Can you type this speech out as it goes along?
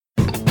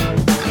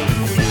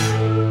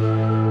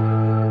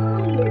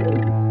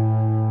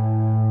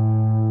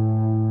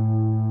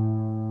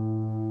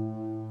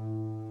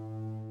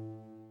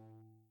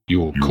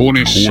Your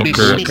Cornish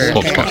Soccer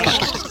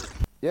Podcast.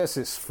 Yes,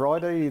 it's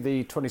Friday,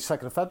 the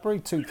 22nd of February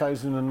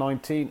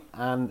 2019,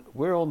 and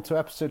we're on to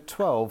episode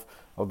 12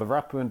 of the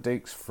Rappo and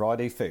Deeks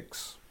Friday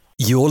Fix.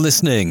 You're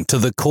listening to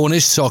the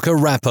Cornish Soccer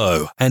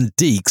Rappo and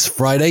Deeks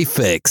Friday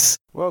Fix.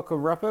 Welcome,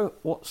 Rappo.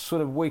 What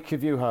sort of week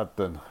have you had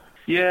then?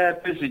 Yeah,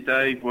 busy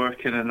day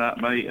working and that,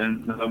 mate,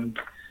 and I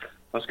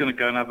was going to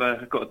go and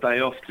I've got a day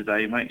off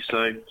today, mate, so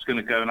I was going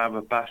to go and have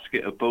a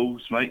basket of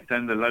balls, mate,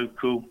 then the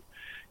local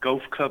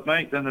golf club,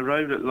 mate, then the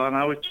road at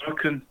Llanowar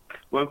Truck, and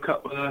woke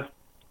up with a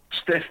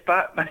stiff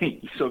back,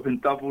 mate, so I've been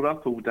doubled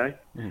up all day.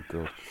 Oh,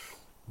 God.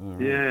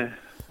 Right. Yeah.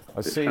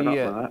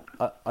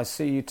 I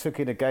see you took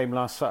in a game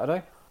last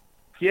Saturday.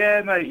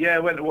 Yeah, mate, yeah, I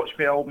went to watch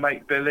my old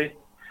mate Billy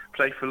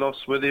play for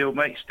Lostwithiel,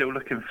 mate, still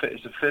looking fit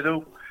as a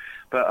fiddle,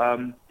 but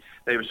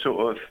they were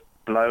sort of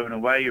blown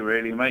away,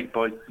 really, mate,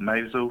 by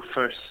Mosul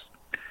first.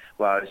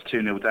 Well, it's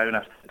 2-0 down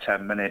after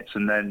 10 minutes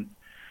and then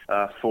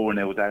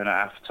 4-0 down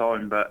at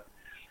half-time, but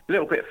a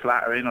little bit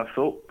flattering, I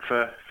thought,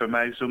 for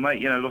Mosul, mate.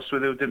 You know,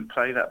 Lostwithiel didn't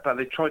play that bad.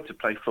 They tried to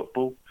play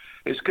football.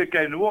 It's a good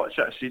game to watch,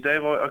 actually,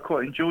 Dave. I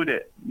quite enjoyed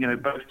it. You know,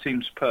 both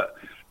teams put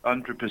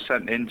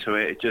 100% into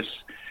it. It just,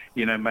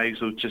 you know,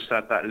 Mosul just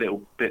had that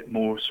little bit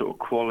more sort of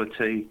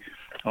quality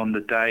on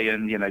the day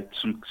and, you know,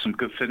 some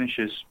good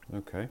finishes.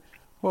 Okay.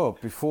 Well,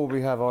 before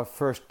we have our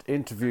first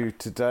interview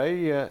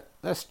today,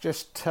 let's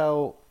just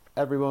tell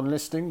everyone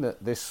listening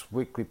that this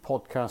weekly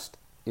podcast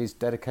is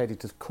dedicated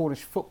to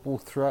Cornish football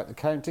throughout the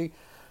county,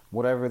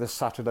 whatever the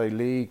Saturday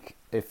league.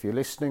 If you're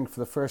listening for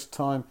the first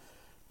time,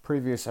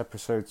 previous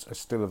episodes are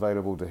still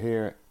available to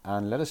hear,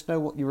 and let us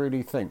know what you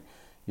really think.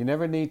 You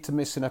never need to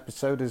miss an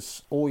episode,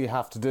 as all you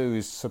have to do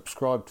is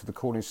subscribe to the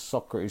Cornish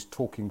Soccer is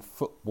Talking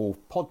Football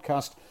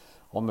podcast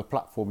on the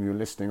platform you're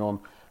listening on,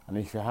 and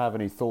if you have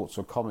any thoughts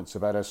or comments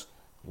about us,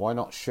 why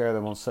not share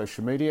them on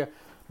social media?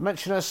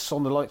 Mention us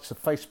on the likes of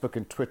Facebook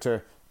and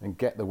Twitter and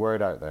get the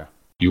word out there.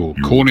 Your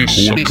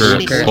Cornish Soccer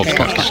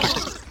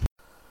Podcast.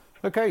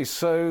 Okay,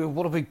 so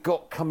what have we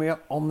got coming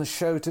up on the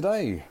show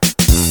today?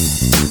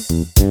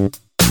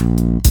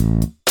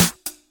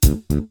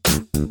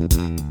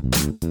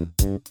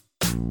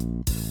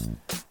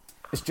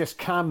 It's just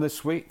Cam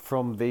this week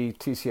from the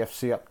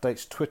TCFC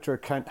Updates Twitter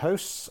account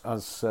hosts,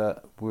 as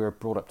we're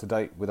brought up to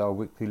date with our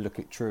weekly look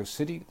at Truro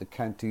City, the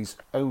county's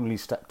only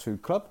Step 2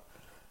 club.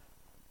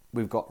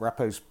 We've got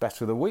Rappo's Bet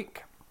of the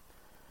Week.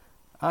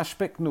 Ash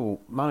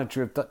Bicknell,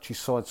 manager of Duchy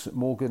side St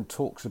Morgan,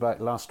 talks about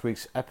last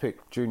week's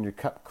epic Junior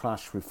Cup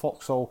clash with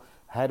Foxhole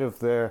ahead of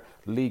their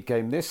league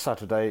game this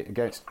Saturday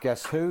against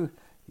guess who?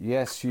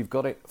 Yes, you've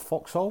got it,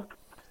 Foxhole.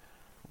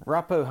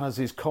 Rappo has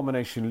his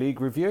combination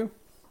league review.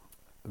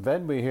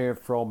 Then we hear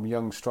from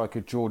young striker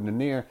Jordan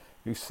Anir,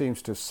 who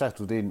seems to have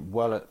settled in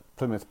well at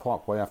Plymouth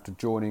Parkway after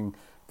joining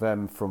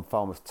them from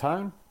Falmouth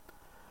Town.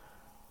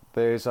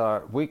 There's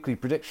our weekly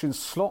predictions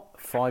slot.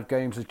 5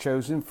 games are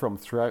chosen from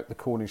throughout the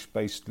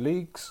Cornish-based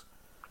leagues.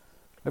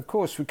 Of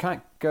course, we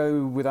can't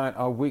go without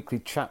our weekly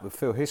chat with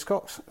Phil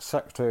Hiscox,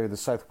 Secretary of the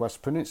South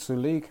West Peninsula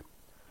League.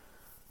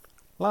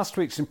 Last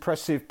week's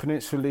impressive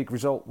Peninsula League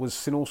result was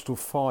St Austell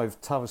 5,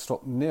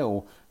 Tavistock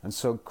 0, and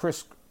so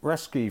Chris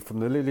Resky from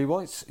the Lily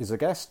Whites is a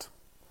guest.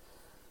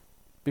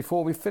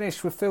 Before we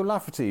finish with Phil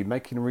Lafferty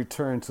making a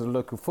return to the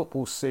local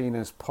football scene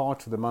as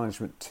part of the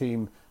management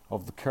team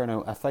of the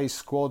Kerno FA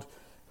squad,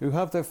 who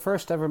have their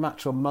first ever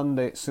match on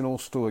Monday at St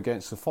Austell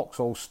against the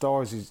Foxhole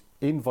Stars'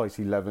 Invite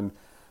 11,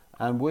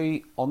 and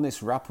we, on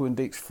this Rappo and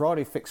Deeks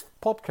Friday Fix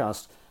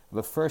podcast, are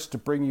the first to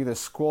bring you the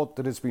squad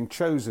that has been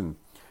chosen.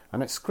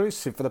 An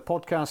exclusive for the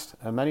podcast,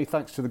 and many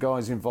thanks to the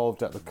guys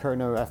involved at the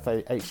Kerno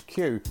FA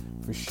HQ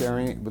for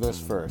sharing it with us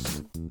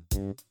first.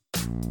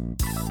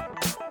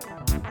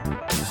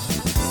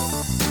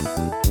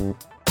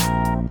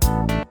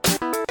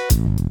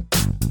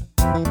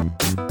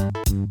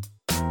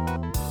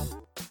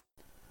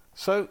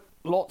 So,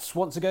 lots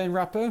once again,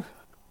 Rappo?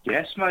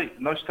 Yes, mate.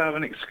 Nice to have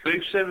an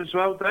exclusive as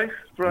well, Dave,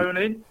 thrown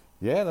in.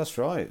 Yeah, that's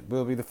right.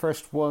 We'll be the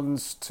first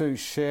ones to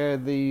share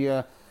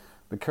the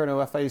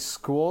Kerno FA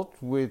squad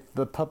with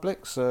the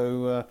public,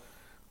 so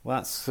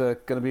that's going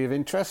to be of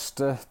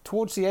interest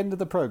towards the end of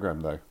the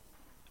programme, though.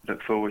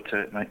 Look forward to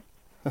it, mate.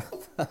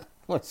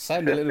 Well,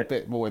 sound a little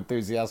bit more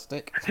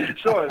enthusiastic.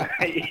 Sorry,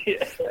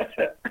 mate.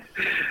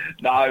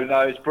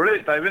 No, it's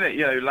brilliant, Dave, isn't it?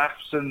 You know,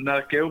 Laughs and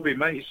Gilby,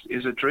 mate,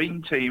 is a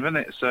dream team, isn't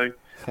it? So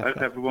I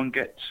hope everyone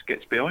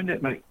gets behind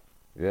it, mate.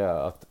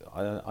 Yeah,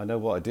 I know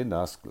what I didn't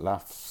ask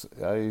Laughs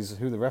is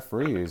who the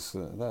referee is.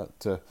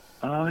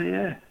 Oh,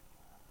 yeah.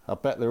 I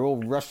bet they're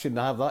all rushing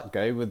to have that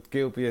game with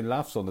Gilby and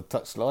Laughs on the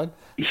touchline.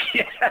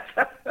 Yeah.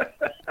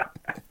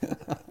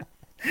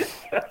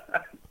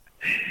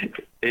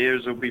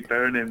 Ears will be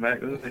burning,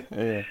 mate, won't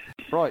they? Yeah.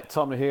 Right,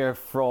 time to hear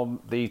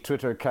from the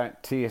Twitter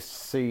account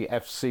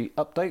TCFC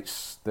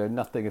Updates. They're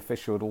nothing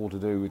official at all to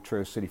do with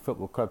Truro City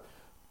Football Club,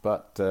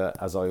 but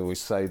as I always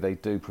say, they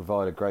do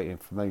provide a great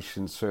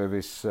information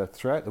service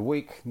throughout the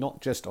week, not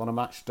just on a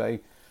match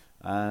day.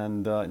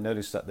 And I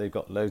noticed that they've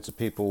got loads of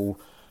people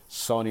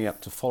signing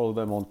up to follow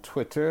them on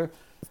Twitter.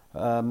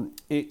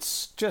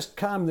 It's just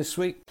Cam this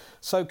week.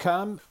 So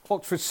Cam,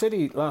 Oxford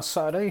City last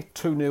Saturday,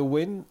 2-0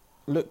 win,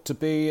 looked to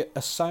be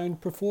a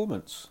sound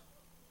performance.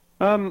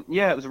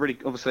 Yeah, it was really,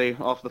 obviously,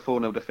 after the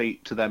 4-0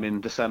 defeat to them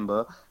in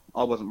December,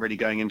 I wasn't really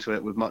going into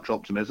it with much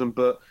optimism,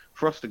 but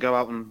for us to go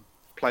out and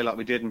play like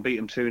we did and beat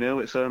them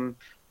 2-0, it's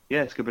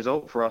it's a good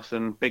result for us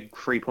and big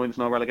 3 points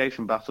in our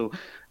relegation battle.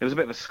 It was a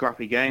bit of a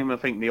scrappy game. I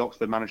think the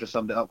Oxford manager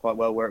summed it up quite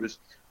well, where it was,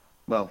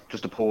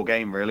 just a poor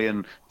game really,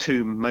 and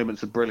 2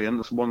 moments of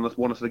brilliance won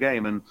us the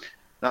game, and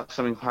that's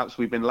something perhaps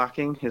we've been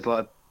lacking, is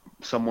like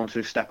someone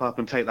to step up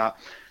and take that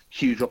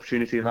huge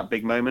opportunity in that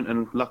big moment,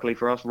 and luckily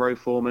for us,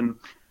 Roform and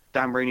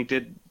Dan Rooney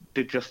did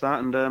just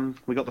that, and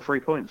we got the 3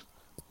 points.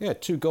 Yeah,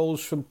 2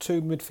 goals from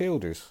 2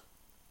 midfielders.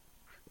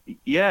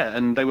 Yeah,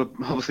 and they were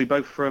obviously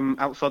both from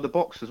outside the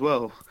box as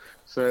well.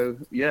 So,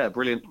 yeah,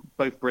 brilliant.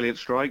 Both brilliant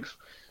strikes.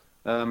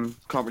 Can't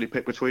really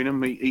pick between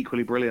them.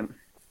 Equally brilliant.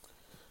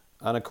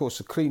 And, of course,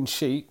 a clean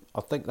sheet.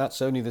 I think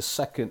that's only the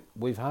second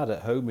we've had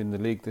at home in the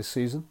league this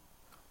season.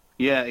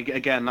 Yeah,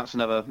 again, that's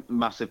another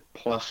massive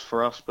plus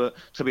for us. But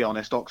to be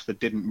honest, Oxford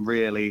didn't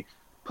really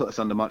put us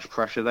under much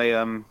pressure.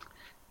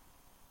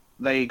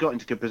 They got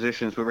into good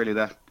positions, but really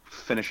their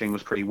finishing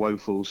was pretty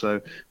woeful.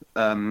 So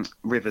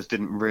Rivers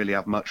didn't really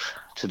have much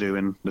to do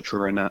in the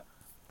Truro net.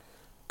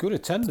 Good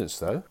attendance,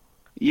 though.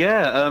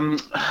 Yeah,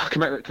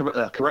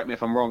 correct me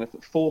if I'm wrong.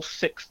 It's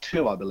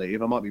 462, I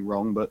believe. I might be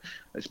wrong, but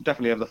it's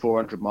definitely over the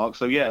 400 mark.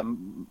 So yeah,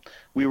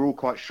 we were all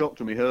quite shocked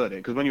when we heard it,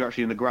 because when you're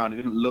actually in the ground, it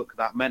didn't look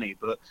that many.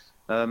 But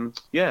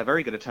yeah,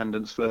 very good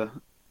attendance for.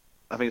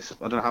 I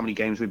don't know how many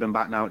games we've been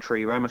back now at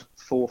Truro. Almost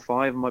 4 or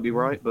 5, I might be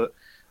right, but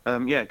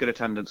yeah, good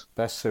attendance.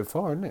 Best so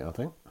far, isn't it? I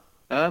think.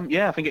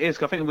 Yeah, I think it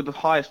is. I think the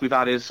highest we've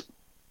had is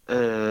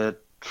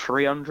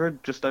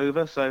 300, just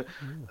over. So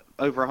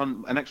over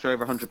an extra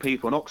over 100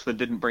 people. And Oxford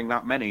didn't bring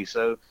that many,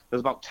 so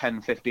there's about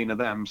 10, 15 of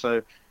them.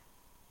 So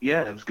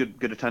yeah, it was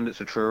good attendance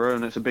at Truro,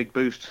 and it's a big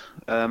boost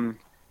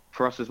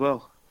for us as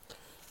well.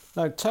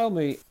 Now tell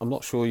me, I'm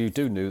not sure you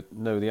do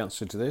know the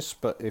answer to this,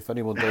 but if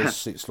anyone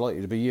does, it's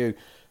likely to be you.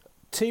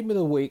 Team of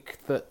the week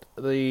that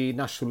the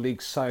National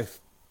League South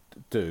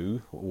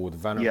do, or the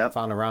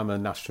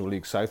Vanarama National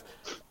League South,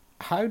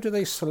 how do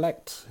they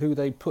select who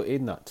they put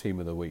in that team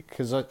of the week?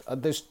 Because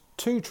there's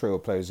 2 Truro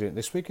players in it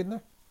this week, isn't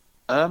there?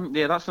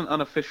 Yeah, that's an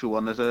unofficial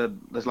one.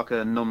 There's like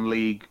a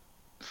non-league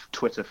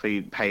Twitter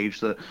feed page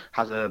that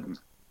has a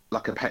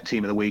pet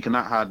team of the week, and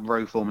that had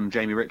Roform and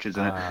Jamie Richards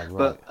in it. Right.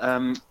 But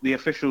the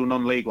official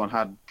non-league one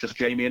had just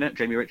Jamie in it.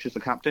 Jamie Richards, the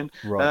captain.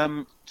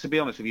 Right. To be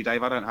honest with you,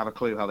 Dave, I don't have a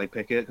clue how they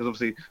pick it, because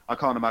obviously I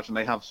can't imagine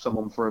they have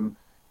someone from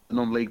a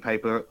non-league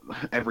paper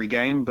every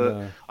game. But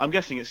no. I'm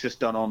guessing it's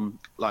just done on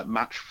like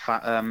match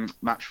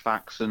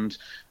facts, and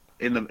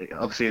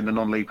obviously in the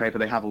non-league paper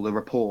they have all the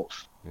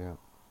reports. Yeah.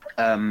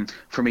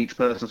 From each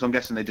person, so I'm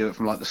guessing they do it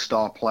from like the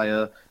star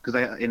player, because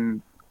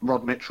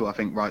Rod Mitchell, I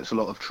think, writes a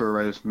lot of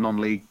Truro's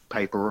non-league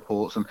paper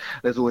reports, and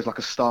there's always like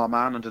a star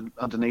man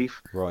underneath,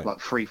 right. Like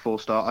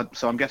 3-4 star.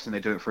 So I'm guessing they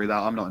do it through that.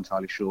 I'm not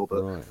entirely sure,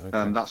 but right,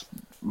 okay. That's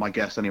my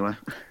guess anyway.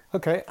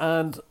 Okay,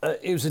 and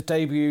it was a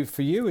debut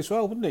for you as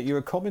well, wasn't it? You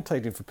were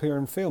commentating for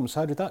Piran Films.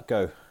 How did that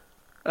go?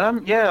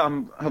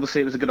 Yeah,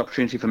 obviously it was a good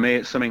opportunity for me.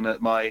 It's something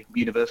that my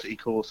university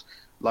course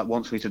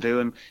wants me to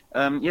do,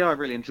 and yeah, I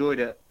really enjoyed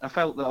it. I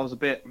felt that I was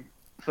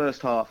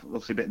first half,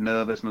 obviously a bit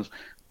nervous and was a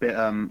bit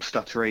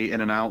stuttery in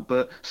and out,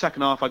 but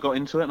second half I got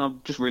into it and I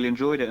just really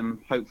enjoyed it, and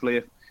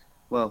hopefully,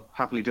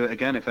 happily do it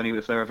again. If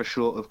they're ever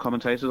short of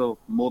commentators, I'll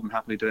more than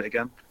happily do it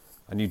again.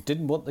 And you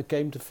didn't want the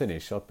game to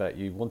finish, I bet.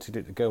 You wanted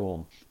it to go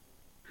on.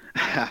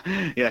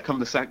 Yeah,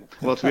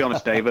 well, to be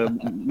honest, Dave,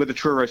 with the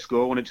Truro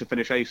score, I wanted to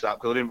finish ASAP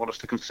because I didn't want us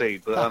to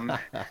concede. But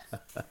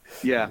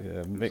yeah,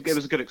 it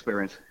was a good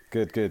experience.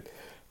 Good.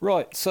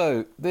 Right,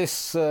 so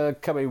this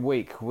coming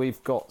week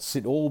we've got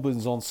St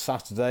Albans on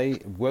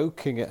Saturday,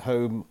 Woking at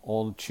home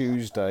on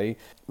Tuesday.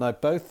 Now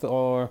both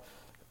are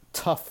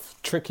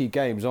tough, tricky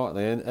games, aren't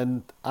they?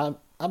 And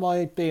am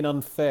I being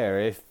unfair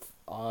if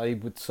I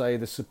would say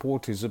the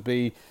supporters would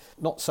be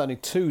not sounding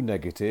too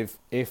negative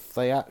if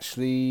they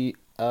actually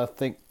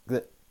think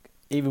that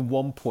even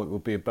 1 point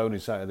would be a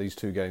bonus out of these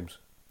 2 games?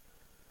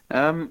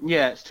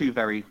 Yeah, it's 2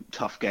 very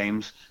tough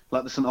games.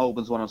 Like the St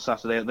Albans one on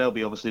Saturday, they'll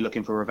be obviously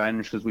looking for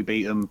revenge because we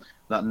beat them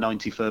that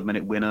 93rd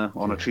minute winner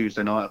on a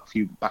Tuesday night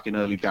back in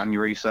early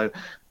January. So,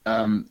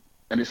 and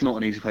it's not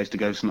an easy place to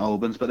go, St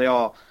Albans, but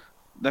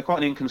they're quite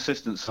an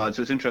inconsistent side.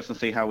 So it's interesting to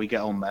see how we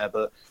get on there.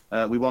 But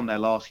we won there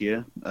last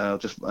year,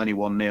 just only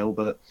 1-0.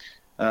 But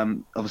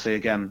obviously,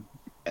 again,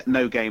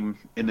 no game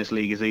in this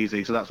league is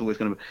easy. So that's always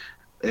going to be.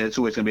 It's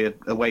always going to be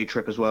a away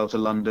trip as well to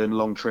London,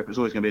 long trip. It's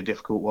always going to be a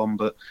difficult one,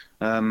 but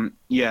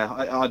yeah,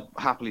 I'd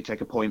happily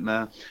take a point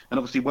there. And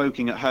obviously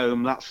Woking at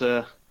home, I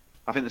think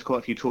there's quite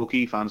a few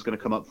Torquay fans going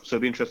to come up, so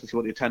it'll be interesting to see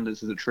what the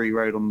attendance is at Tree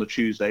Road on the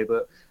Tuesday,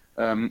 but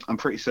I'm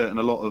pretty certain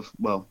a lot of,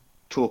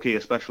 Torquay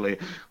especially,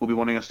 will be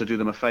wanting us to do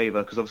them a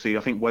favour, because obviously I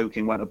think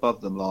Woking went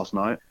above them last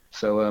night.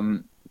 So,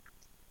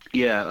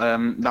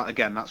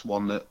 that's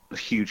one, that a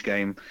huge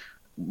game.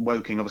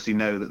 Woking obviously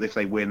know that if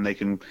they win, they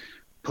can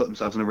put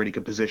themselves in a really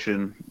good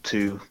position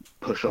to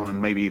push on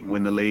and maybe even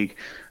win the league.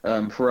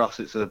 For us,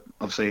 it's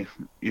obviously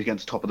you're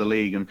against the top of the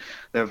league, and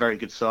they're a very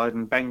good side.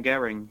 And Ben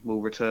Gehring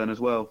will return as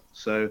well,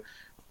 so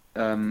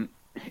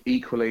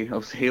equally,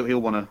 obviously he'll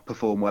want to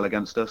perform well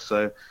against us.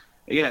 So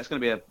yeah, it's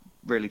going to be a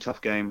really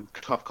tough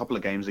couple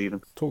of games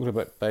even. Talking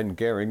about Ben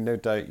Gehring, no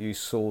doubt you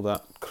saw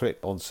that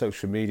clip on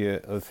social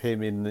media of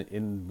him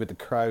in with the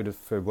crowd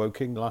for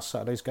Woking last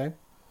Saturday's game.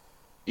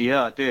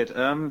 Yeah, I did.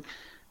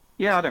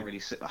 Yeah, I don't really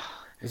see.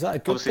 Is that a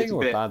good thing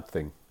or a bad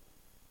thing?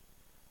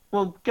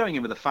 Well, going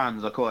in with the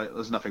fans,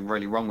 there's nothing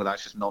really wrong with that.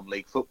 It's just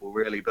non-league football,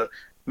 really. But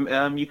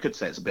you could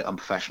say it's a bit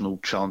unprofessional,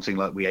 chanting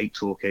like we hate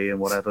Torquay and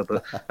whatever.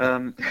 But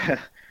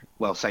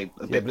well, say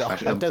a bit.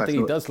 But I don't think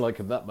he does like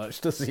him that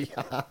much, does he?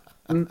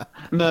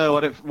 No, I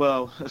don't.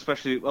 Well,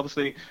 especially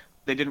obviously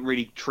they didn't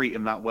really treat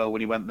him that well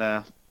when he went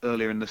there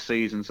earlier in the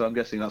season, so I'm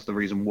guessing that's the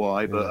reason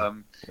why. But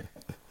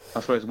I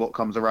suppose what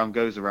comes around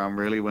goes around,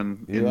 really.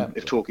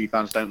 If Torquay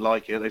fans don't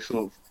like it, they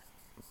sort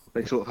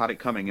of had it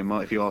coming,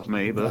 if you ask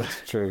me. But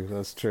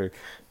That's true.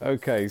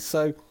 Okay,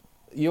 so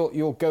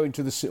you're going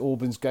to the St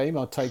Albans game,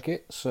 I take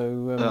it.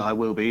 So I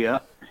will be, yeah.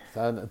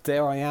 And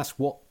dare I ask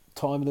what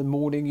time in the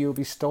morning you'll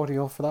be starting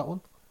off for that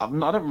one? I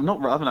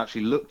haven't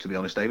actually looked, to be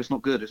honest, Dave. It's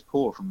not good. It's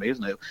poor from me,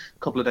 isn't it? A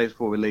couple of days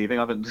before we're leaving,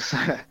 I haven't.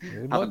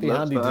 It might be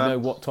handy to know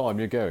what time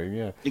you're going.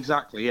 Yeah.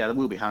 Exactly. Yeah, that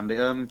will be handy.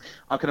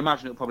 I can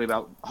imagine it'll probably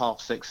about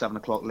 6:30, 7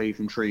 o'clock leave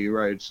from Tree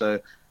Road. So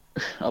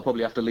I'll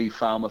probably have to leave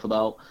Falmouth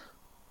about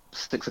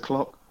 6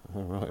 o'clock.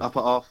 Right. Up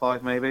at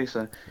 5:30 maybe.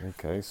 So.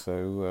 Okay,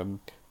 so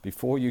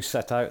before you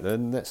set out,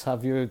 then let's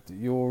have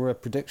your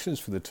predictions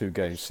for the two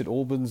games. St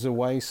Albans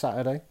away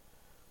Saturday.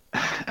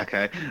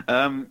 Okay.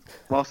 Well,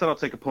 I said I'll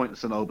take a point at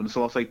St Albans,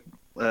 so I'll say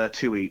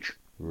 2 each.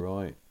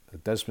 Right.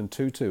 Desmond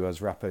Tutu, as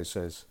Rappo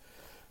says.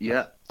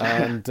 Yeah.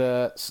 And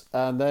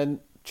then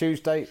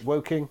Tuesday,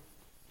 Woking.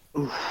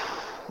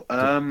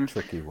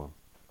 Tricky one.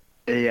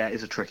 Yeah,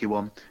 it's a tricky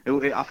one.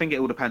 I think it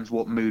all depends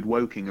what mood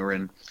Woking are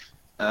in.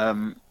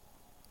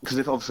 Because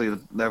if obviously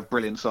they're a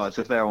brilliant side,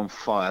 so if they're on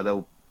fire,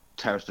 they'll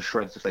tear us to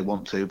shreds if they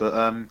want to. But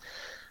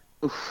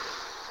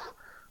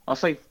I'll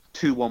say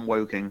 2-1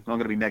 Woking. I'm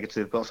going to be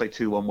negative, but I'll say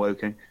 2-1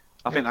 Woking.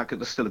 I think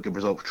that's still a good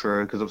result for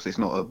Truro, because obviously it's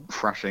not a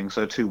thrashing,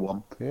 so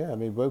 2-1. Yeah, I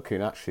mean,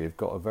 Woking actually have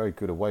got a very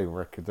good away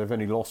record. They've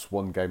only lost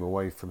one game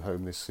away from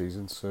home this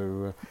season,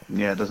 so...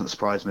 yeah, it doesn't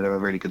surprise me. They're a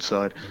really good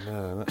side.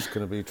 No, that's going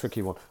to be a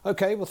tricky one.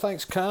 Okay, well,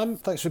 thanks, Cam.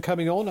 Thanks for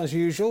coming on, as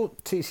usual.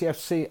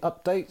 TCFC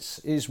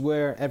Updates is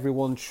where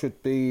everyone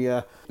should be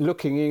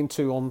looking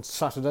into on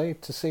Saturday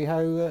to see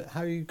how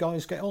you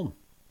guys get on.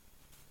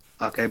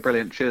 Okay,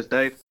 brilliant. Cheers,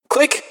 Dave.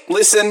 Click,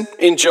 listen,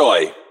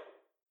 enjoy.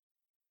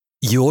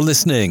 You're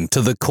listening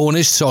to the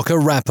Cornish Soccer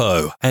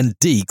Rappo and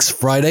Deeks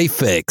Friday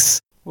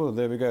Fix. Well,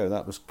 there we go.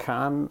 That was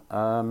Cam.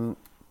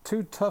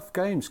 Two tough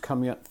games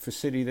coming up for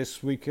City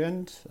this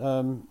weekend.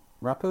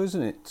 Rappo,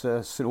 isn't it?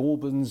 St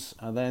Albans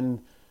and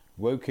then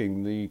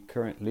Woking, the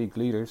current league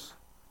leaders.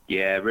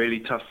 Yeah,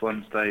 really tough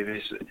ones, Dave.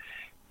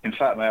 In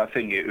fact, mate, I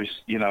think it was,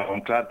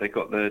 I'm glad they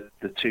got the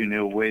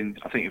 2-0 win.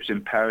 I think it was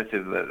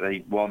imperative that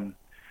they won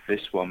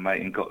this one,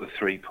 mate, and got the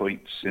 3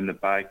 points in the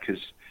bag,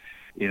 because,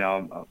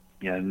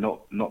 I'm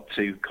not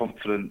too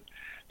confident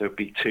there'd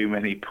be too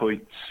many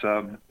points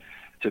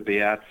to be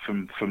had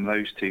from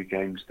those two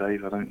games,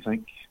 Dave, I don't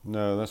think.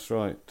 No, that's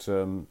right.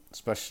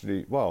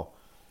 Especially,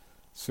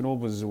 St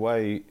Albans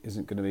away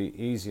isn't going to be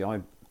easy.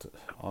 I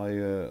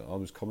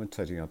was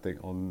commentating, I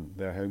think, on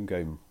their home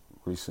game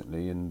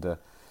recently, and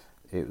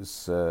it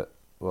was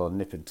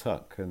nip and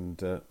tuck,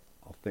 and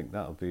I think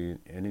that'll be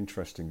an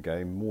interesting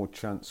game. More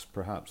chance,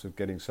 perhaps, of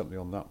getting something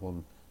on that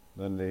one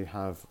than they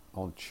have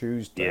on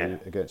Tuesday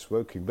against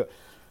Woking. But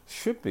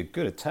should be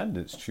good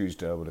attendance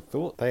Tuesday, I would have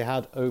thought. They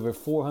had over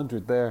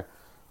 400 there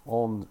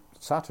on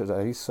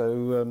Saturday,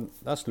 so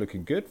that's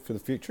looking good for the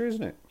future,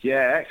 isn't it?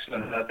 Yeah,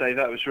 excellent, Dave.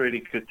 That was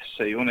really good to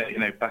see, wasn't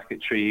it? Back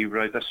at Tree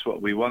Road, that's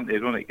what we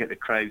wanted, wasn't it? Get the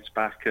crowds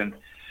back, and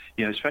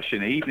especially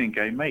an evening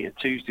game, mate. A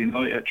Tuesday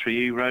night at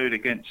Tree Road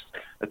against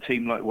a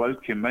team like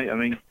Woking, mate. I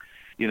mean,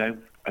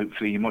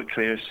 hopefully you might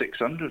clear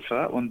 600 for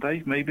that one,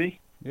 Dave. Maybe.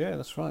 Yeah,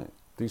 that's right.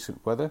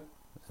 Decent weather.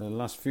 The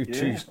last few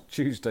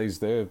Tuesdays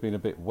there have been a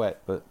bit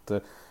wet, but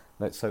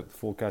let's hope the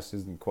forecast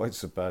isn't quite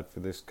so bad for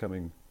this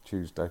coming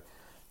Tuesday.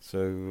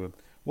 So,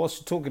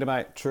 whilst you're talking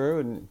about Truro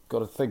and got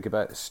to think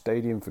about the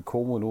stadium for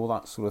Cornwall and all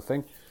that sort of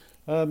thing,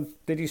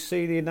 did you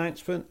see the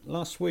announcement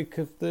last week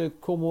of the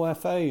Cornwall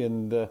FA,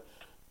 and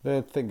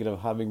they're thinking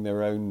of having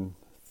their own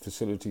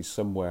facility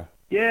somewhere?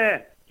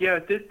 Yeah, I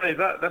did, Dave.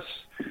 That's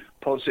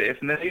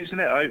positive news, isn't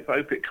it? I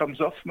hope it comes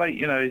off, mate.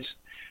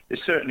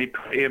 It's certainly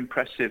pretty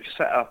impressive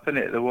setup, isn't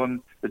it?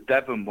 The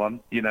Devon one,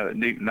 at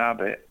Newton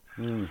Abbot.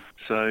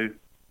 So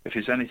if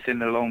there's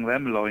anything along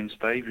them lines,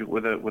 Dave,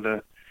 with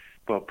a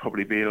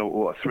probably be a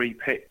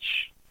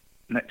 3-pitch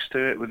next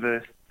to it with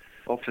the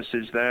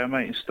offices there,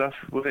 mate, and stuff,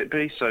 would it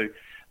be? So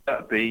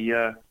that'd be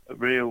a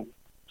real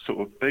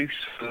sort of boost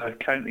for the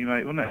county,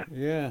 mate, wouldn't it?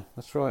 Yeah,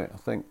 that's right. I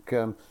think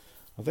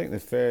I think they're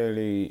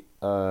fairly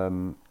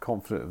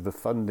confident of the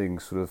funding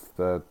sort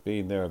of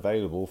being there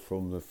available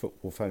from the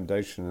Football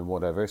Foundation and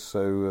whatever.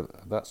 So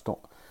that's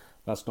not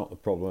the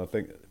problem. I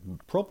think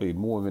probably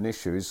more of an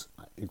issue is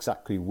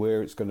exactly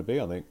where it's going to be.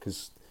 I think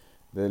because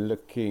they're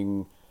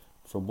looking,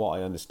 from what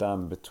I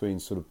understand, between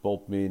sort of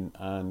Bodmin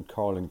and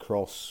Carling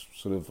Cross,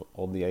 sort of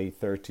on the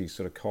A30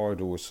 sort of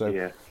corridor.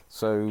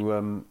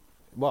 So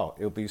well,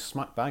 it'll be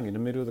smack bang in the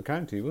middle of the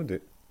county, wouldn't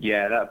it?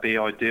 Yeah, that'd be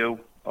ideal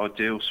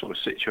sort of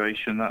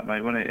situation, that,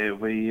 mate, wouldn't it? It'll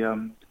be,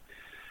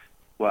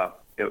 well,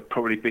 it would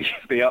probably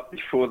be up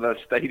before the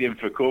stadium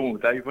for Cornwall,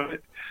 Dave, wouldn't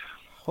it?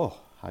 Oh,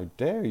 how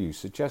dare you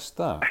suggest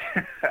that?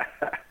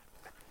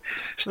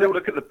 Still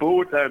look at the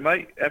board there,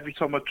 mate. Every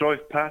time I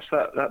drive past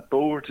that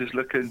board is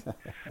looking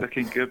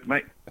good,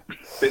 mate.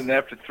 Been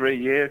there for 3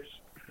 years.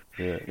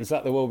 Yeah, is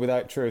that the one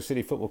without Truro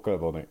City Football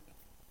Club on it?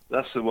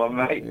 That's the one,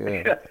 mate.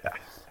 Yeah.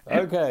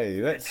 Okay,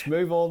 let's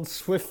move on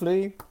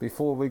swiftly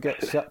before we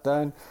get shut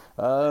down.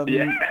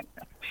 Bet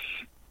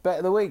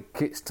of the week.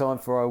 It's time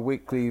for our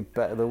weekly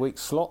Bet of the Week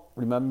slot.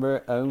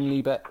 Remember,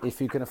 only bet if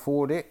you can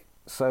afford it.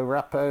 So,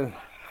 Rappo,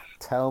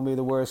 tell me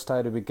the worst.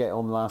 How did we get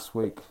on last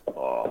week?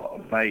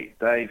 Oh, mate,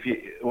 Dave.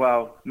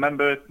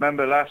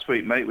 Remember last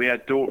week, mate, we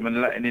had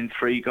Dortmund letting in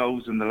 3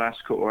 goals in the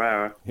last quarter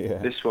hour. Yeah.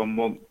 This one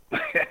was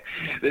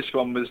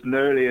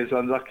nearly as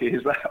unlucky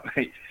as that,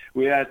 mate.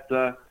 We had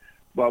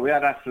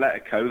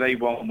Atletico. They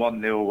won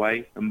 1-0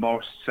 away, and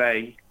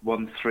Marseille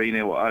won 3-0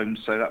 at home.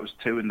 So that was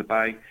 2 in the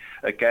bag.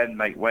 Again,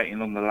 mate, waiting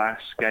on the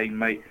last game,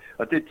 mate.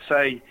 I did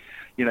say,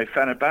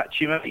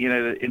 Fenerbahce,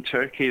 mate, in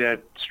Turkey,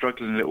 they're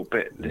struggling a little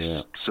bit,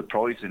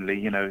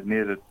 surprisingly,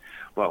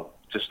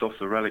 just off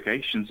the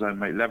relegation zone,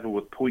 mate, level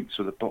with points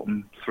with the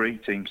bottom 3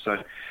 teams.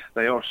 So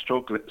they are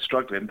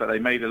struggling, but they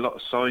made a lot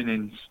of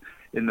signings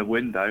in the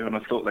window, and I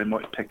thought they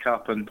might pick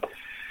up. And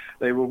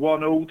they were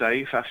 1-1,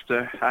 Dave,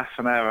 after half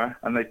an hour,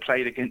 and they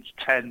played against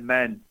 10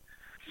 men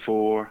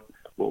for,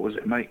 what was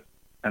it, mate,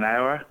 an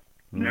hour?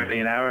 Nearly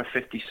an hour,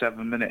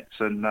 57 minutes,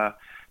 and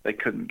they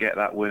couldn't get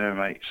that winner,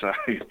 mate. I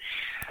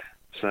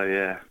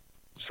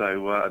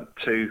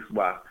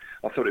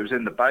thought it was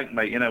in the bank,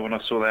 mate, when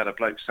I saw they had a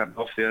bloke sent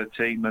off the other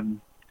team,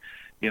 and,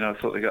 I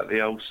thought they got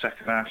the old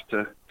second half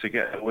to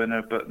get a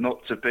winner, but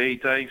not to be,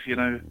 Dave.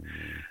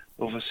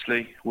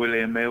 Obviously,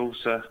 William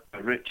Mills, a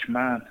rich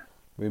man.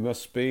 We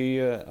must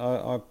be,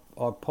 our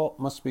pot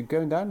must be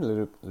going down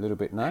a little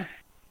bit now.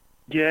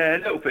 Yeah, a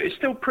little bit. It's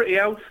still pretty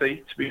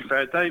healthy, to be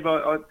fair, Dave.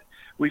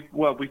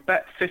 We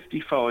bet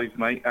 55,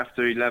 mate,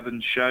 after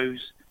 11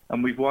 shows,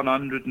 and we've won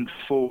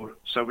 104.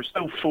 So we're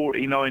still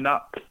 49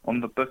 up on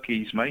the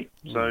bookies, mate.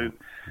 So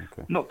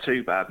Not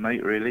too bad,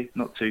 mate, really.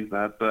 Not too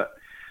bad. But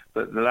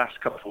the last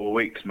couple of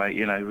weeks, mate,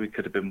 we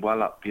could have been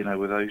well up,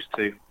 with those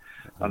 2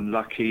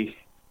 unlucky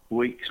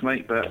weeks,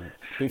 mate. But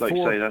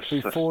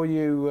before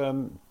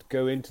you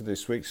go into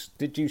this week's,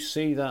 did you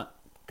see that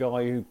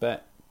guy who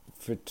bet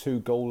for 2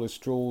 goalless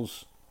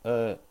draws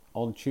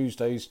on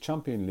Tuesday's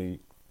Champions League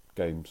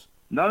games?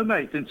 No,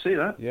 mate, didn't see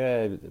that.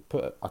 Yeah,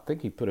 I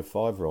think he put a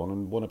fiver on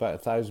and won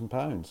about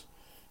 £1,000.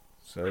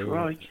 So,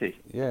 crikey.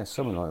 Yeah,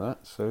 something like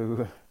that.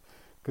 So,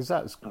 because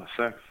that's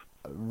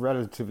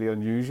relatively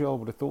unusual, I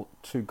would have thought,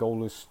 2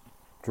 goalless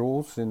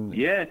draws in.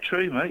 Yeah,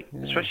 true, mate.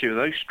 Yeah. Especially with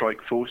those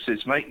strike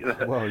forces, mate, that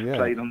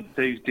played on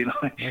Tuesday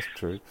night. That's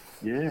true.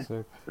 Yeah,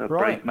 so, a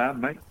brave man,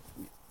 mate.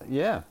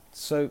 Yeah.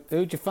 So,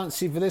 who do you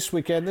fancy for this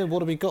weekend? Then,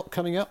 what have we got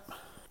coming up?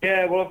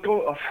 Yeah, I've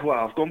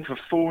gone for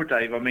 4,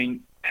 Dave. I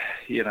mean,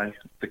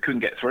 they couldn't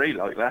get 3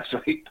 like last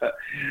week, but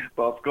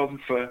I've gone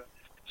for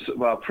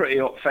pretty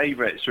hot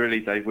favourites,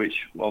 really, Dave. Which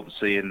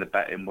obviously in the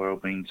betting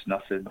world means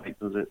nothing, mate,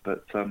 does it?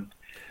 But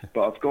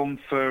I've gone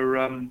for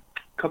a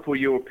couple of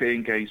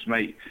European games,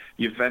 mate.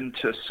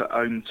 Juventus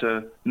away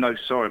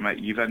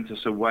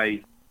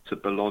to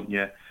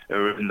Bologna, who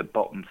are in the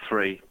bottom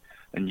 3,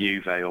 and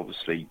Juve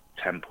obviously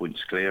 10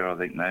 points clear, I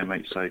think now,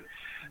 mate. So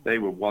they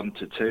were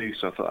 1-2,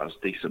 so I thought that was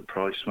a decent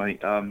price,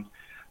 mate.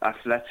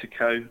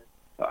 Atletico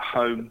at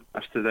home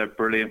after their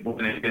brilliant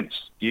win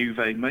against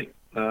Juve, mate,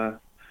 the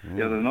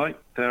other night.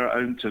 They're at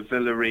home to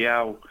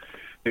Villarreal,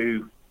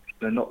 who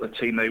they're not the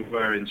team they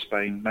were in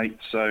Spain, mate.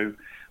 So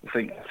I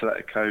think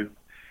Atletico,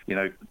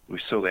 we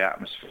saw the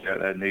atmosphere at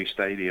their new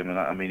stadium, and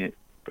I mean,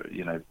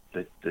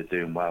 they're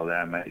doing well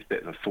there, mate. It's a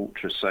bit of a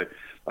fortress, so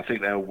I think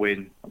they'll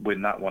win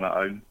that one at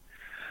home.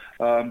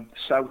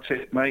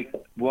 Celtic, mate,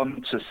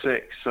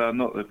 1-6,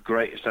 not the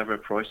greatest ever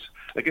price,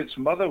 against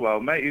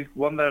Motherwell, mate, who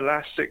won their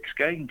last 6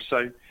 games,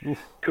 so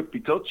could be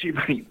dodgy,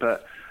 mate,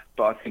 but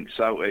I think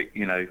Celtic,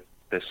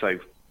 they're so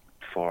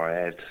far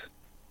ahead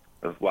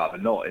of, they're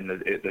not in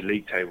the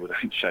league table,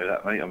 don't show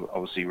that, mate.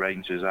 Obviously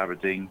Rangers,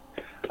 Aberdeen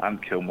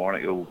and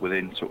Kilmarnock all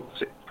within sort of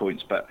 6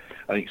 points, but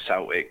I think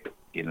Celtic,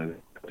 they'll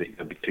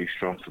be too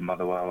strong for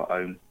Motherwell at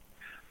home.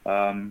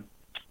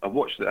 I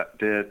watched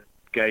the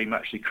game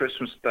actually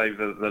Christmas Day,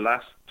 the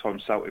last time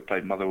Celtic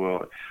played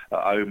Motherwell at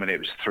home, and it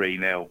was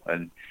 3-0,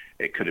 and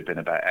it could have been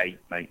about 8,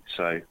 mate.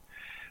 So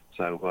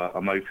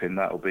I'm hoping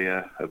that'll be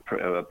a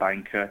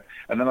banker.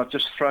 And then I've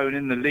just thrown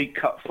in the League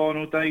Cup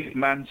final day,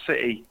 Man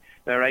City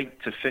they're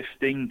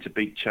 8-15 to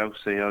beat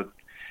Chelsea. I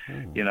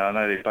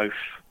know they both.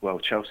 Well,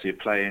 Chelsea are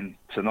playing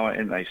tonight,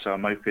 aren't they? So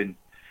I'm hoping,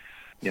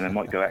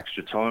 might go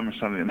extra time or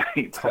something,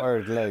 mate.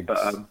 Tired legs.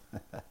 But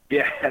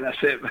yeah,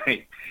 that's it,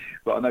 mate.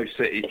 But I know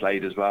City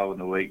played as well in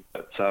the week,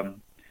 but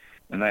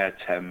and they had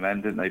 10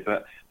 men, didn't they?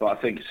 But I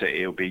think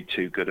City will be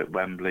too good at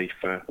Wembley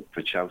for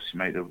Chelsea,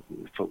 mate. The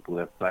football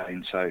they're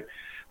playing, so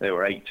they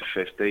were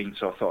 8-15.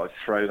 So I thought I'd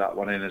throw that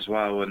one in as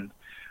well, and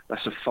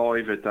that's a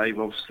fiver, Dave.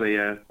 Obviously,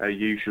 a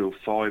usual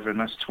fiver, and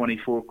that's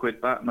 24 quid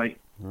back, mate.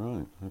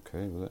 Right.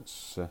 Okay. Well,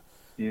 let's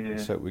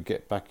hope we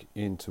get back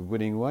into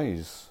winning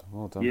ways.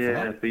 Well done. Yeah, for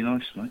that. it'd be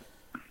nice, mate.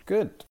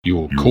 Good.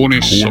 Your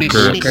Cornish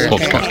Soccer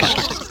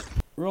Podcast.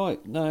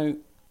 Right now,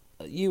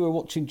 you were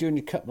watching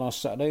Junior Cup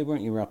last Saturday,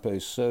 weren't you, Rappo?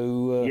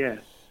 So Yeah.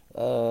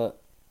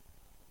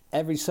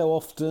 every so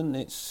often,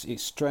 it's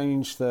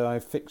strange that our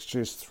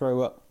fixtures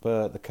throw up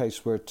the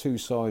case where two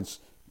sides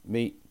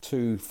meet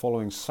two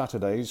following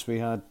Saturdays. We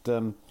had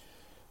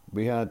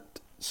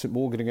St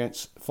Morgan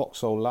against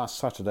Foxhole last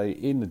Saturday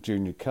in the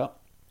Junior Cup.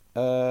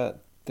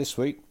 This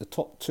week, the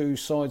top two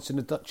sides in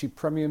the Duchy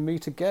Premier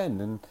meet again,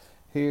 and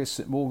here's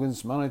St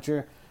Morgan's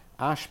manager,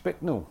 Ash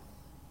Bicknell.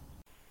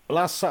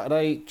 Last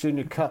Saturday,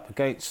 Junior Cup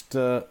against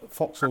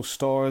Foxhole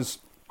Stars,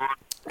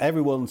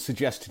 everyone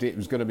suggested it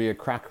was going to be a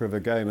cracker of a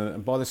game,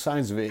 and by the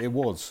sounds of it, it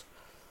was.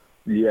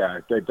 Yeah,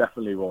 it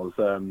definitely was.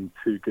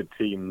 Two good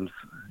teams,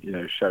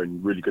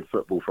 showing really good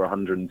football for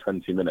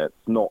 120 minutes.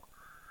 Not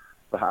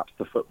perhaps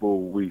the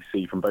football we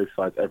see from both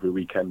sides every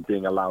weekend,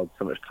 being allowed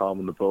so much time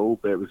on the ball,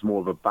 but it was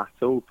more of a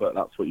battle. But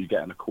that's what you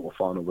get in a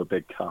quarter-final of a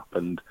big cup,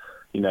 and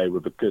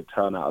with a good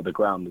turnout of the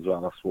ground as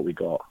well. That's what we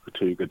got. The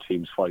two good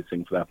teams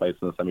fighting for their place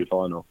in the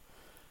semi-final.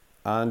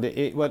 And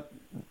it went,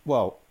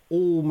 well,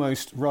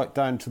 almost right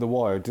down to the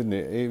wire, didn't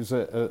it? It was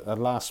a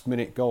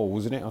last-minute goal,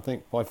 wasn't it, I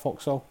think, by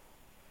Foxhole?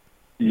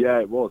 Yeah,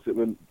 it was. It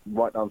went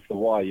right down to the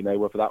wire,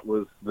 whether that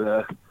was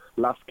the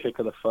last kick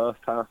of the first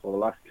half or the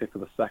last kick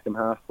of the second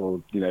half,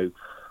 or,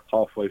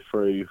 halfway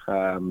through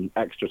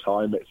extra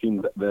time. It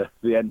seemed that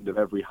the end of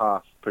every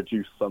half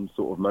produced some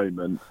sort of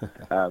moment,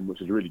 which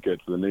is really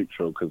good for the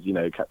neutral because,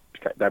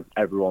 kept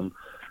everyone,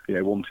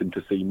 wanting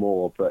to see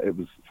more. But it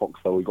was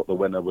Foxhole. We got the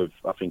winner with,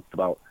 I think,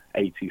 about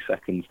 80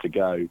 seconds to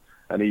go.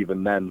 And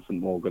even then, St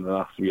Morgan and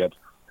us, we had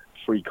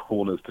 3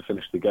 corners to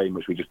finish the game,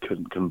 which we just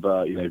couldn't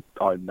convert.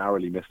 I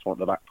narrowly missed one at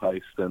the back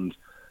post, and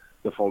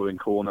the following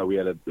corner we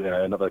had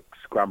another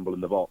scramble in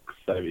the box.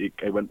 So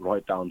it went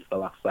right down to the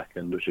last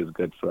second, which is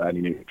good for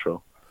any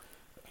neutral.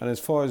 And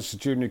as far as the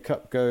Junior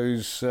Cup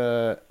goes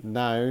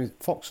now,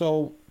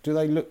 Foxhole, do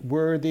they look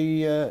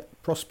worthy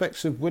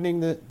prospects of winning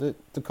the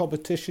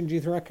competition, do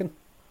you reckon?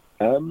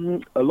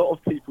 A lot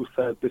of people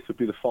said this would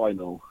be the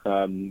final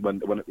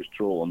when it was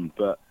drawn,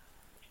 but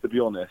to be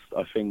honest,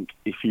 I think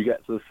if you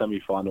get to the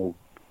semi-final,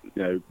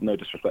 no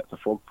disrespect to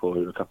Frogpool,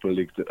 who are a couple of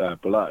leagues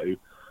below,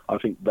 I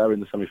think they're in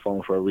the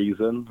semi-final for a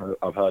reason.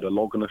 I've heard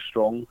Logan are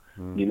strong.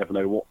 You never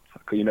know what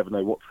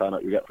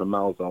turnout you get from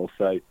Malzahn.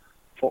 So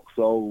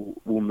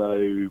Foxhole will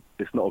know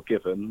it's not a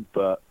given,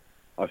 but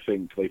I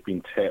think they've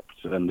been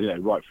tipped,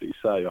 and rightfully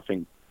so. I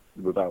think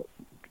without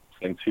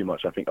saying too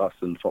much, I think us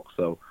and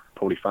Foxhole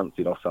probably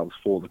fancied ourselves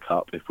for the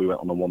cup if we went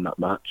on and won that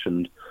match,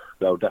 and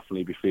they'll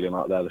definitely be feeling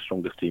like they're the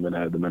strongest team in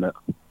there at the minute.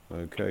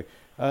 Okay.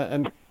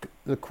 And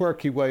the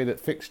quirky way that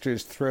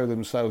fixtures throw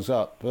themselves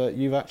up,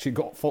 you've actually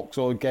got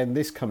Foxhole again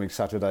this coming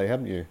Saturday,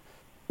 haven't you?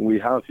 We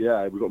have,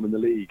 yeah. We've got them in the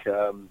league.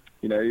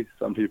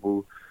 Some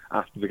people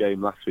after the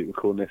game last week were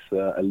calling this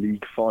a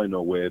league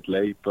final,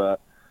 weirdly,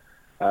 but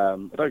I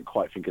don't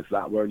quite think it's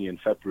that. We're only in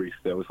February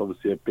still. It's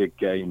obviously a big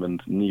game,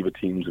 and neither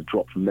teams have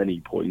dropped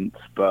many points,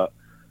 but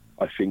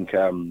I think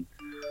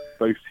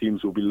both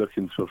teams will be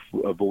looking to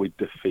avoid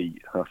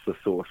defeat. That's the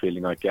sort of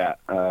feeling I get.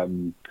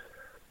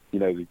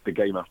 The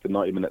game after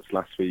 90 minutes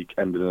last week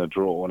ended in a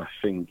draw, and I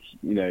think,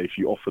 if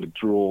you offered a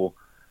draw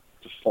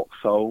to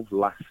Foxhole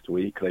last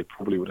week, they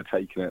probably would have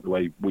taken it the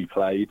way we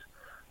played.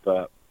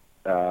 But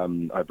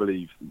I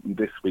believe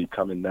this week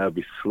coming they'll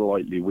be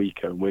slightly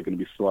weaker, and we're going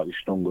to be slightly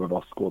stronger with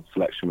our squad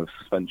selection with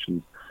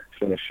suspensions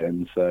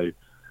finishing. So,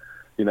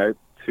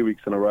 2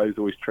 weeks in a row is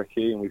always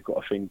tricky, and we've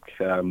got to think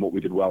what we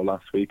did well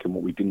last week and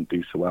what we didn't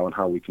do so well, and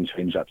how we can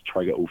change that to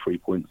try to get all 3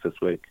 points this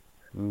week.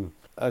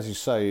 As you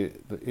say,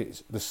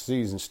 the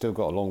season's still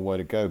got a long way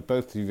to go.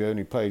 Both of you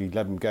only played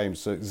 11 games,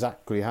 so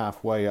exactly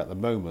halfway at the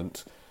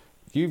moment.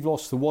 You've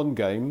lost the one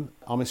game.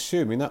 I'm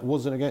assuming that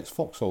wasn't against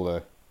Foxhole,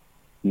 though.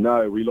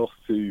 No, we lost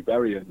to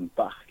Berrien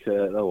back,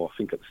 I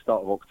think at the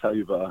start of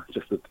October,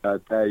 just a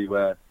day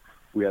where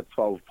we had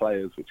 12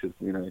 players, which is,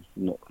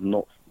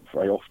 not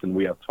very often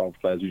we have 12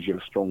 players. Usually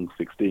have a strong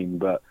 16,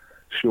 but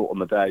short on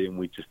the day, and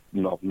we just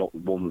not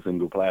one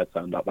single player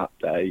turned up that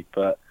day.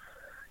 But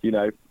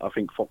I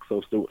think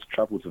Foxhole still got to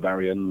travel to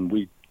Varian.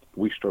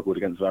 We struggled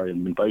against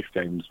Varian in both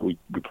games. We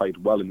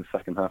played well in the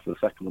second half of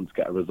the second one to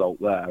get a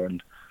result there.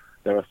 And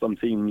there are some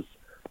teams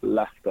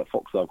left that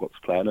Foxhole got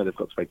to play. I know they've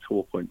got to play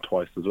Torpoint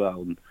twice as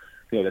well. And,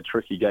 they're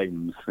tricky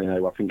games.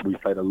 I think we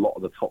played a lot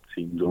of the top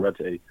teams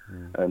already.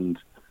 And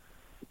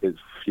it's,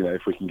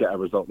 if we can get a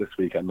result this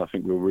weekend, I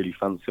think we'll really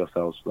fancy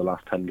ourselves for the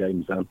last 10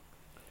 games then.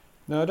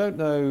 Now, I don't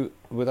know,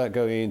 without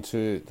going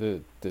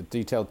into the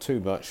detail too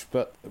much,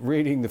 but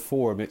reading the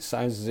forum, it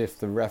sounds as if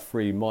the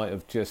referee might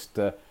have just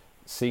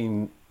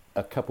seen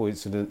a couple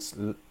incidents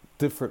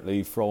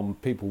differently from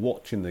people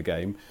watching the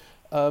game.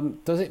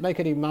 Does it make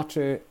any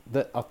matter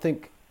that I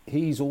think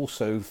he's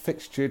also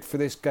fixtured for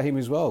this game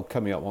as well,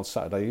 coming up on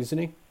Saturday, isn't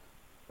he?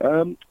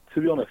 To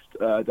be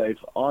honest, Dave,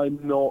 I'm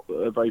not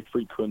a very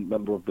frequent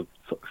member of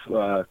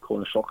the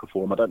Cornish Soccer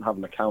Forum. I don't have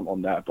an account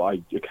on there, but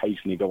I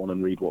occasionally go on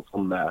and read what's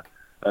on there.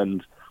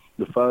 And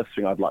the first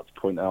thing I'd like to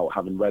point out,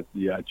 having read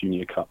the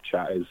Junior Cup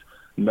chat, is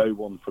no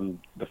one from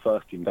the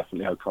first team,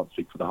 definitely I can't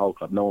speak for the whole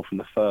club, no one from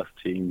the first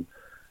team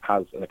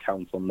has an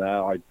account on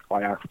there.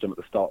 I asked them at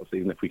the start of the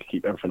season if we could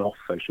keep everything off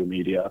social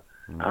media,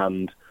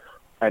 and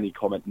any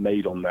comment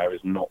made on there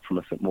is not from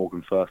a St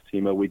Morgan first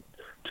teamer. We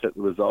took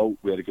the result,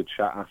 we had a good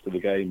chat after the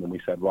game, and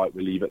we said, right,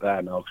 we'll leave it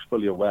there. Now, I was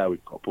fully aware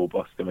we've got Paul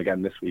Buscombe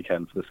again this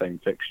weekend for the same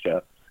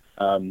fixture.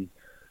 And,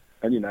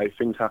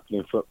 things happen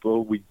in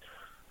football.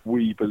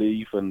 We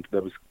believe, and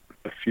there was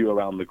a few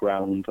around the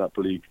ground that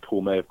believe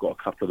Paul may have got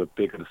a couple of the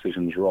bigger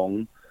decisions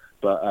wrong.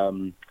 But,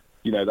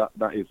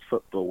 that is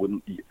football.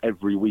 And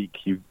every week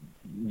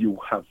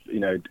you'll have,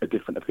 a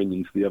different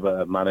opinion to the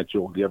other manager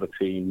or the other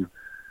team.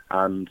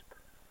 And,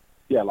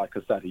 yeah, like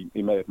I said,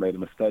 he may have made a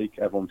mistake.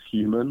 Everyone's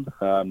human.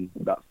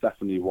 That's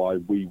definitely why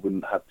we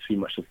wouldn't have too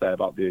much to say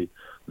about the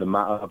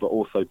matter. But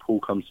also,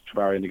 Paul comes to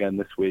Trevarrion again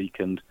this week,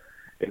 and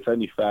it's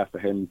only fair for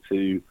him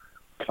to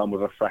come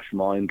with a fresh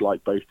mind,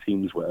 like both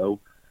teams will.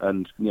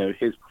 And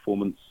his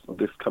performance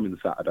this coming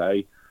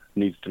Saturday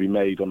needs to be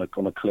made on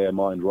a clear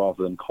mind,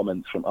 rather than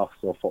comments from us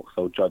or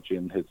Foxhole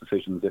judging his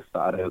decisions this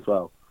Saturday as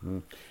well.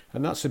 And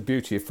that's the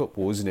beauty of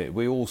football, isn't it?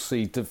 We all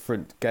see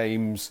different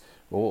games,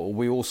 or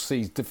we all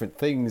see different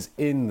things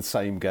in the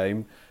same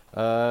game.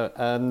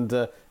 And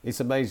it's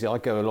amazing. I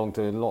go along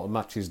to a lot of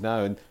matches now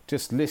and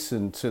just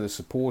listen to the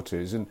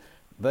supporters, and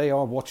they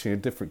are watching a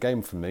different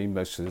game from me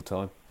most of the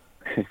time.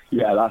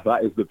 Yeah,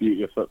 that is the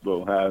beauty of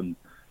football.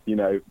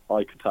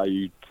 I could tell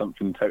you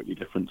something totally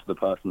different to the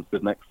person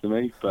stood next to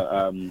me, but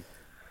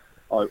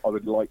I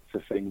would like to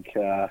think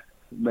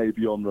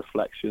maybe on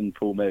reflection,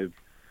 Paul may have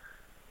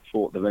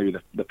thought that maybe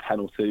the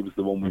penalty was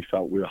the one we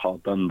felt we were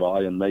hard done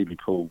by, and maybe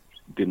Paul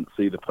didn't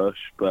see the push.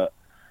 But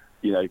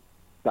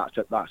that's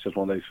just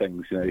one of those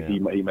things. He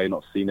may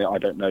not have seen it. I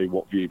don't know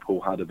what view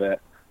Paul had of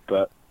it,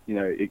 but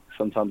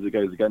sometimes it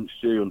goes against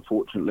you.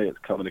 Unfortunately, it's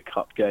come in a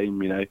cup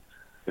game.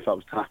 If I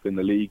was tapping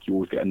the league, you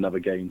always get another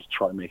game to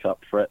try and make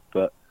up for it.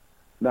 But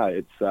no,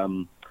 it's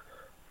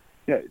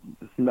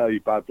no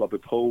bad blood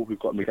with Paul. We've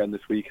got him again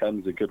this weekend.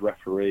 He's a good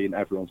referee, and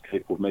everyone's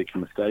capable of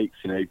making mistakes.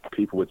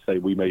 People would say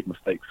we made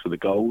mistakes for the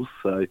goals,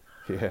 so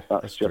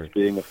that's just true.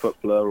 Being a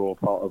footballer or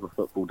part of a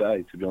football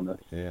day, to be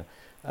honest. Yeah,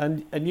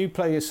 and you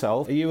play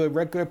yourself. Are you a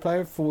regular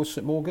player for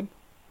St Morgan?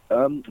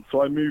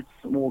 So I moved to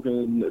St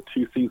Morgan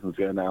 2 seasons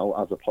ago now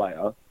as a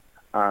player,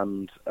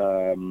 and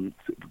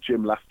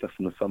Jim left us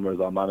in the summer as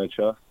our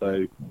manager,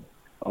 so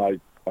I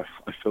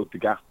filled the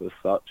gap as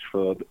such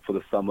for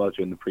the summer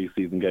during the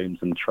pre-season games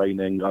and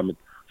training. I'm a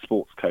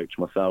sports coach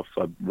myself,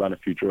 so I ran a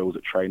few drills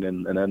at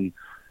training, and then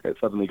it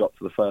suddenly got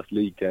to the first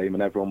league game,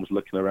 and everyone was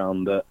looking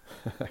around at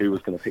who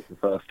was going to pick the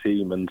first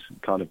team, and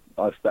kind of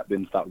I stepped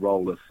into that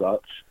role as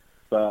such.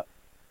 But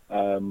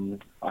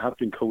I have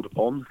been called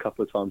upon a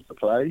couple of times to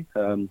play.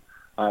 I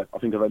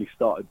think I've only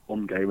started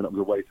one game, and it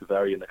was away to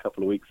Varian a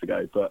couple of weeks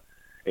ago, but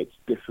it's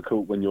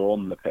difficult when you're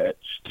on the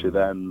pitch to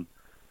then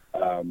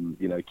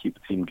keep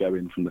the team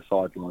going from the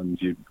sidelines.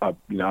 I've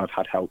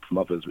had help from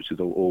others, which is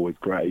always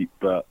great,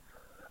 but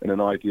in an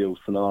ideal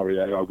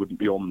scenario, I wouldn't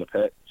be on the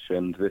pitch,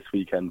 and this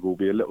weekend will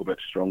be a little bit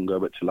stronger,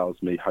 which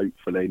allows me,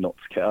 hopefully, not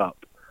to get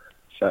up.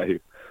 So,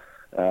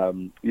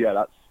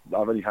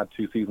 I've only had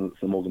 2 seasons at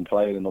St Morgan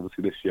playing, and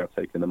obviously this year I've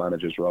taken the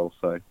manager's role.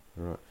 So,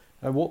 right.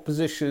 And what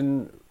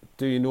position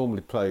do you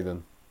normally play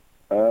then?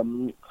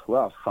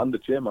 Well, under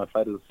Jim, I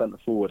played as a centre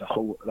forward,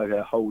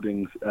 a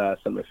holding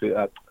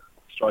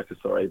striker.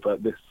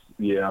 But this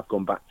year I've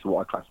gone back to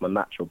what I class my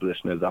natural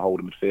position as a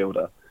holding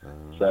midfielder.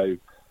 So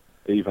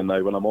even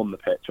though when I'm on the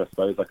pitch, I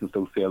suppose I can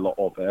still see a lot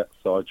of it.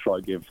 So I try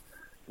to give,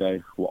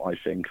 what I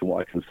think and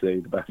what I can see,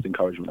 the best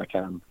encouragement I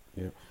can.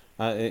 Yeah.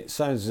 It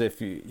sounds as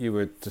if you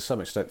were to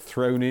some extent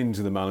thrown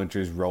into the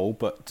manager's role,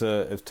 but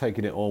have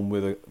taken it on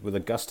with a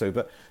gusto.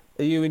 But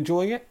are you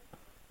enjoying it?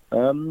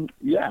 I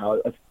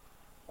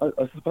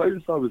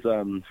suppose I was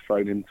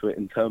thrown into it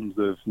in terms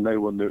of no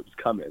one knew it was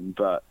coming,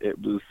 but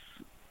it was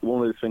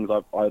one of those things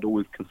I'd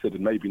always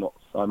considered. Maybe not.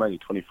 I'm only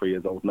 23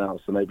 years old now,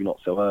 so maybe not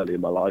so early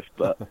in my life,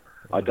 but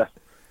I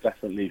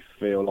definitely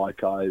feel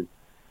like I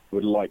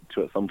would like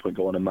to at some point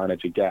go on and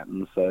manage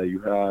again.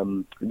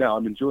 So no,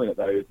 I'm enjoying it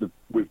though.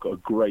 We've got a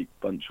great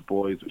bunch of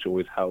boys, which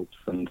always helps,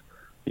 and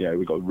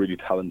we've got a really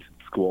talented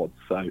squad.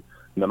 So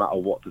no matter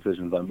what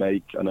decisions I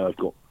make, I know I've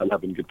got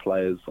 11 good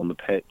players on the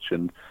pitch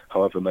and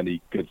however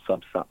many good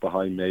subs sat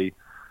behind me.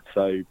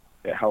 So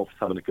it helps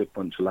having a good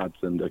bunch of lads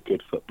and a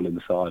good football in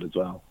the side as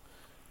well.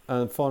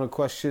 And final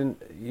question: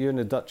 you're in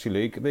the Dutchy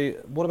League. I mean,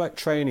 what about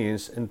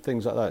trainings and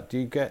things like that?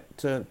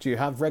 Do you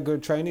have regular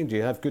training? Do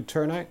you have good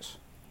turnouts?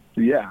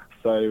 Yeah,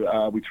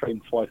 so we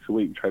train twice a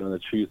week. We train on a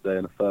Tuesday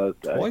and a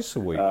Thursday. Twice a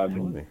week?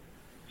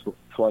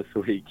 Twice a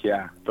week,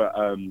 yeah. But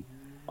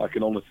I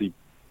can honestly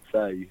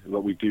say that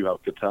we do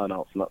have good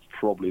turnouts, and that's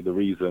probably the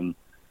reason,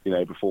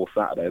 before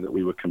Saturday that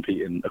we were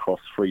competing across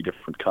 3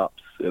 different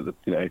cups, second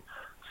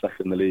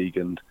in the league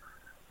and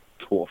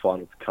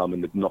quarter-final to come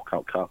in the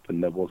knockout cup,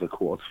 and there was a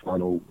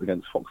quarter-final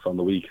against Fox on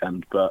the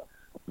weekend. But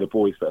the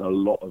boys put in a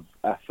lot of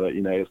effort.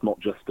 It's not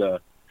just a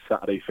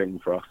Saturday thing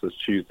for us. There's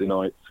Tuesday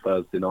nights,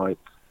 Thursday nights,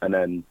 and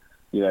then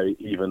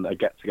even a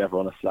get-together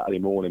on a Saturday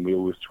morning. We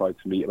always try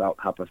to meet about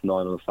 9:30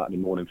 on a Saturday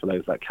morning for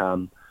those that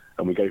can,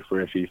 and we go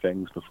through a few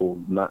things before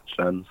match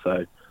then.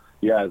 So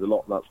yeah, there's a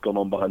lot that's gone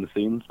on behind the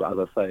scenes, but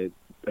as I say, it's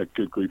a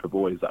good group of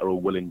boys that are all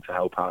willing to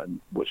help out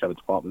in whichever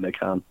department they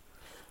can.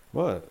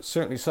 Well, it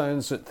certainly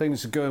sounds that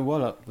things are going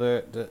well up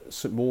there at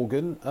St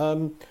Morgan.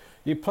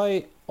 You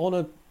play on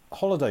a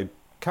holiday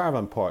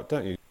caravan park,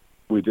 don't you?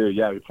 We do,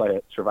 yeah. We play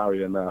at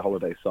Trevarian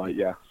holiday site,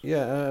 yeah.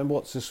 Yeah, and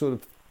what's the sort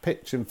of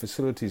pitch and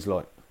facilities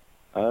like?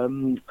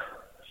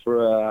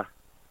 For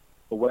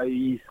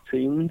away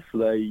teams,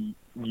 they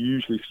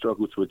usually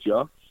struggle to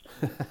adjust.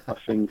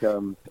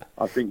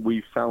 I think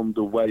we've found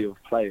a way of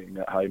playing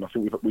at home. I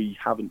think we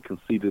haven't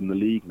conceded in the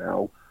league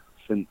now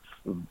since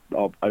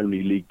our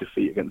only league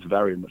defeat against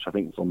Varian, which I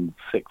think was on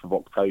 6th of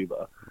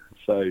October.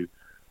 So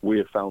we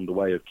have found a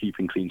way of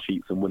keeping clean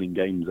sheets and winning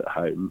games at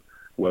home,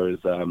 whereas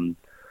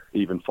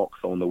even Fox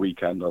on the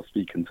weekend, I was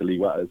speaking to Lee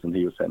Wetters, and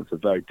he was saying it's a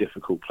very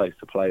difficult place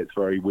to play. It's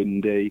very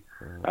windy.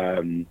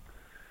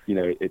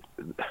 It's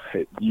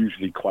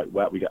usually quite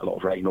wet. We get a lot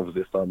of rain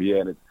obviously this time of year,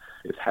 and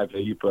it's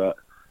heavy. But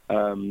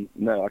no,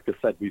 like I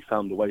said, we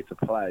found a way to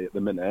play at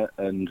the minute,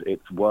 and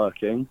it's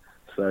working.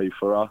 So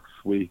for us,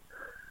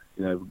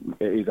 it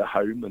is a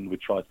home, and we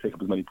try to pick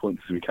up as many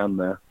points as we can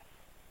there.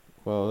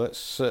 Well,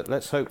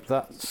 let's hope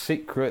that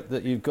secret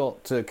that you've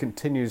got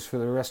continues for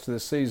the rest of the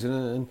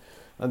season.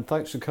 And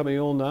thanks for coming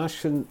on,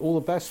 Ash, and all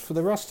the best for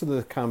the rest of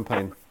the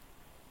campaign.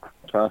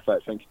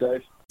 Perfect. Thank you,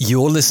 Dave.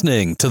 You're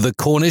listening to the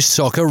Cornish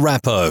Soccer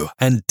Rappo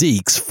and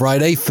Deeks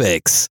Friday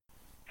Fix.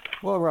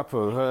 Well,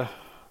 Rappo,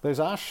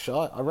 there's Ash.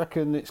 I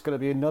reckon it's going to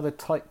be another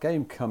tight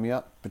game coming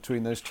up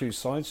between those two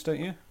sides, don't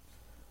you?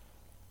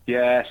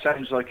 Yeah,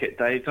 sounds like it,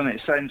 Dave, doesn't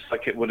it? Sounds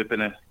like it would have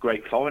been a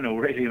great final,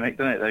 really, mate,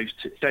 doesn't it? Those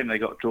two, shame they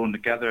got drawn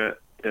together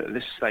at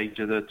this stage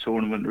of the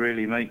tournament,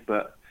 really, mate.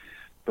 But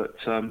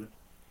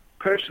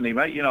personally,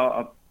 mate,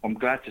 I'm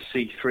glad to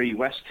see 3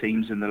 West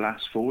teams in the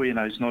last 4.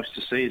 It's nice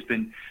to see. It's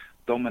been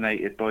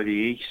dominated by the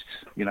East,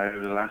 over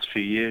the last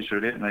few years,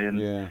 really, haven't they? And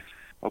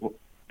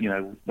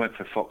yeah. Went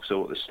for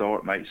Foxhall at the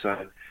start, mate.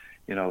 So,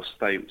 I'll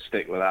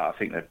stick with that. I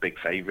think they're big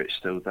favourites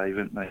still, Dave,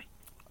 aren't they?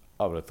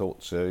 I would have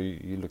thought so.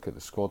 You look at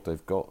the squad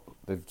they've got.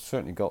 They've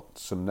certainly got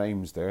some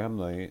names there, haven't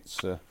they?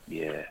 It's a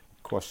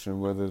question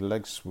whether the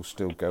legs will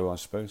still go, I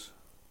suppose.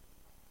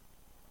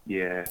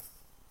 Yeah.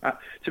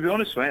 To be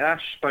honest, mate,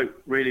 Ash spoke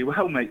really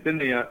well, mate,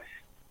 didn't he? I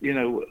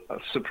was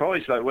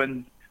surprised, like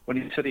when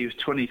he said he was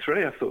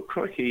 23. I thought,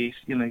 crikey,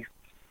 he's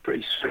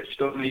pretty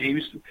switched on. He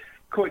was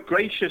quite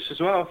gracious as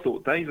well. I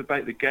thought, Dave,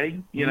 about the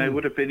game. It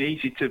would have been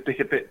easy to be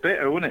a bit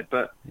bitter, wouldn't it?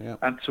 But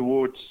and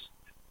towards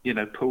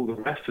Paul the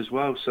ref as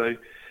well. So.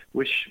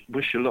 Wish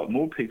a lot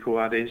more people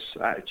had his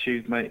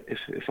attitude, mate,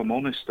 if I'm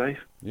honest, Dave.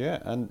 Yeah,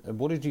 and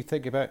what did you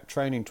think about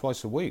training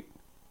twice a week?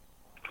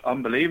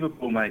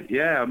 Unbelievable, mate.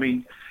 Yeah, I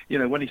mean,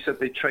 when he said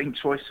they train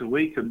twice a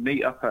week and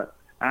meet up at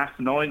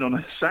 9:30 on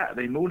a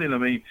Saturday morning, I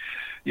mean,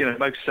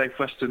 most South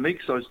Western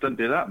League sides don't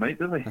do that, mate,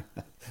 do they?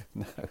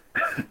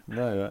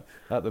 No.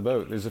 At the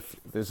boat,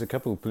 there's a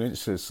couple of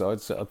Peninsula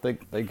sides that I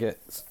think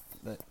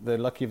they're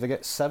lucky if they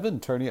get 7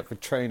 turning up for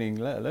training,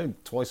 let alone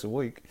twice a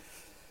week.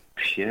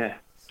 Yeah.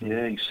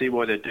 Yeah, you can see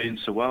why they're doing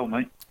so well,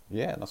 mate.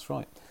 Yeah, that's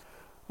right.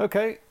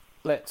 Okay,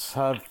 let's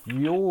have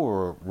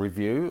your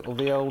review of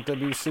the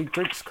LWC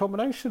Drinks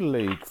Combination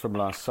League from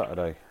last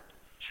Saturday.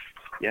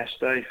 Yes,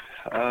 Dave.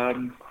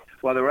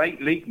 Well, there were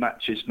 8 league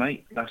matches,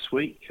 mate, last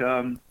week.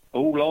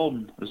 All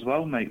on as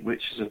well, mate,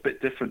 which is a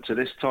bit different to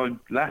this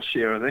time last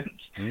year, I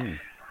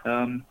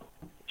think.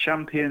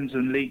 Champions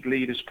and league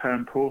leaders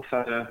Perranporth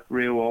had a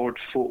real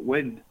hard-fought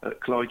win at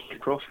Clyde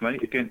Croft,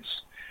 mate,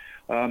 against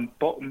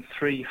bottom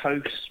 3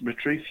 hosts,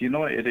 Redruth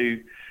United,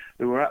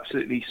 who were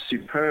absolutely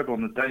superb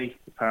on the day,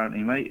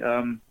 apparently, mate.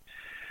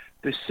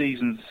 This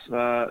season's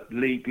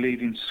league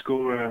leading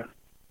scorer,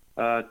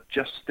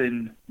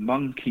 Justin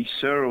Monkey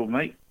Searle,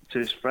 mate, to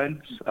his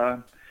friends,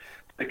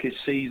 took his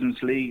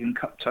season's league and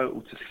cup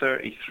total to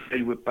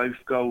 33 with both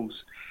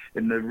goals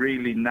in the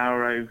really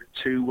narrow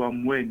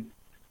 2-1 win.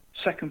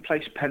 Second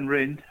place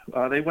Penryn,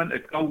 they went a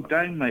goal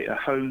down, mate, at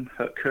home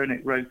at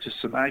Kernick Road to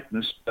St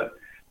Agnes,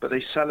 but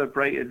they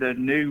celebrated their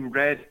new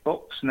red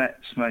box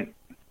nets, mate.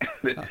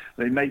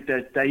 They made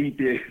their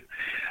debut,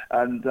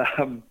 and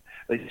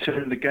they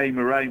turned the game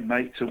around,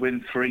 mate, to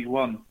win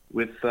 3-1,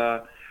 with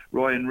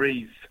Ryan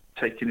Reeve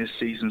taking his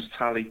season's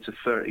tally to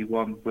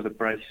 31 with a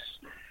brace.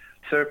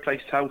 Third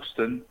place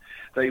Helston,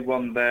 they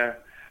won their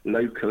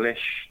localish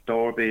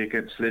derby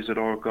against Lizard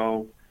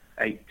Argyle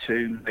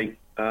 8-2.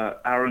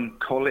 Aaron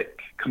Collick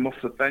come off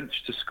the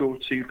bench to score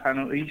 2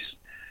 penalties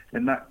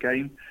in that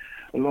game,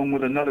 along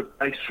with another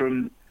place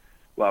from,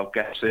 well,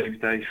 guess who,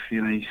 Dave?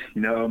 You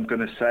know what I'm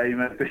going to say,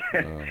 maybe.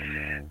 Oh,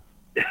 no.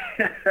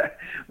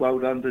 Well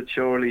done to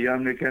Charlie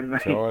Young again,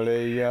 mate.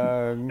 Charlie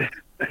Young.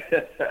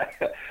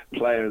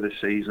 Player of the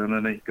season,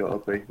 and he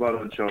got to be. Well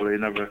done, Charlie.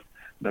 Another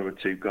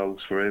 2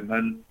 goals for him.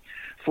 And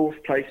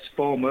fourth place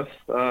Falmouth,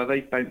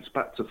 they bounced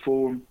back to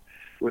form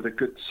with a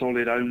good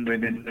solid home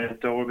win in their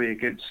derby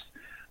against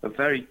a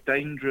very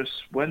dangerous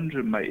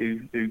Wendron, mate,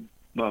 who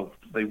well,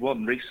 they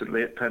won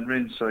recently at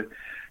Penryn, so it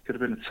could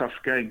have been a tough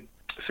game.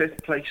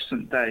 Fifth place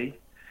St Day,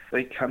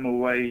 they come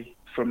away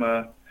from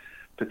a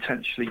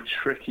potentially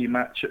tricky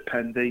match at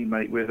Pendine,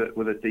 mate, with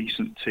a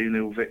decent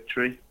 2-0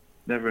 victory.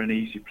 Never an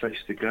easy place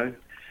to go.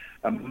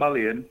 And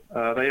Mullion, they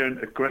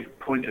earned a great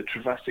point at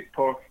Travassic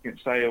Park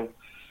against Ale,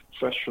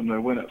 fresh from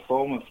their win at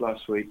Falmouth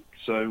last week.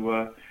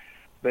 So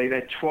they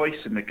led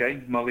twice in the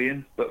game,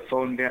 Mullion, but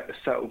finally had to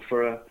settle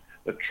for a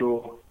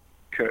draw,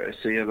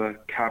 courtesy of a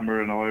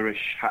Cameron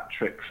Irish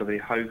hat-trick for the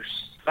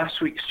hosts. Last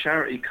week's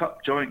Charity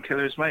Cup Giant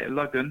Killers, mate, at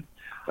Luggan,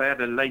 they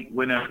had a late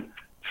winner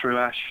through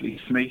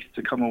Ashley Smith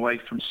to come away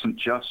from St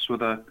Just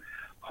with a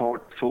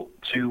hard-fought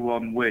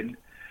 2-1 win,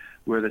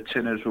 where the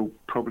Tinners will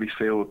probably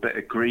feel a bit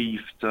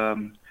aggrieved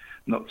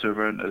not to have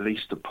earned at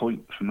least a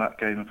point from that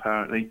game,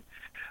 apparently.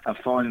 And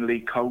finally,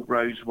 Colt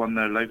Rose won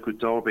their local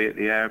derby at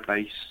the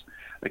Airbase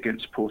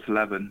against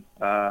Porthleven,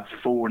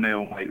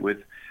 4-0, mate,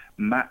 with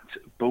Matt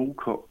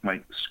Bulcock,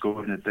 mate,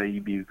 scoring a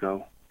debut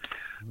goal.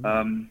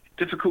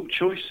 Difficult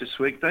choice this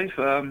week, Dave.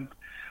 I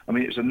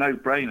mean, it was a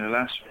no-brainer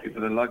last week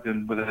with the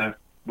Luggan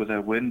with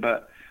their win,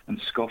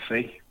 and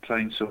Scoffy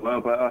playing so well.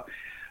 But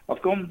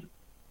I've gone.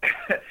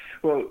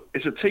 Well,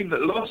 it's a team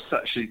that lost,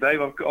 actually,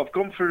 Dave. I've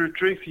gone for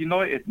Redruth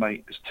United,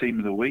 mate, as team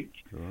of the week.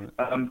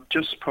 Right.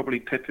 Just probably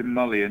Pippin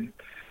Mullion.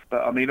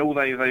 But I mean, they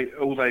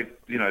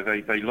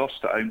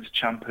lost at home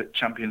to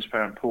champions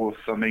Perranporth.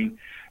 I mean,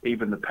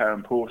 even the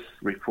Perranporth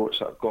reports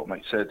that I've got,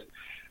 mate, said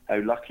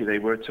how lucky they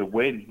were to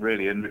win,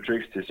 really, and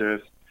Redruth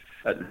deserved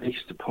at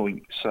least a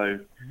point. So,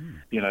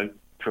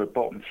 for a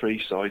bottom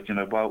 3 side,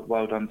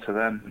 well done to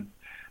them.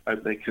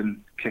 Hope they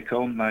can kick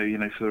on now,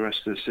 for the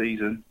rest of the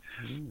season.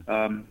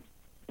 A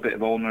bit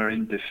of honour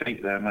in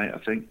defeat there, mate, I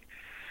think.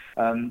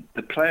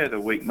 The player of the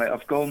week, mate,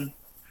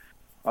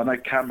 I know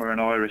Cameron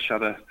Irish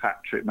had a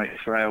hat-trick, mate,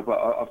 for Ale, but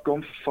I've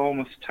gone for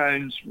Falmouth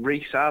Town's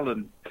Reece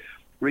Allen.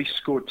 Reece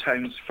scored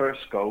Town's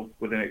first goal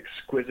with an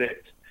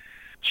exquisite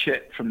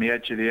chip from the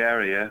edge of the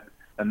area,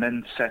 and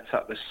then set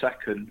up the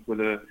second with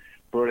a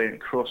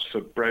brilliant cross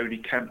for Brodie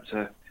Kemp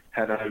to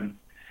head home,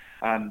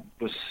 and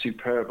was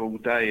superb all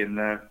day in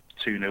their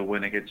 2-0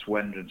 win against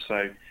Wendron.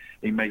 So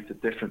he made the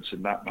difference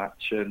in that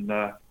match. And,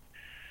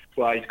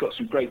 well, he's got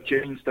some great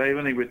genes, Dave,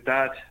 hasn't he, with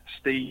Dad,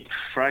 Steve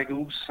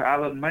Fraggles,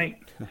 Alan, mate.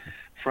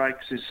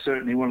 Frags is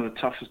certainly one of the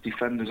toughest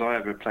defenders I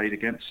ever played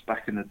against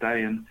back in the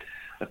day, and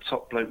a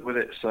top bloke with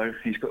it. So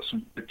he's got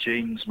some good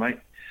genes, mate.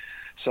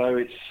 So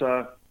it's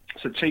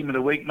a team of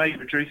the week, mate,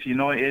 Redruth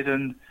United,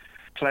 and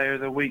player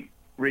of the week,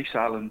 Reece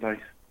Allen, Dave.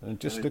 And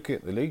just looking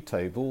at the league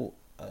table,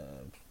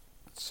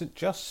 St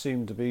Just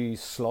seemed to be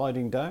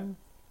sliding down.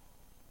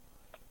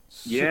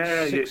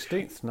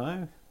 16th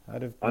now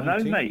out of 19. I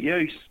know, mate. You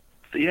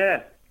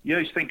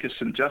always think of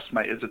St Just,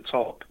 mate, as a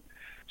top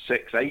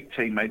 6-8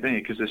 team, mate, don't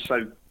you? Because they're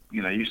so,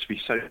 used to be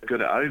so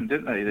good at home,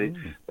 didn't they?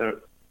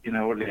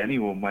 Hardly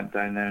anyone went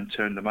down there and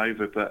turned them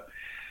over, but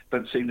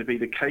don't seem to be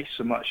the case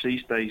so much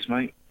these days,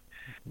 mate.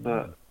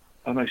 But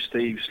I know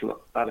Steve's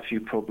had a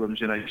few problems,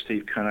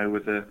 Steve Cunno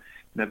with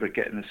never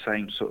getting the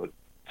same sort of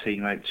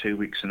team out 2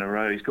 weeks in a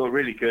row. He's got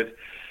really good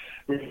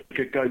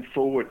going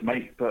forward,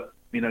 mate, but,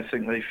 I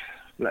think they've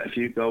let a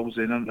few goals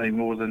in, haven't they,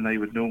 more than they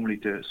would normally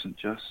do at St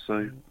Just,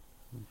 so,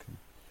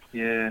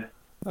 yeah.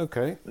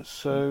 Okay,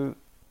 so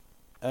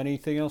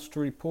anything else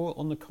to report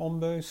on the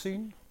combo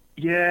scene?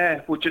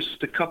 Yeah, well,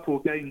 just a couple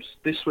of games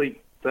this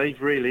week,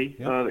 Dave, really,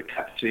 that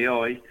catch the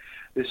eye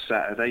this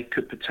Saturday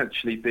could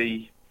potentially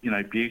be,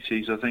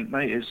 beauties, I think,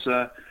 mate, is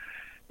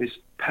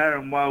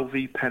Perranwell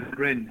v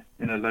Penryn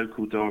in a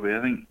local derby.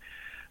 I think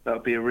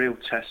that'll be a real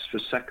test for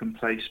second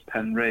place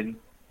Penryn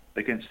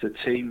against a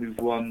team who've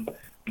won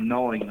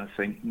 9 of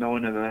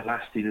their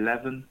last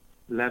 11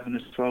 or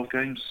 12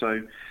 games.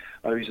 So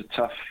always a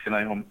tough,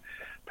 on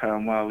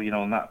Perranwell,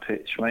 on that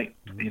pitch, mate.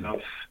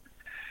 I've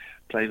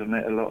played on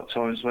it a lot of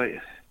times, mate.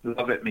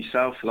 Love it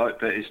myself,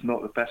 but it's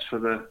not the best for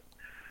the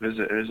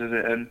visitors, is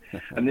it?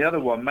 And the other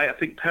one, mate, I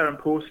think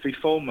Perranporth v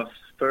Falmouth,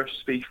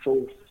 first v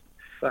fourth.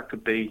 That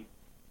could be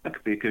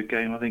a good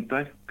game, I think,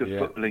 Dave. Good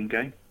footballing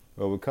game.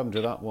 Well, we'll come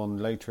to that one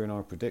later in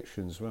our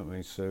predictions, won't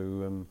we?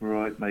 So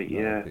right, mate.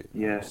 Yeah.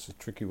 It's a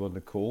tricky one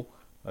to call.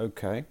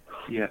 Okay.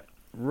 Yeah.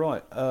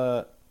 Right.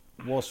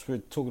 Whilst we're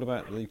talking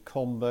about the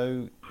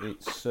combo,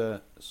 its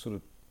sort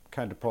of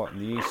counterpart in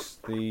the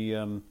east,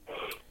 the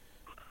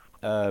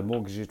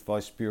Mortgage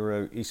Advice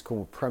Bureau East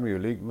Cornwall Premier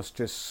League, must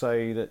just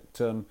say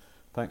that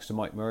thanks to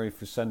Mike Murray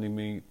for sending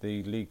me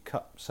the League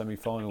Cup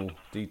semi-final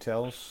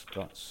details.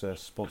 That's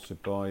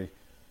sponsored by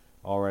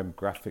RM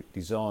Graphic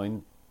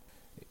Design.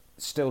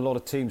 Still a lot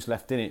of teams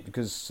left in it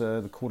because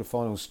the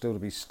quarterfinals still to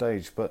be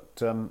staged. But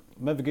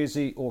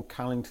Mevagissey or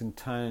Callington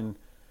Town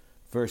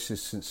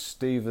versus St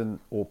Stephen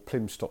or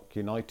Plymstock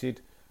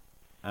United,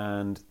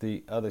 and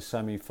the other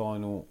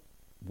semi-final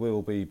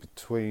will be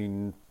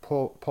between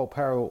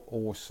Polperro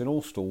or St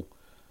Austell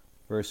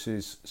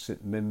versus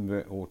St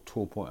Minver or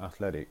Torpoint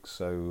Athletics.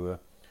 So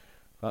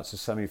that's a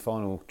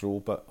semi-final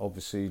draw, but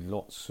obviously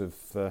lots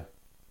of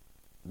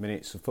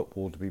minutes of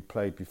football to be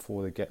played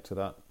before they get to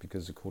that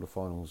because the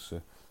quarterfinals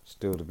are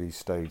still to be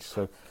staged.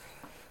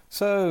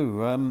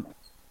 So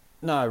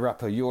now,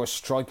 Rapper, you're a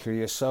striker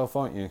yourself,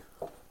 aren't you?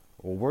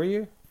 Or were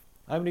you?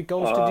 How many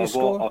goals did you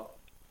score?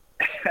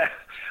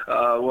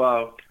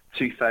 Well,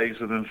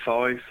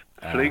 2005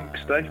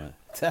 Flukes Day.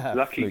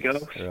 Lucky Flukes,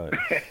 goals.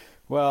 Right.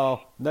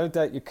 Well, no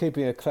doubt you're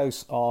keeping a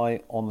close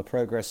eye on the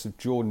progress of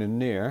Jordan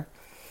Anir.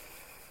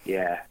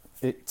 Yeah.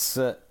 It's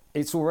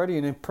already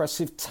an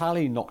impressive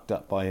tally knocked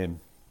up by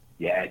him.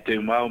 Yeah,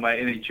 doing well, mate.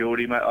 Isn't it,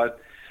 Geordie, mate?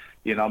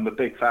 I'm a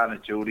big fan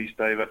of Geordie's,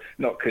 Dave.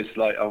 Not because,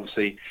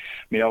 obviously,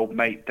 my old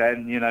mate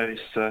Den,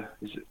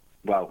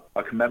 well,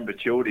 I can remember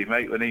Geordie,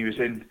 mate, when he was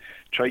in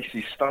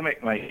Tracy's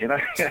stomach, mate,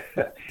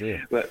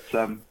 Yeah. But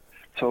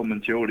Tom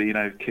and Geordie,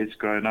 kids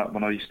growing up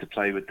when I used to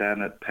play with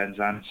Dan at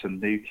Penzance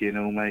and Newquay and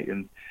all, mate.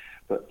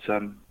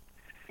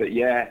 But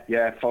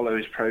yeah, follow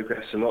his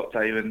progress a lot,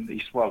 Dave. And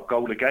he's,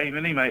 goal a game,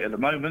 isn't he, mate, at the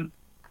moment?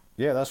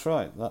 Yeah, that's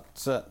right.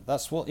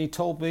 That's what he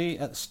told me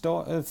at the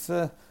start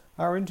of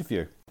our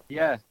interview.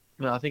 Yeah,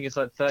 no, I think it's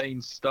like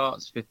 13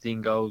 starts,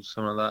 15 goals,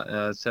 something like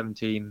that,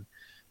 17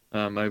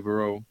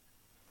 overall.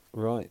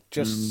 Right,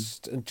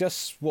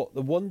 just what,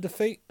 the one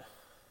defeat?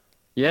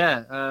 Yeah,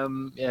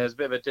 it was a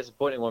bit of a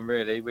disappointing one,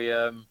 really. We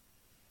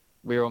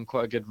were on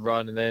quite a good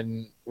run, and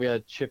then we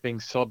had Chipping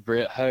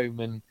Sodbury at home,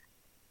 and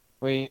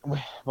we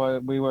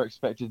were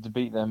expected to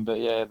beat them, but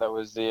yeah,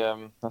 that's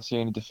the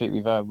only defeat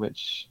we've had,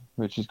 which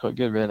is quite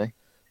good, really.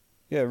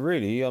 Yeah,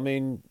 really. I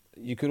mean,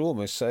 you could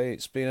almost say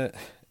it's been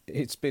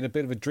a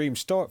bit of a dream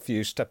start for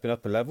you, stepping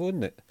up a level,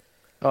 isn't it?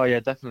 Oh yeah,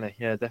 definitely.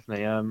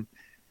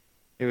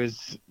 It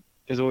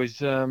was always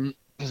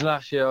because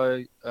last year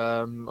I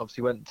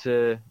obviously went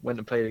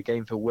and played a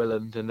game for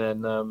Willand, and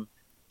then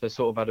they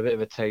sort of had a bit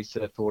of a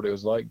taster for what it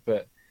was like.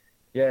 But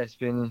yeah, it's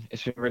been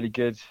really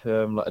good,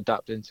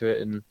 adapting to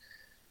it and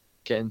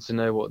getting to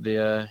know what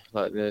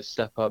the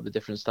step up, the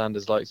different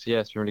standards like. So yeah,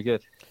 it's been really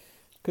good.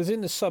 Because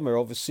in the summer,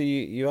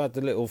 obviously, you had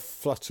the little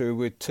flutter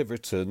with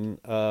Tiverton.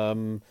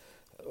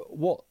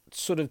 What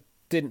sort of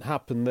didn't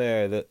happen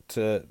there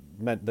that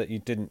meant that you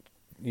didn't,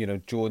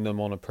 join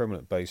them on a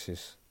permanent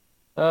basis?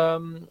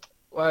 Well,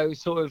 it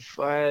was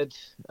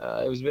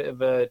it was a bit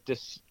of a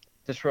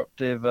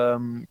disruptive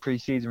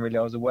pre-season, really.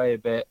 I was away a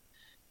bit,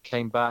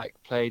 came back,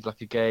 played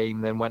like a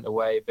game, then went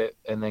away a bit,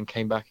 and then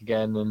came back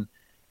again. And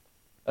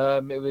I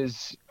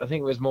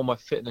think it was more my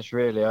fitness,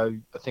 really. I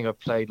think I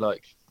played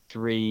like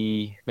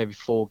 3, maybe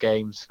 4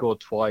 games, scored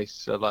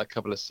twice, like a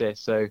couple of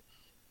assists. So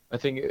I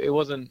think I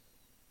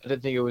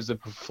don't think it was the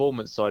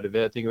performance side of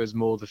it. I think it was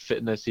more the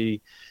fitness.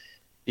 He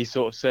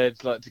sort of said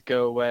to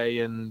go away,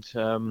 and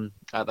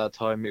at that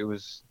time it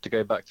was to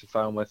go back to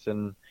Falmouth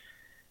and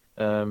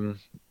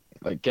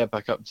get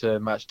back up to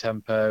match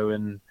tempo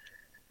and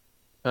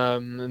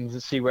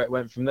see where it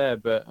went from there.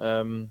 But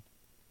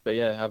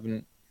yeah, I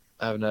haven't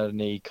had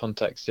any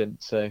contact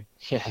since. So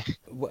yeah.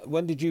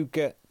 When did you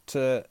get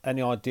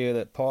any idea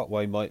that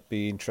Parkway might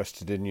be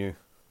interested in you?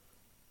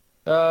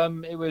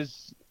 It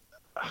was,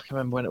 I can't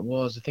remember when it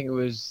was. I think it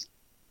was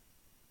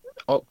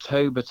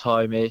October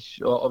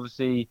time-ish. Or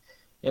obviously,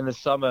 in the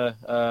summer,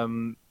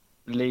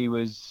 Lee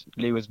was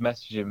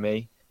messaging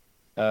me,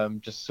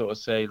 just sort of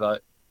say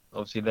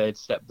obviously they'd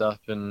stepped up,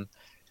 and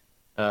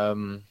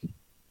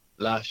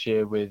last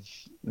year with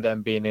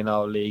them being in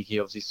our league, he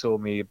obviously saw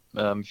me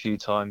a few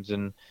times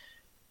and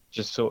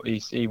just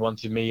he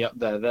wanted me up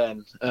there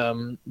then.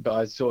 But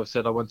I sort of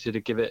said I wanted to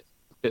give it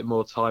a bit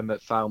more time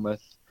at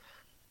Falmouth,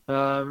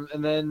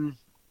 and then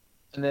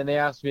they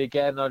asked me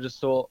again. I just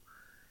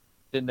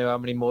didn't know how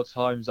many more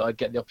times I'd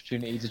get the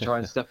opportunity to try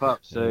and step up.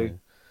 So,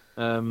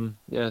 so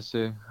I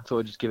thought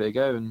I'd just give it a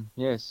go, and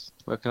yes,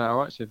 working out all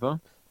right so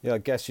far. Yeah, I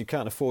guess you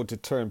can't afford to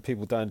turn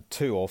people down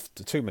too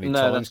many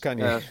times, can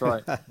you? Yeah, that's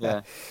right.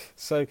 Yeah.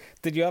 So,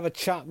 did you have a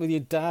chat with your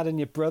dad and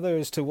your brother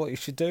as to what you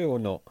should do or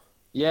not?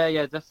 Yeah,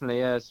 definitely.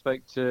 Yeah,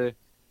 spoke to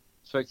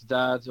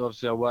Dad.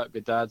 Obviously, I work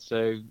with Dad,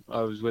 so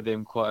I was with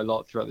him quite a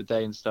lot throughout the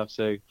day and stuff.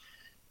 So,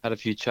 had a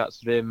few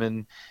chats with him,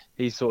 and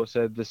he sort of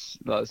said this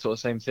sort of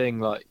same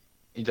thing.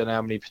 You don't know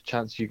how many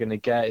chances you're going to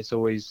get. It's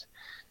always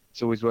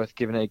worth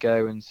giving it a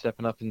go and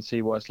stepping up and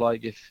see what it's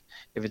like. If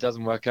it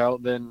doesn't work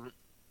out, then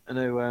I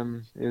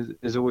know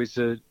there's always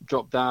to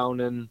drop down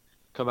and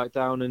come back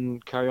down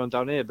and carry on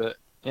down here. But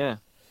yeah.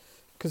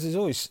 Because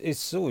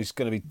it's always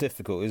going to be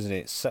difficult, isn't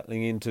it,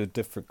 settling into a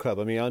different club?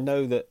 I mean, I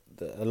know that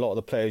a lot of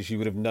the players you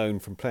would have known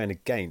from playing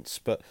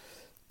against, but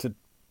to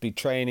be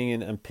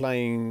training and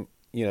playing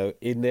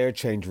in their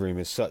change room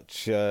as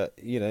such,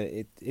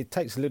 it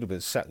takes a little bit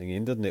of settling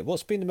in, doesn't it?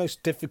 What's been the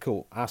most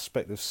difficult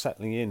aspect of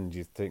settling in, do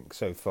you think,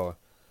 so far?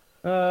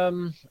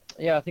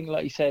 Yeah, I think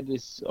like you said,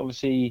 is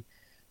obviously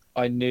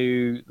I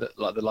knew that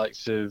like the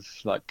likes of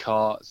like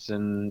Carts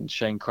and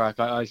Shane Crack,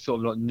 I sort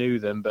of not knew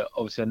them, but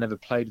obviously I never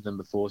played with them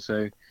before.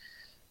 So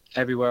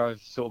everywhere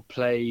I've sort of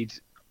played,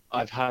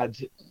 I've had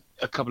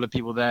a couple of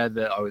people there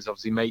that I was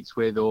obviously mates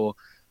with, or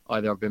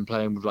either I've been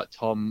playing with like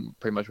Tom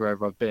pretty much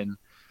wherever I've been.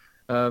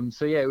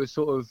 So yeah, it was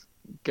sort of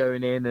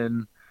going in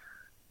and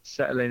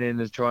settling in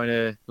and trying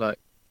to like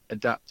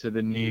adapt to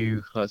the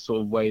new like sort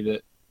of way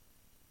that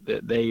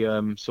they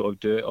sort of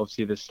do it.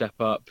 Obviously the step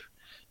up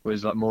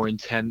was like more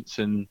intense,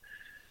 and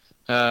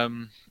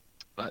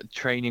like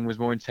training was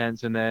more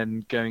intense, and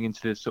then going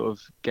into the sort of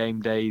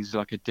game days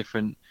like a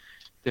different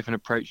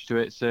approach to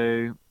it.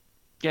 So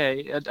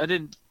yeah, I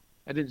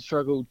didn't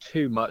struggle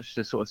too much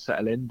to sort of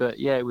settle in, but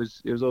yeah, it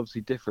was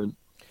obviously different.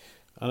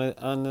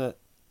 And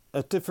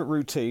a different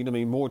routine. I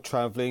mean, more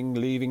travelling,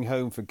 leaving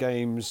home for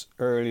games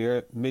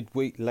earlier,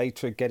 midweek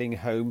later, getting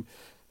home.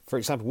 For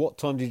example, what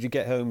time did you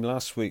get home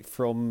last week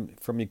from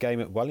your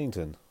game at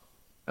Wellington?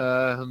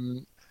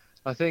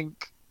 I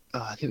think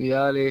the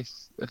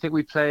earliest. I think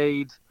we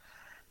played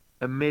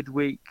a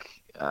midweek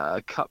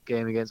cup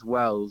game against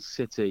Wells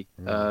City.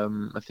 I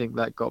think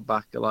that got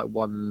back at like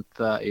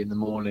 1:30 in the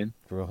morning.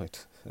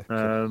 Right.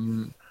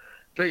 Okay.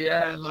 But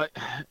yeah,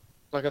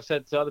 like I've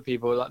said to other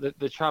people, like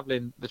the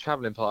traveling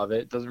part of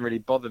it doesn't really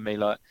bother me.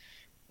 Like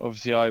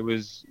obviously I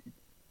was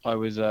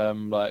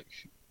like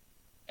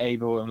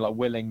able and like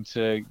willing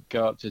to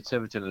go up to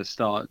Tiverton at the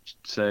start,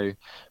 so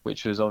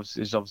which was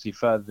obviously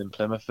further than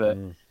Plymouth. But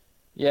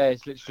yeah,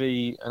 it's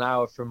literally an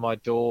hour from my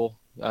door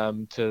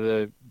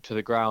to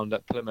the ground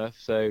at Plymouth.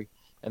 So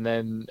and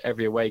then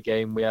every away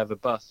game we have a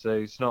bus, so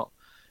it's not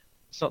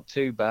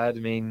too bad. I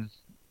mean,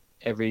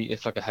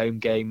 it's like a home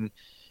game.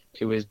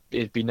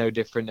 It'd be no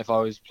different if I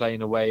was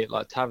playing away at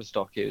like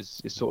Tavistock.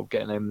 It's sort of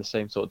getting home the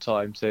same sort of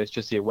time. So it's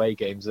just the away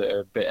games that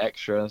are a bit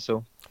extra. That's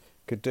all.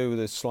 Could do with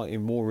a slightly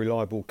more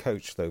reliable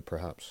coach, though,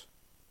 perhaps.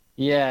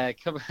 Yeah,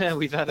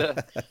 we've had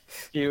a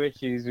few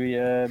issues. We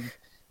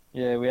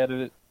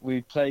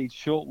played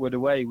Shortwood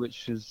away,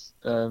 which was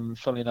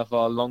funnily enough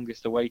our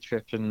longest away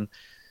trip, and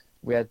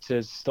we had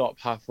to stop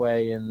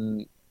halfway.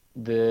 And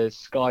the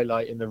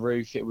skylight in the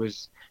roof,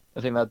 I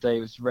think that day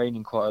it was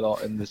raining quite a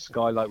lot, and the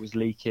skylight was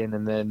leaking.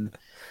 And then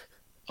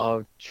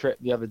our trip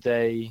the other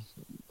day,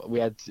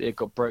 it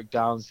got broke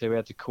down, so we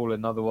had to call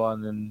another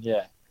one. And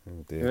yeah,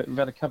 we've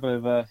had a couple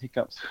of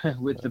hiccups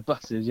with the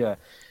buses. Yeah,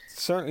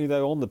 certainly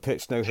though on the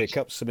pitch, no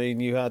hiccups. I mean,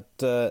 you had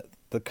the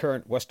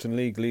current Western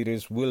League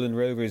leaders, Willand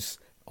Rovers,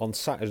 on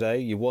Saturday.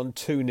 You won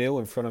 2-0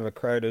 in front of a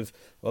crowd of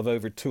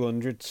over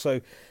 200.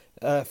 So.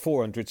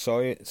 400,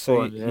 sorry. So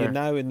 400, yeah. You're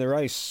now in the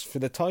race for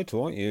the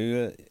title, aren't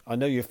you? I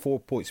know you're 4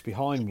 points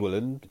behind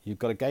Willand. You've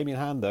got a game in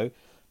hand, though.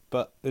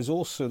 But there's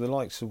also the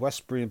likes of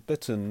Westbury and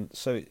Bitton.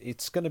 So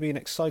it's going to be an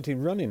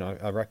exciting running,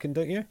 I reckon,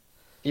 don't you?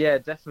 Yeah,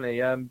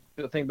 definitely. I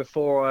think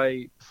before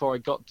I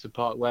got to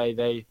Parkway,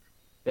 they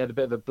had a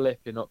bit of a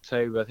blip in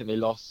October. I think they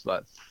lost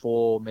like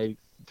 3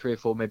 or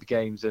 4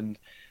 games, and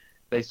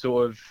they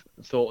sort of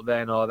thought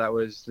then, that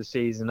was the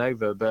season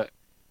over. But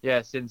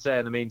yeah, since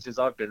then, I mean, since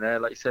I've been there,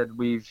 like you said,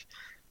 we've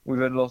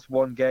only lost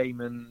 1 game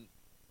and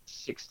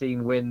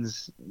 16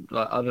 wins.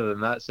 Like other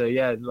than that, so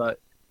yeah, like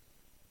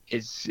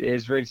it's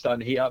really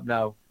starting to heat up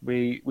now.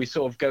 We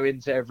sort of go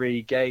into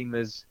every game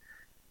as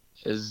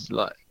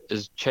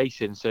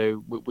chasing.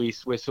 So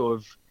we're sort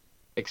of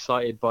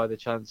excited by the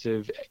chance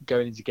of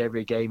going into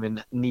every game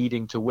and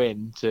needing to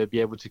win to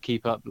be able to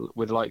keep up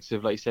with the likes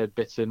of, like you said,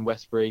 Bitton,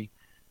 Westbury,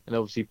 and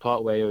obviously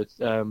Parkway or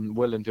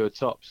Willand to a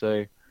top.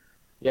 So.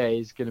 Yeah,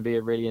 it's going to be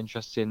a really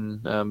interesting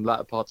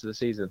latter part of the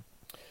season.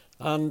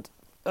 And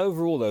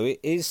overall, though,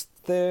 is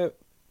there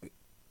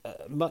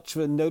much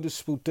of a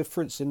noticeable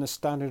difference in the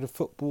standard of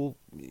football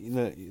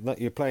that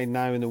you're playing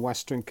now in the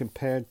Western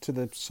compared to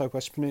the South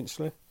West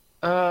Peninsula?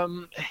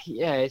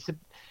 Yeah, it's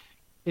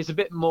a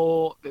bit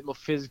more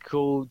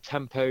physical.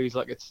 Tempo's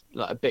it's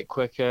like a bit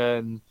quicker,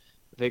 and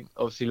I think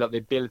obviously like the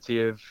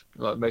ability of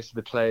like most of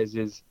the players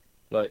is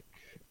like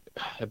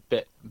a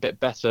bit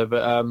better,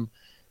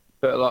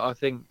 But like I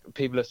think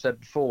people have said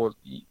before,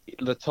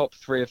 the top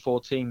 3 or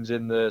 4 teams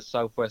in the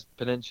Southwest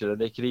Peninsula,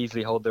 they could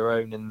easily hold their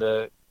own in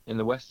the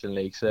Western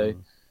League. So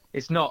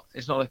it's not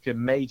like a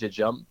major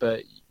jump,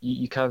 but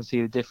you can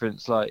see the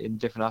difference like in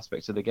different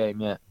aspects of the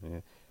game. Yeah.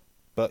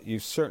 But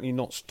you've certainly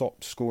not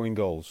stopped scoring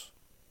goals.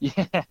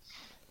 Yeah.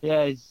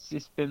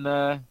 It's been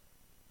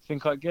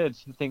quite good.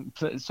 I think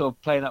sort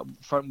of playing up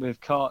front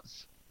with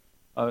Carts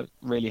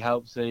really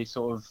helps. They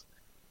sort of.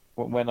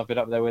 When I've been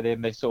up there with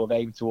him, they sort of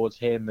aim towards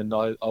him, and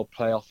I'll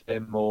play off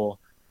him. Or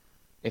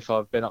if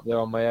I've been up there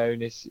on my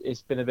own, it's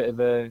been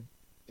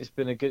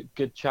a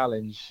good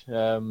challenge,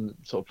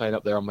 sort of playing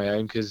up there on my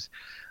own, because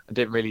I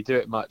didn't really do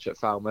it much at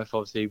Falmouth.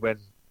 Obviously, when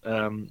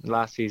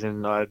last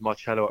season I had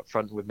Marcello up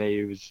front with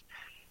me,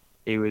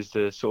 he was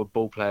the sort of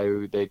ball player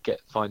who they'd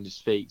find his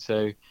feet.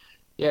 So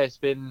yeah, it's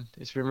been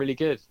really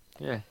good.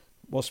 Yeah.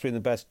 What's been the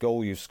best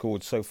goal you've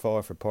scored so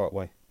far for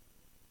Parkway?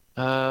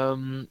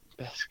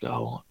 Best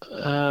goal.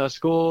 I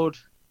scored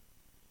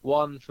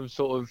one from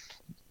sort of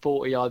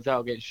 40 yards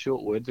out against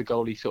Shortwood. The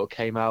goalie sort of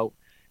came out,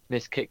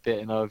 miskicked it,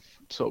 and I've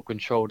sort of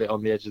controlled it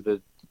on the edge of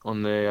the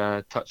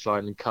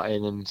touchline and cut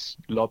in and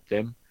lobbed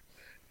him.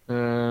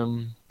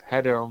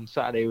 Header on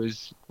Saturday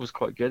was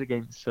quite good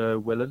against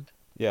Willand.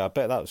 Yeah, I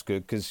bet that was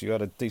good because you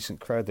had a decent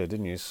crowd there,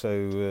 didn't you?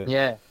 So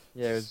yeah,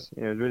 it was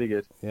really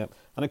good. Yeah,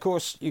 and of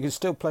course you can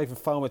still play for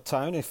Falmouth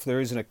Town if there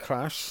isn't a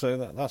clash. So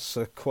that's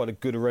quite a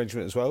good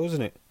arrangement as well,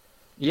 isn't it?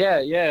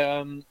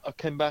 Yeah. I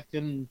came back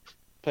and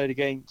played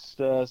against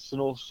St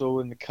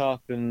Austell in the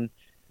cup, and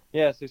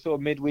yeah, so sort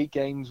of midweek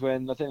games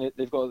when I think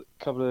they've got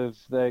a couple of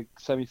their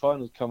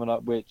semi-finals coming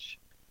up, which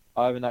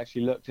I haven't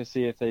actually looked to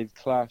see if they've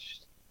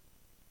clashed.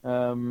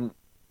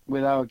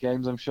 With our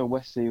games, I'm sure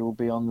Wesley will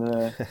be on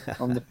the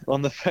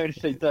on the phone if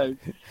they don't.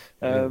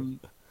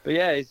 But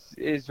yeah,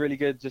 it's really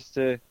good just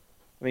to.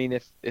 I mean,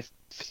 if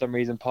for some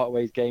reason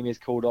Parkway's game is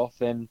called off,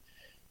 then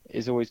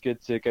it's always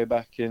good to go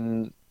back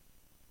and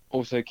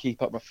also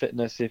keep up my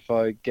fitness if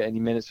I get any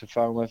minutes for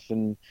Falmouth,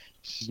 and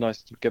it's just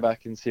nice to go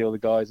back and see all the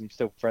guys. I'm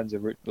still friends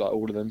with like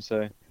all of them,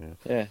 so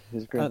yeah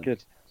it's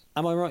good.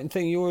 Am I right in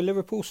thinking you're a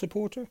Liverpool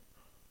supporter?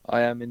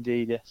 I am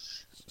indeed,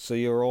 yes. So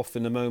you're off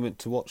in a moment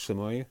to watch them,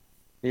 are you?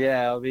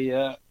 Yeah, I'll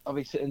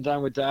be sitting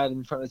down with Dad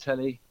in front of the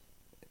telly.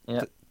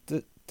 Yeah.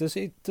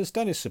 Does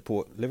Dennis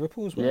support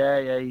Liverpool as well?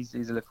 Yeah, he's a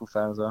Liverpool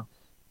fan as well.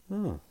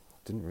 Oh,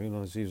 didn't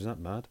realise he was that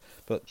mad.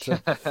 But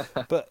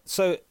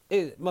so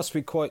it must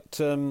be quite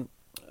a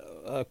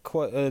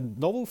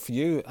novel for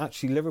you.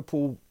 Actually,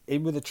 Liverpool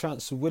in with a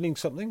chance of winning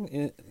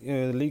something,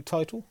 the league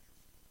title.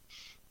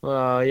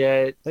 Well,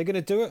 yeah. They're going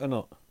to do it or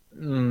not?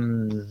 I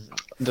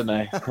don't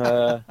know.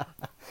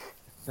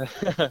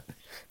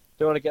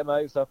 Don't want to get my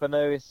hopes up. I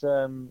know it's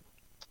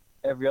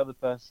every other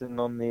person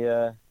on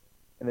the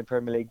in the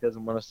Premier League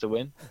doesn't want us to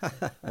win,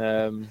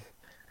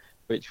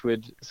 which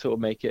would sort of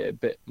make it a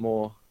bit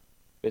more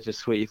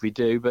bittersweet if we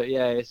do. But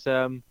yeah, it's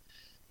going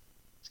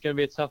to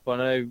be a tough one.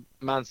 I know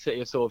Man City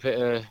have sort of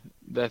hit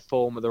their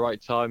form at the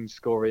right time,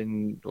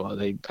 scoring. Well,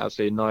 they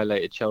absolutely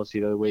annihilated Chelsea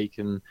the other week,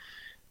 and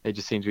they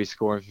just seem to be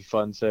scoring for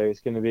fun. So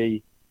it's going to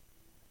be.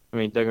 I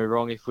mean, don't get me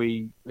wrong. If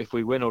we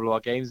win all of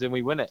our games, then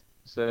we win it.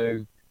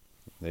 So.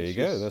 There you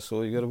go. That's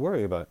all you got to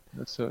worry about.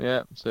 That's all,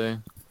 yeah. So.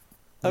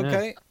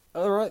 Okay.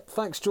 Yeah. All right.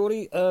 Thanks,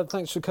 Geordie.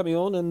 Thanks for coming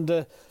on.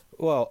 And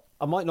well,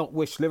 I might not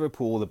wish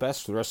Liverpool all the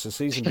best for the rest of the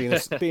season,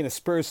 being a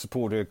Spurs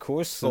supporter, of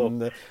course.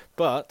 And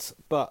but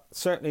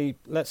certainly,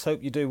 let's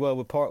hope you do well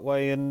with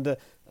Parkway and do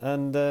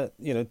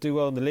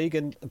well in the league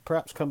and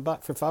perhaps come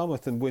back for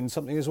Falmouth and win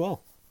something as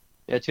well.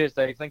 Yeah. Cheers,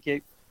 Dave. Thank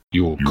you.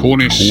 Your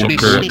Cornish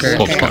Soccer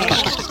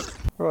Podcast.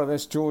 Right,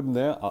 there's Jordan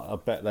there. I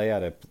bet they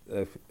had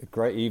a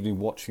great evening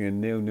watching a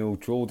 0-0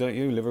 draw, don't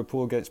you?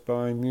 Liverpool against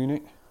Bayern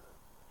Munich.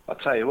 I'll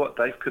tell you what,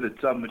 Dave could have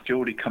done with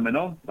Geordie coming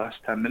on last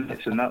 10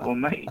 minutes in that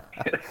one, mate.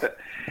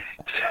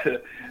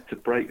 to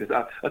break this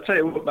up. I'll tell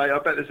you what, mate, I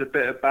bet there's a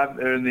bit of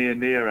banter in the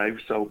Anir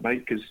household,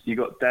 mate, because you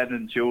got Den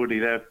and Geordie,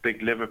 they're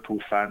big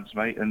Liverpool fans,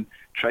 mate, and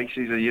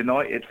Tracy's a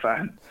United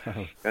fan.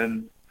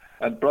 and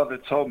brother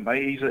Tom,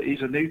 mate,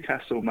 he's a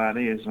Newcastle man,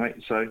 he is, mate,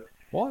 so...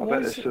 Why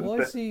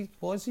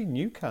is he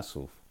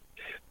Newcastle?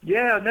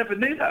 Yeah, I never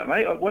knew that,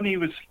 mate. When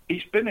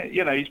he's been,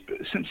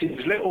 since he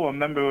was little. I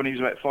remember when he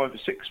was about 5 or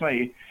 6,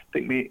 mate. I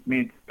think me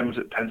and I was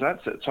at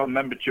Penzance at the time. I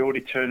remember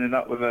Geordie turning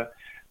up with a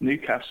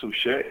Newcastle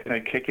shirt,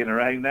 kicking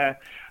around there.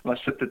 And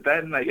I said to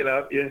Den, mate,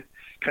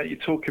 can't you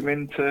talk him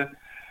into,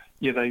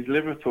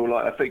 Liverpool?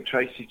 Like I think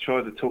Tracy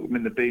tried to talk him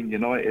into being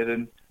United,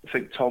 and I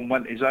think Tom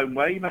went his own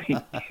way,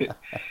 mate.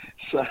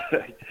 So,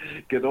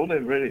 good on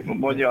him, really.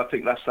 Mind you, I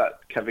think that's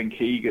that Kevin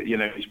Keegan.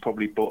 He's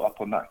probably brought up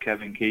on that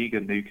Kevin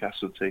Keegan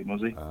Newcastle team,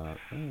 was he?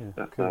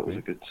 That was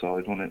a good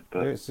side, wasn't it?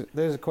 But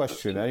there's a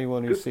question.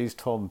 Anyone who sees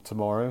Tom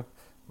tomorrow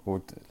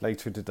or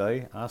later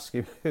today, ask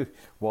him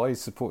why he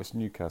supports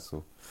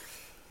Newcastle.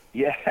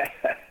 Yeah.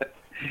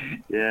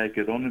 Yeah,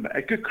 good on him.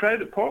 A good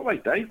crowd at Parkway,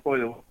 Dave, by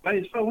the way,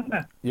 as well, wasn't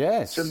there?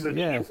 Yes,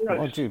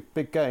 mind you,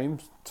 big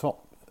games,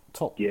 top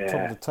of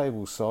the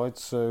table side,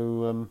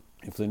 so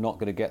if they're not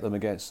going to get them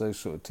against those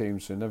sort of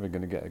teams, they're never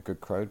going to get a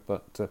good crowd,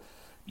 but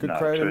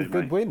crowd and a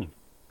good win.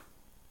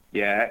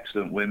 Yeah,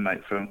 excellent win,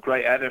 mate.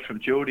 Great header from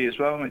Geordie as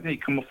well. He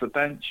come off the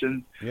bench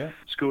and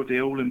scored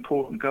the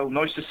all-important goal.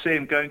 Nice to see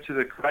him going to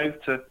the crowd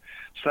to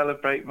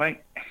celebrate, mate.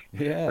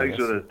 Yeah, those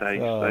are the days.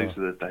 Those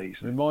are the days.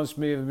 Reminds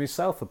me of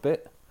myself a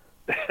bit.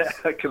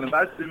 I can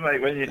imagine,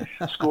 mate, when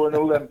you're scoring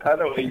all them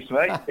penalties,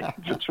 mate.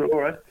 Just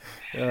right.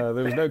 There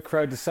was no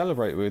crowd to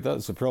celebrate with.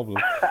 That's the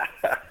problem.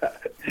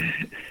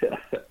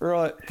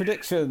 Right,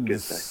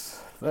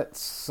 predictions.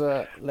 Let's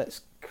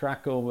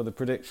crack on with the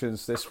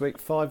predictions this week.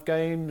 5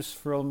 games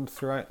from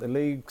throughout the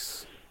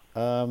leagues.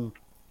 I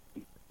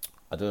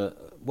don't.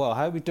 Well,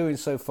 how are we doing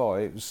so far?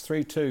 It was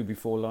 3-2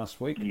 before last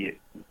week.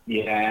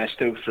 Yeah,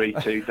 still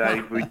 3-2,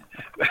 Dave.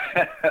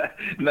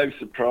 No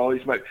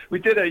surprise, mate. We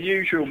did our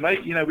usual,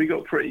 mate. We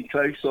got pretty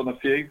close on a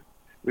few.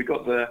 We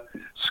got the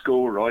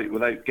score right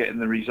without getting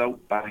the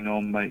result bang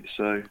on, mate.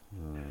 So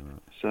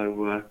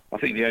So I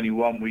think the only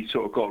one we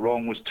sort of got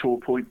wrong was Tor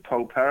Point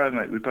Polperro,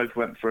 mate. We both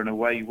went for an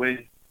away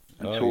win.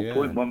 And Tor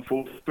Point won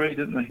 4-3,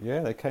 didn't they?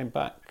 Yeah, they came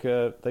back.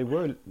 They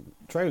were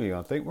trailing,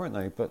 I think, weren't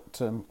they? But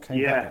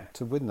came back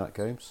to win that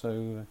game.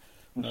 So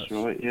that's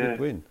right. Yeah, good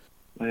win.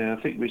 Yeah,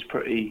 I think we was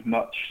pretty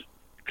much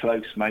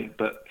close, mate.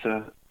 But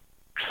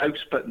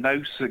close, but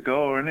no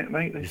cigar, innit,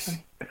 mate? They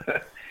say.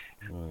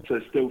 Right. So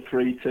it's still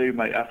 3-2,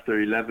 mate.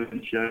 After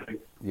 11 show.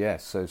 Yeah,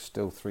 so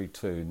still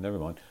 3-2. Never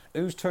mind.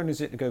 Whose turn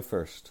is it to go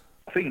first?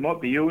 I think it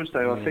might be yours,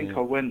 though. I think I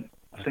went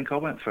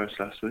first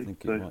last week. I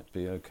think it might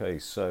be. Okay,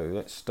 so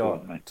let's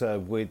start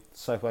with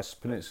South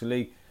West Peninsula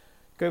League.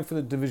 Go for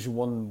the Division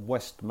 1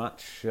 West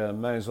match.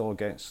 Mausol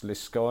against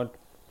Liscard.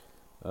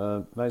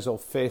 Mausol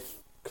 5th,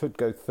 could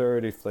go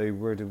 3rd if they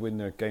were to win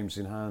their games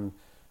in hand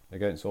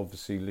against,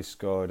 obviously,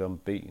 Liscard,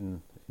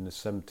 unbeaten in the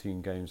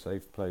 17 games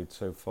they've played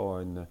so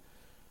far in the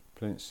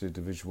Peninsula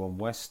Division 1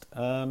 West.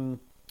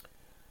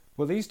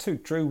 Well, these two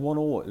drew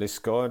 1-1 at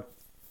Liscard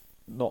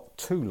not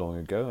too long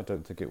ago, I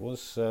don't think it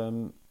was.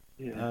 And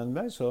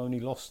Mausol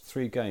only lost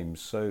 3 games,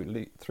 so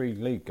 3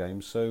 league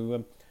games.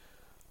 So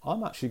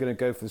I'm actually going to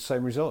go for the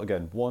same result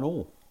again, 1-1.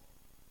 Well,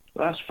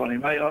 that's funny,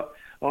 mate.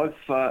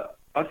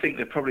 I think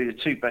they're probably the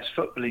 2 best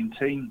footballing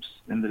teams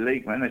in the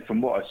league, man. From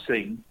what I've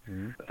seen,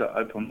 I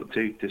hope I'm not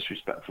too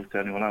disrespectful to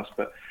anyone else,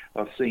 but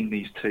I've seen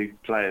these 2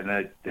 play, and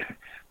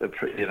they're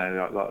pretty,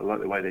 like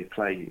the way they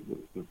play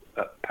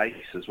at pace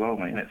as well,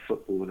 mate. It's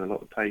football with a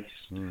lot of pace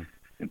in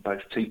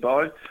both teams.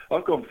 But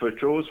I've gone for a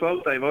draw as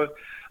well, Dave.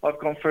 I've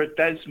gone for a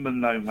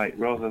Desmond, though, mate,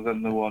 rather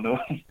than the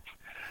 1-1.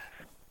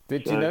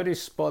 Did you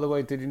notice, by the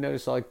way,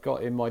 I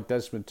got in my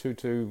Desmond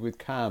 2-2 with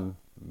Cam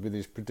with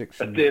his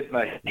prediction? I did,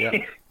 mate.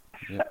 Yeah.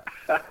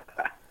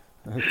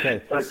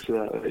 Okay. Thanks for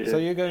that, yeah. So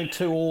you're going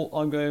 2-2,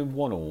 I'm going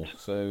 1-1.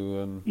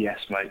 So yes,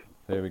 mate.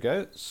 There we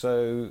go.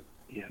 So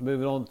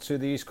moving on to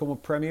the East Cornwall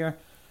Premier,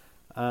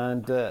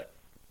 and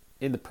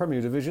in the Premier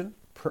Division,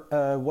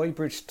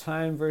 Weybridge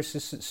Town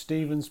versus St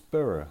Stephen's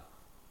Borough.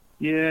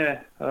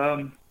 Yeah,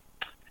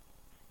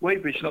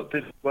 Weybridge not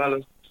did as well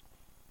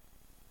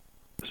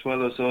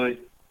as I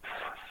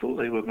thought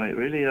they would, mate.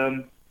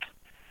 Really,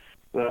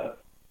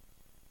 but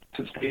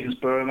St Stephen's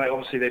Borough, mate.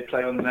 Obviously, they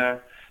play on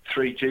their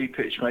 3G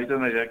pitch, mate,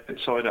 don't they? They're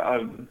side at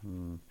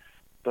home.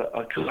 But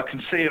I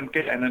can see them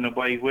getting an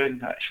away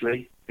win,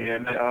 actually. Yeah,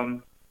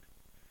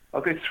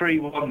 I'll go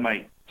 3-1,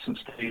 mate, St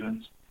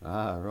Stephen's.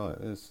 Ah, right.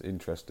 That's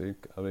interesting.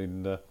 I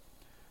mean,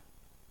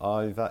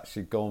 I've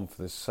actually gone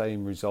for the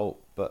same result,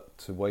 but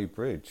to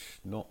Weybridge,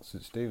 not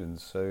St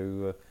Stephen's.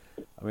 So,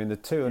 I mean, the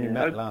 2 only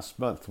met last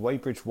month.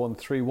 Weybridge won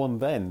 3-1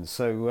 then.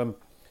 So,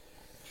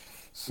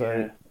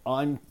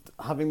 I'm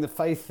having the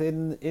faith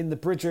in the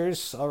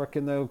Bridgers. I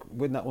reckon they'll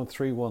win that one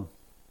 3-1.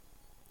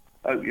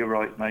 Hope you're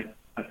right, mate.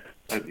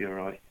 Hope you're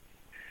right.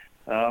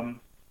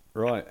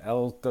 Right,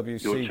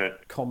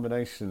 LWC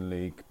Combination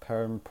League,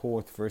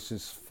 Perranporth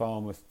versus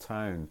Falmouth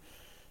Town.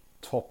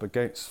 Top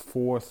against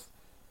 4th.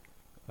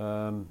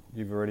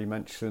 You've already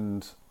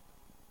mentioned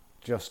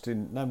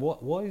Justin. Now,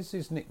 why is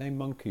his nickname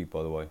Monkey,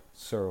 by the way?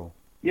 Cyril.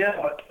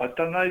 Yeah, I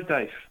don't know,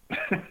 Dave.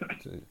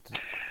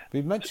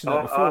 We've mentioned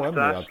that before, haven't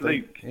we? I think.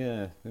 Luke.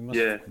 Yeah,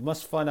 we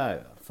must find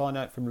out. Find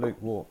out from Luke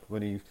Watt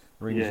when he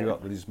rings you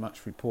up with his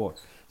match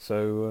report.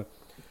 So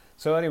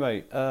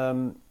anyway,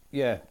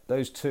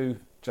 those 2,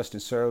 Justin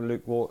Cyril,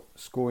 Luke Watt,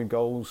 scoring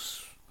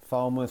goals.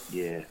 Falmouth.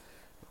 Yeah.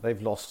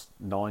 They've lost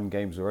 9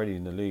 games already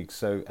in the league.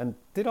 So, and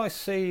did I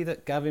see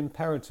that Gavin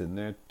Perrington,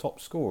 their top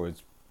scorer,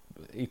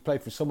 he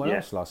played for someone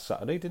else last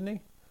Saturday, didn't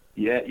he?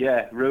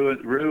 Yeah.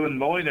 Ruin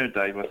Minor,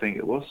 Dave, I think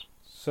it was.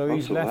 So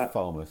he's left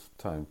Falmouth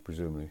Town,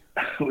 presumably.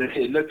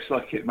 It looks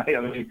like it, mate.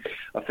 I mean,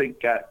 I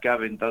think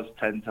Gavin does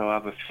tend to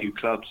have a few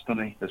clubs,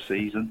 doesn't he, a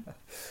season?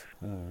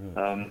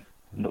 I'm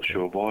not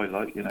sure why,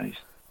 he's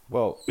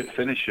good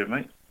finisher,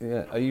 mate.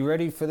 Yeah. Are you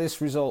ready for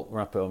this result,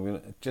 Rappo?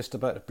 I'm just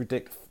about to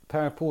predict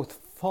Perranporth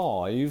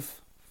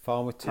 5,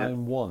 Falmouth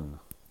Town 1.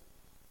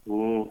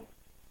 Oh,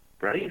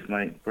 brave,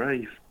 mate,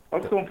 brave.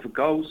 I've gone for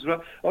goals as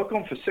well. I've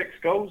gone for 6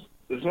 goals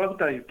as well,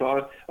 Dave,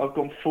 but I've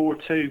gone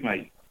 4-2,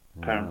 mate.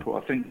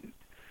 Perranporth, I think.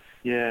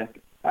 Yeah.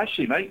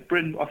 Actually, mate,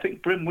 I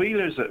think Bryn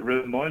Wheeler's at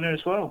Ruin Minor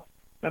as well.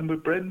 Remember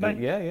Bryn, mate?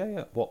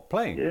 Yeah. What,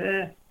 playing?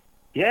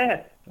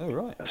 Yeah. Oh,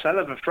 right. That's a hell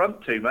of a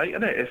front two, mate,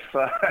 isn't it? If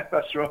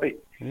that's right.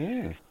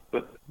 Yeah.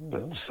 But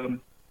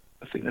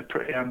I think they're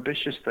pretty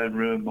ambitious then,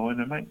 Ruin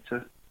Minor, mate,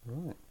 to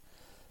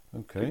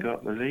pick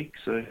up the league.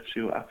 So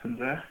see what happens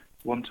there.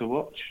 One to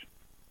watch.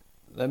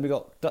 Then we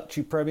got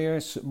Duchy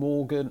Premier, St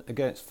Morgan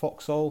against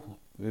Foxhole.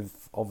 We've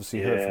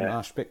obviously heard from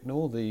Ash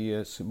Bicknell,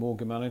 the St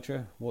Morgan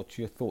manager. What's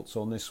your thoughts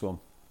on this one?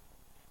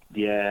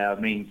 Yeah, I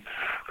mean,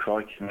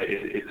 crikey,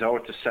 it's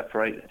hard to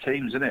separate the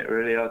teams, isn't it?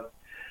 Really,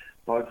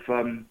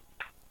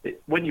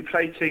 when you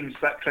play teams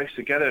that close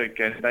together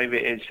again, maybe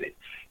it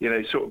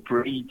sort of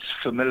breeds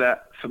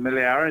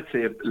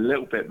familiarity a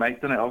little bit,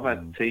 mate, doesn't it? I've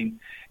had a team,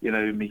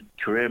 in my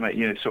career, mate,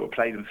 sort of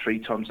play them 3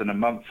 times in a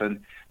month, and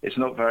it's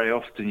not very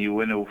often you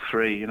win all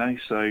 3,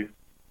 So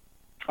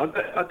I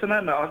don't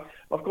know,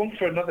 mate. I've gone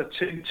for another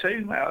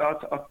 2-2, mate.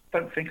 I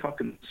don't think I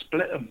can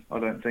split them. I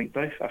don't think,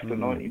 Dave, after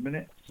 90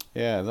 minutes.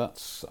 Yeah,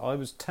 I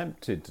was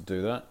tempted to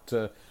do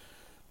that.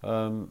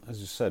 As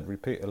you said,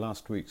 repeat of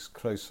last week's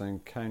close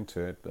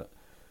encounter,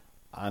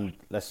 and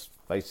let's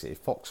face it, if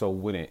Foxhole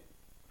win it,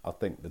 I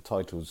think the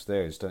title's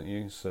theirs, don't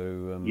you?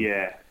 So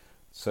yeah.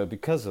 So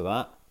because of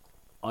that,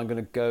 I'm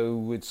going to go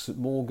with St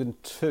Morgan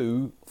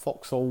 2,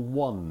 Foxhole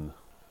 1.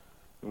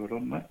 Well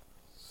done, mate.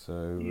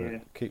 So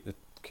keep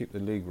the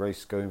league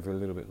race going for a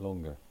little bit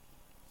longer.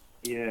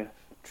 Yeah.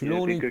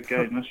 Trelawney, good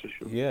game, that's for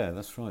sure. Yeah,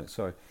 that's right.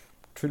 Sorry,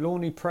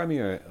 Trelawney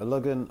Premier,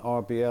 Lugan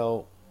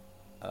RBL,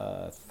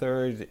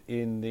 third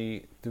in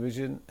the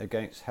division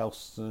against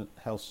Helston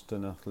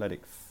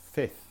Athletic,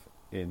 fifth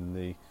in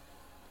the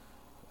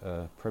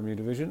Premier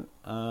Division.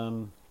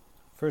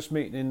 First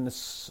meeting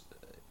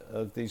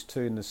of these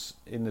two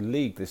in the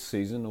league this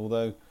season,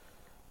 although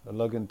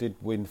Lugan did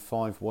win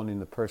 5-1 in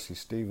the Percy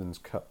Stevens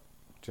Cup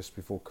just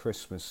before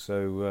Christmas.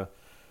 So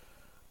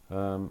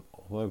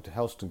although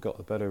Helston got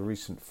the better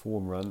recent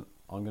form run,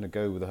 I'm going to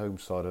go with the home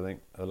side, I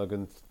think.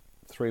 Lugan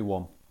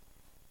 3-1.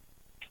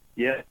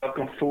 Yeah, I've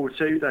gone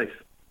 4-2, Dave.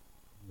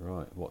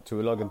 Right, what, to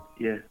Lugan?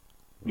 Yeah. Right.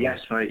 Yes,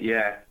 mate,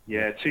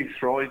 yeah. Two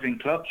thriving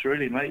clubs,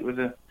 really, mate, with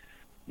the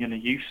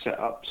youth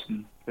setups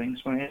and things,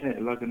 mate, isn't it?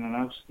 Lugan and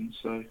Helston,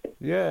 so...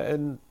 Yeah,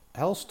 and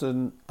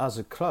Helston, as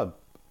a club,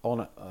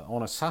 on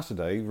a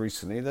Saturday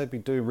recently, they've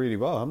been doing really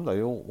well, haven't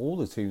they? All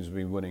the teams have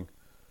been winning.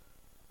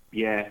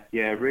 Yeah,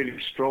 really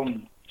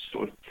strong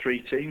sort of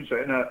three teams.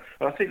 And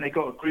I think they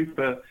got a group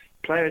of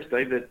players,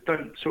 Dave, that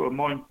don't sort of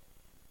mind,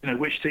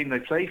 which team they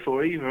play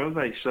for either, are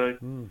they? So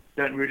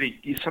don't really.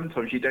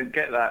 Sometimes you don't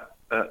get that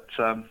at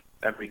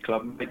every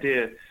club.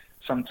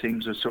 Some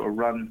teams are sort of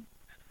run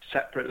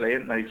separately,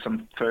 aren't they?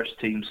 Some first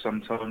teams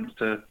sometimes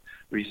to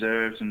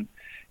reserves, and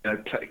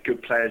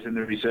good players in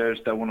the reserves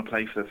don't want to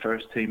play for the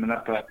first team and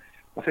that. But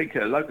I think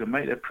at Lugan,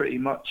 mate, they're pretty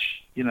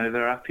much,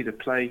 they're happy to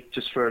play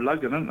just for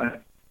Lugan, aren't they?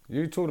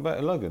 You talking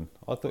about Lugan?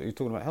 I thought you were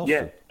talking about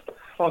Helston. Yeah.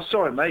 Oh,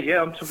 sorry, mate.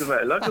 Yeah, I'm talking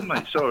about Lugan,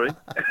 mate. Sorry.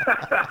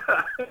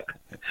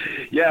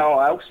 Yeah,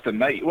 Helston,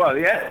 mate. Well,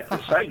 yeah, it's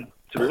the same,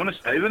 to be honest,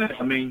 isn't it?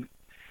 I mean,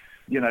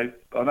 I know,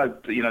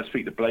 I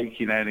speak to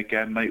Blakey now and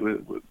again, mate,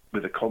 with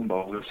the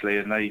combo, obviously,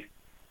 and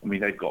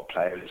they've got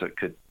players that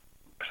could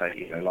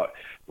play,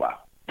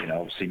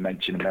 obviously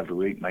mention them every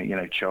week, mate.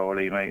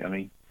 Charlie, mate. I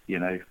mean,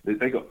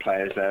 they got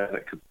players there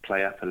that could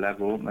play up a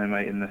level, haven't they,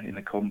 mate, in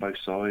the combo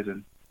side.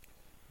 And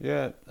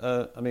yeah,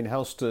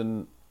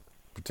 Helston,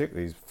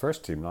 particularly his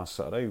first team last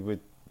Saturday,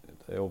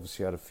 they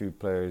obviously had a few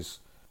players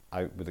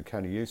out with the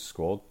county youth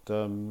squad,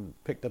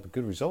 picked up a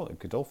good result at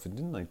Godolphin,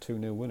 didn't they?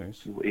 2-0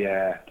 winners.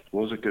 Yeah, it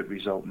was a good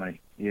result, mate.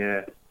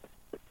 Yeah.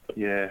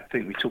 I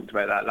think we talked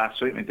about that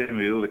last week, didn't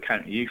we? All the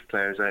county youth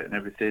players out and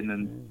everything,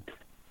 and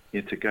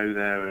to go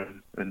there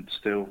and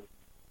still,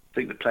 I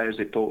think the players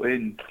they brought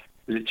in,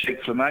 was it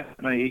Chick Flamak,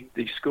 mate?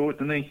 He scored,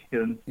 didn't he?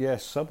 And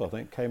sub, I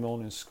think, came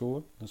on and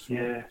scored. That's right.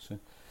 Yeah. So,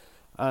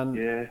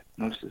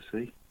 nice to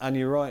see. And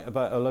you're right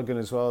about Lugan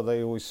as well.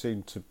 They always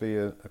seem to be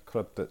a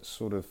club that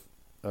sort of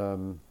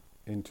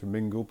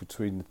intermingle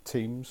between the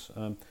teams.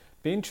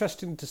 Be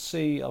interesting to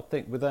see, I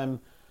think, with them.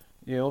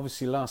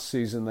 Obviously last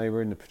season they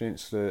were in the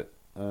Peninsula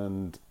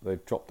and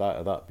they've dropped out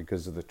of that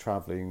because of the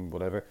travelling,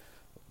 whatever.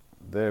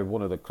 They're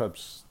one of the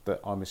clubs that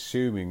I'm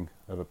assuming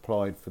have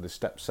applied for the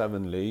Step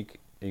 7 League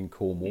in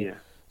Cornwall. Yeah.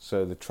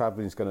 So the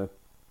travelling is going to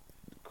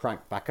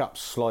crank back up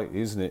slightly,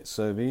 isn't it?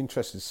 So it'll be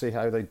interesting to see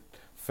how they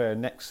fare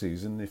next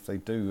season if they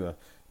do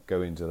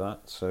go into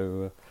that.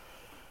 So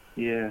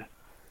I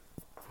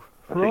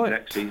think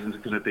next season's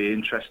going to be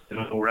interesting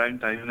all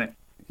round, isn't it?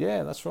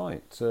 Yeah, that's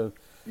right.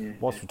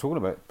 Whilst we're talking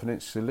about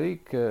Peninsula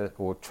League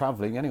or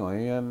travelling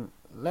anyway,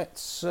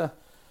 let's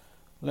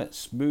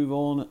move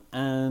on.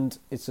 And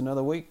it's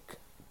another week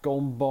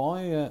gone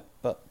by,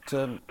 but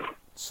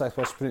South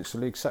West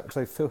Peninsula League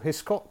Secretary Phil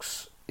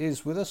Hiscox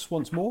is with us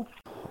once more.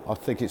 I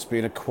think it's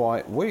been a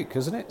quiet week,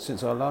 hasn't it,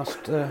 since our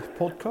last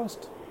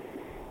podcast?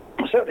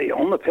 Certainly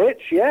on the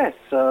pitch, yes.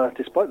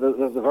 Despite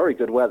the very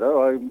good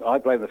weather, I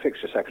blame the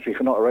fixture secretary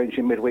for not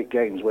arranging midweek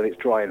games when it's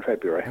dry in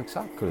February.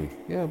 Exactly.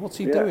 Yeah, what's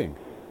he doing?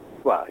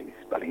 Well, he's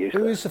bloody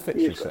useless. Who is the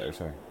fixture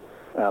secretary?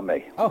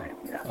 Me. Oh.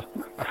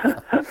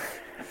 Yeah.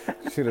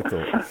 Should have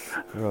thought.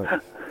 Right.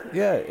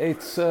 Yeah,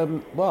 it's,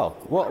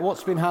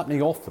 what's been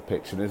happening off the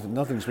pitch, and if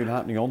nothing's been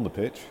happening on the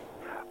pitch?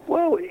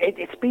 Well,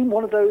 it's been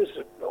one of those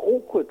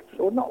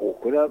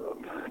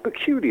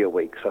peculiar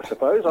weeks, I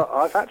suppose.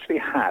 I've actually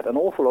had an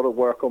awful lot of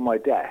work on my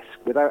desk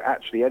without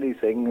actually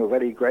anything of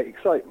any great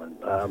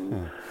excitement.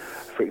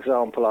 For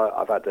example,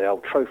 I've had the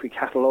old trophy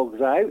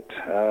catalogues out,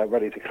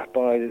 ready to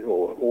buy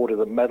or order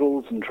the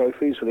medals and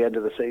trophies for the end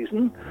of the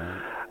season.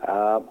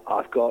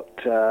 I've got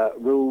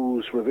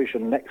rules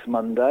revision next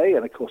Monday,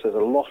 and of course there's a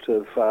lot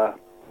of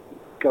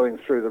going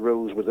through the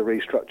rules with the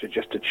restructure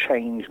just to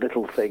change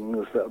little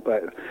things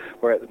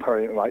where at the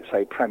point might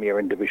say Premier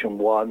in Division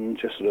 1,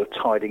 just sort of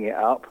tidying it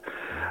up.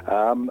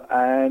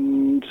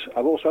 And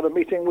I've also had a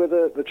meeting with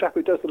the chap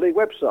who does the league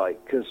website,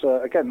 because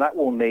again, that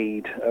will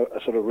need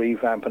a sort of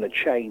revamp and a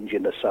change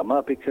in the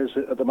summer, because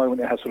at the moment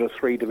it has sort of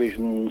 3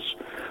 divisions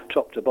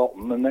top to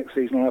bottom, and next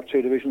season we'll have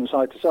 2 divisions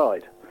side to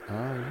side.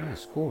 Ah,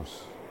 yes, of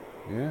course.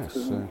 Yes.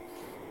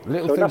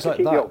 Little so things like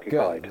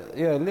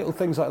that. Little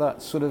things like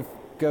that sort of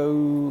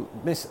go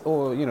miss,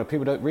 or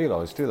people don't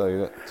realise, do they?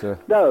 That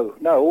No,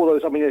 all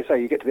those. I mean, they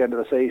say you get to the end of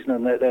the season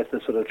and there's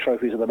the sort of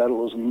trophies and the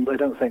medals, and they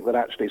don't think that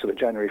actually sort of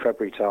January,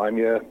 February time,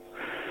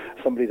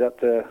 somebody's had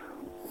to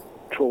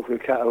trawl through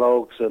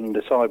catalogues and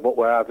decide what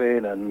we're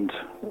having and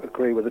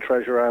agree with the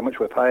treasurer how much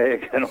we're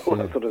paying and all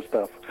that sort of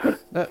stuff.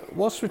 Now,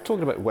 whilst we're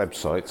talking about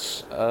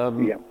websites,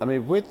 I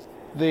mean, with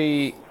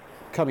the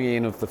coming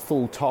in of the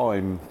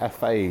full-time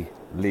FA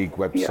League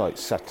website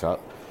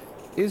setup,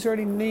 is there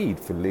any need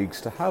for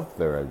leagues to have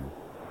their own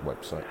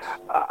websites?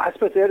 I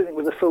suppose the only thing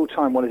with the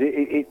full-time one is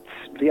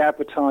it's the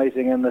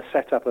advertising and the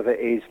setup of it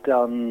is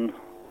done.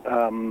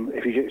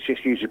 If you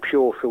just use a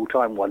pure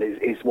full-time one,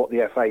 is what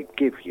the FA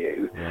give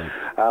you.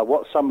 Right.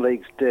 What some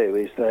leagues do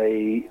is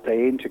they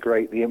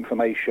integrate the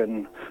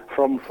information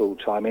from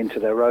full-time into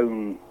their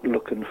own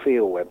look and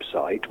feel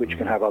website, which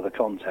can have other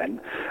content.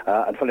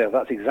 And funny enough,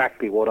 that's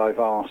exactly what I've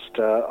asked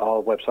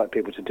our website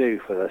people to do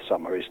for the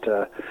summer, is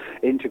to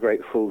integrate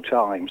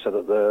full-time so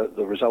that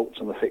the results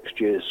and the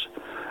fixtures,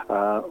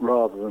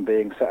 rather than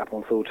being set up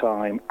on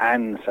full-time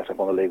and set up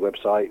on the league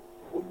website,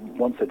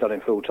 once they're done in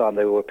full time,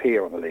 they will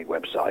appear on the league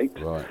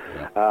website. Right.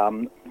 Yeah.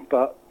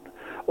 But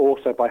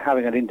also by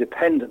having an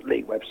independent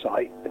league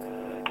website,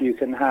 you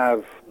can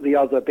have the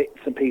other bits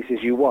and pieces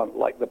you want,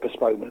 like the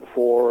postponement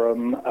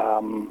forum,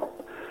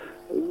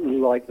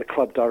 like the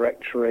club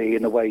directory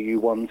in the way you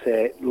want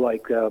it,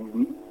 like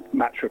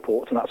match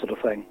reports and that sort of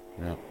thing.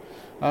 Yeah.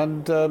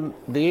 And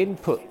the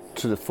input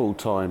to the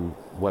full-time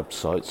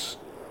websites,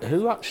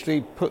 who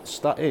actually puts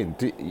that in?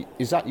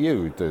 Is that you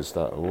who does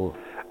that, or...?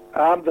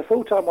 The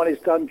full-time one is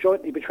done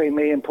jointly between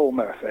me and Paul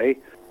Murphy.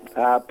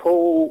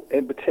 Paul,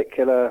 in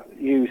particular,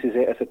 uses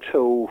it as a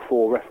tool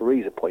for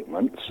referees'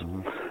 appointments.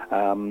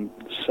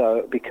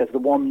 So, because the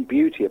one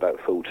beauty about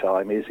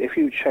full-time is if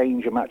you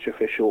change a match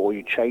official or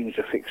you change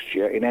a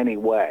fixture in any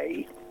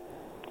way,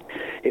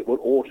 it will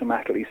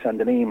automatically send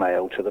an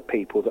email to the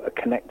people that are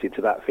connected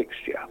to that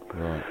fixture.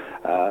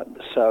 Right.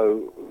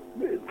 So,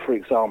 for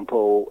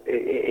example,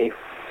 if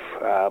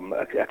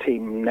a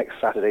team next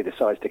Saturday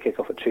decides to kick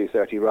off at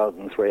 2:30 rather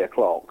than 3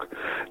 o'clock,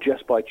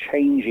 just by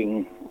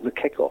changing the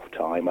kick-off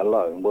time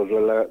alone will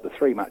alert the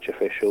 3 match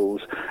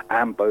officials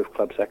and both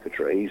club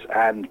secretaries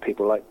and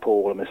people like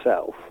Paul and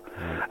myself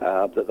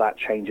that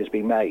change has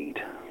been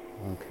made.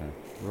 Okay,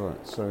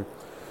 right. So,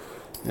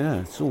 yeah,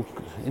 it's all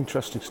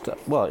interesting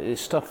stuff. Well,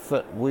 it's stuff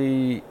that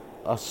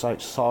us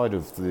outside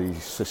of the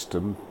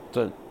system,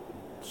 don't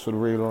sort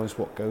of realise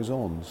what goes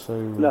on. So,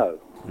 no.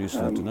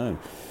 Useful to know.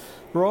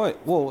 Right,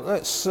 well,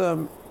 let's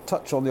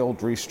touch on the old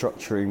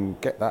restructuring,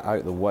 get that out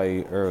of the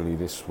way early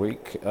this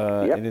week,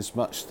 in as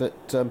much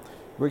that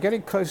we're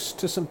getting close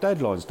to some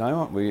deadlines now,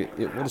 aren't we?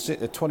 What is it,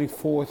 the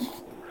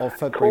 24th of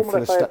February for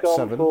the Step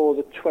 7? For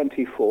the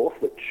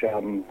 24th, which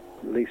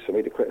leaves for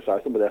me to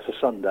criticise them, but that's a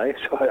Sunday,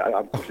 so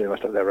I'm presuming they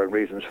must have their own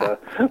reasons for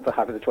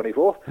having the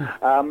 24th.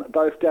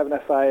 Both Devon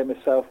FA and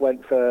myself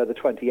went for the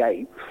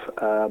 28th,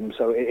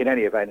 so in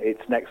any event,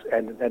 it's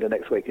end of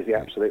next week is the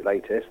absolute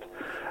latest.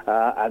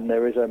 And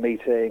there is a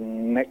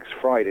meeting next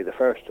Friday, the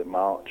 1st of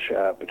March,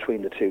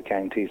 between the 2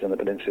 counties and the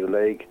Peninsula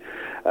League,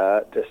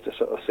 just to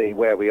sort of see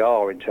where we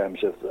are in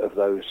terms of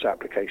those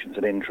applications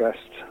and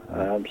interest,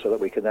 so that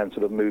we can then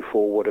sort of move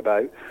forward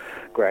about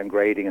ground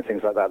grading and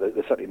things like that. There's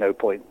certainly no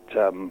point,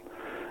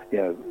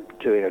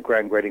 doing a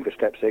ground grading for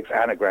Step 6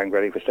 and a ground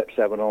grading for Step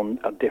 7 on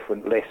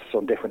different lists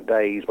on different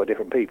days by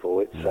different people.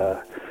 It's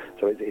a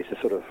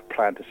sort of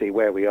plan to see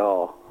where we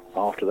are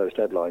after those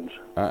deadlines.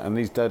 And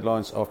these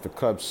deadlines are for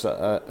clubs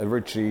that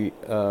originally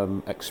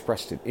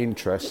expressed an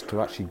interest to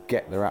actually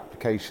get their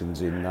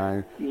applications in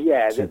now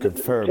to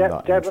confirm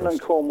that Devon interest.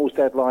 and Cornwall's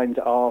deadlines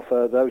are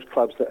for those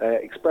clubs that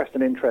expressed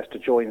an interest to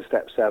join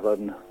Step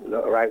 7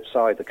 that are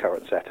outside the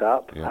current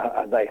setup,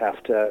 and they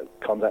have to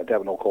contact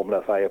Devon or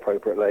Cornwall FA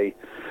appropriately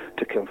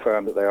to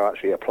confirm that they are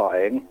actually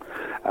applying,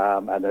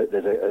 and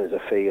there's a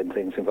fee and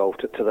things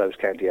involved to those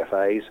county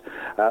FAs.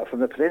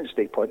 From the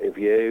Peninsula point of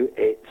view,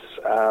 it's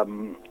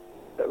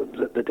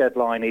the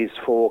deadline is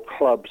for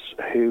clubs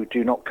who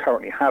do not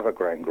currently have a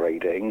ground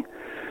grading,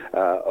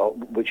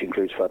 which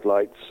includes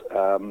floodlights,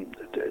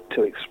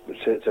 to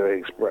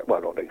express,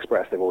 well, not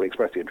express, they've already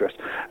expressed the interest,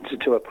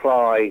 to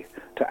apply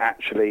to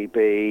actually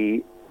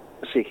be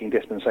seeking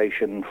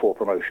dispensation for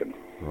promotion.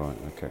 Right,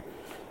 okay.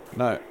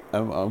 Now,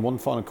 one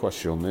final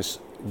question on this.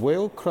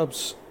 Will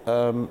clubs,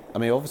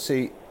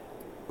 obviously,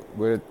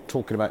 we're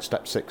talking about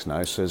Step 6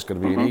 now, so there's going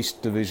to be an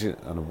East Division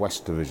and a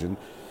West Division.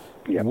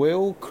 Yep.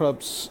 Will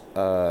clubs,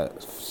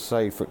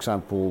 say, for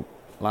example,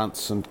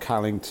 Lance and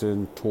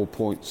Callington,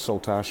 Torpoint,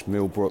 Saltash,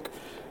 Millbrook,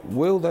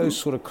 will those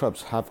sort of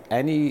clubs have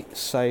any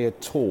say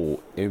at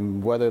all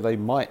in whether they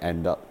might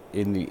end up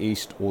in the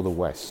East or the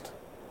West?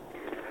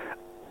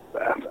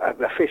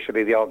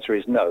 Officially, the answer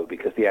is no,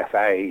 because the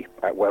FA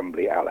at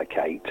Wembley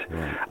allocate.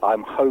 Right.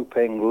 I'm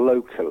hoping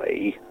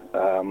locally,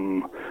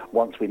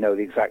 once we know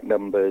the exact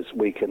numbers,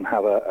 we can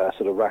have a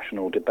sort of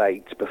rational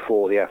debate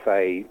before the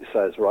FA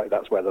says, right,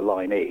 that's where the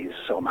line is.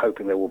 So I'm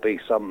hoping there will be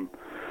some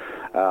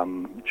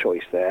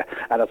choice there.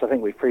 And as I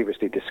think we've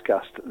previously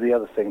discussed, the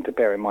other thing to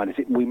bear in mind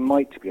is we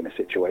might be in a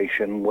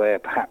situation where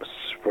perhaps,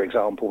 for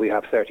example, we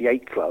have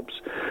 38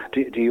 clubs.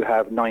 Do you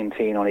have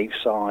 19 on each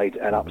side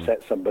and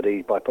upset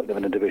somebody by putting them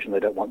in a division they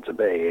don't want to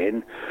be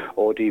in?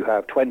 Or do you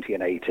have 20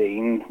 and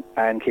 18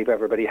 and keep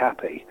everybody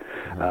happy?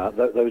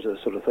 Those are the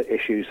sort of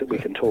issues that we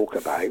can talk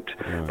about.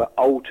 But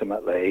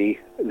ultimately,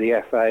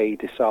 the FA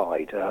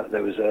decide.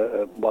 There was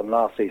one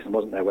last season,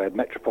 wasn't there, where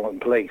Metropolitan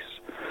Police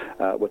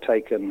were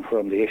taken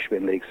from the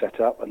Ishmael League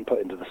setup and put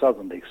into the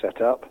Southern League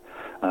setup,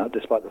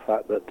 despite the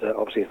fact that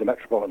obviously the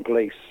Metropolitan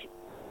Police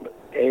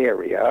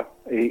area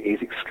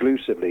is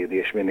exclusively the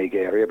Ishmael League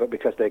area, but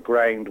because their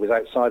ground was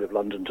outside of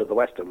London to the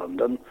west of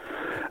London,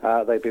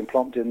 they've been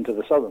plonked into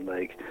the Southern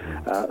League.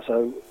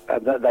 So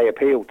they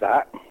appealed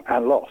that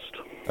and lost.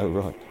 Oh,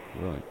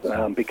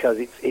 right. Because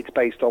it's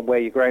based on where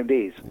your ground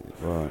is.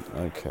 Right,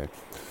 okay.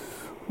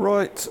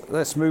 Right,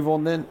 let's move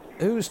on then.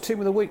 Who's Team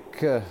of the Week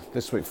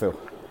this week, Phil?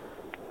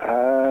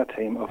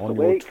 Team of on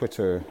the your Week.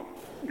 Twitter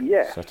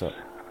Yes. setup.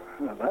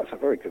 That's a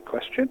very good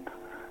question.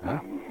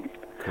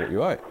 Caught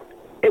you out.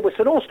 It was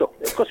St Austell.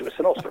 Of course it was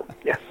St Austell.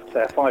 Yes,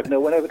 their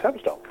 5-0 win over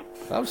Tavistock.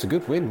 That was a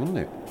good win, wasn't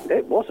it?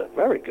 It was a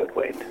very good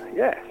win,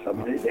 yes. I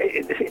mean,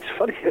 it's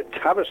funny that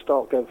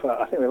Tavistock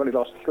I think they've only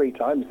lost 3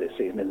 times this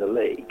season in the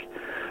league.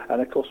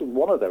 And, of course,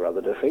 one of their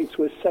other defeats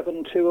was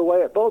 7-2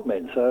 away at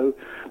Bodmin. So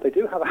they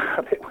do have a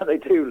habit, when they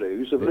do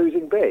lose, of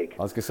losing big.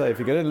 I was going to say, if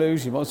you're going to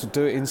lose, you might as well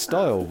do it in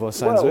style, by the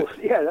sounds of it.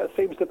 Yeah, that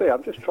seems to be.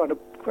 I'm just trying to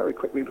very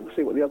quickly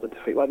see what the other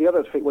defeat... Well, the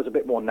other defeat was a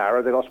bit more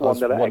narrow. They lost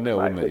 1-0 at Exmouth. 1-0,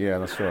 wasn't it? Yeah,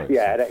 that's right.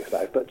 Yeah, at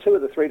Exmouth. But 2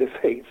 of the 3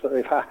 defeats that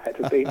they've had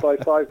have been by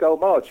 5-goal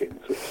margins,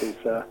 which is...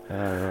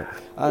 right.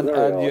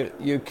 And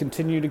you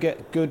continue to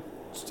get good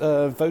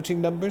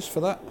voting numbers for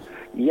that?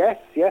 Yes,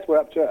 we're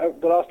up to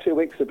the last 2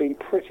 weeks have been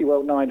pretty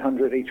well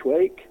 900 each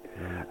week,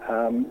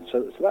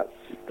 so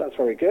that's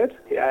very good.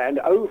 Yeah, and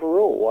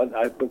overall,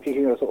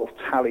 giving a sort of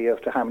tally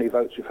of to how many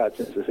votes we've had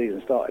since the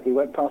season started, we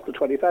went past the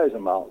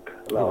 20,000 mark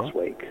last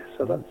week,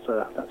 so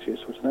that's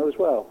useful to know as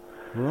well.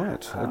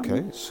 Right.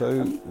 Okay.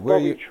 So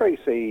Bobby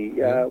Tracy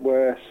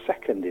were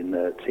second in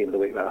the Team of the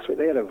Week last week.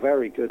 They had a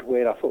very good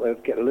win. I thought they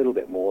would get a little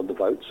bit more on the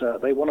votes.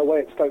 They won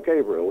away at Stoke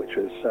Gabriel, which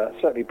was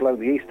certainly blown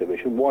the East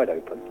Division wide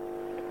open.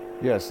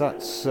 Yes,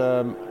 that's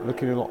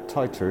looking a lot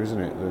tighter, isn't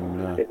it?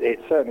 Than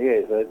it certainly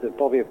is.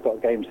 Bobby have got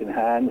games in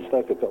hand,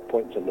 Stoke have got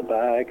points in the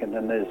bag, and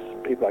then there's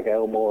people like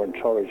Elmore and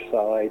Torridge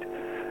side.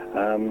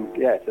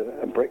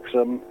 And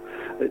Brixham.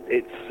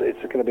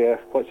 It's going to be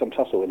quite some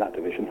tussle in that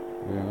division.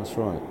 Yeah, that's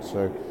right.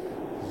 So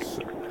it's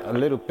a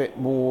little bit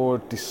more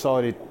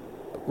decided.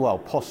 Well,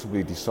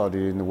 possibly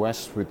decided in the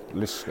West with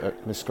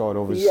Liskeard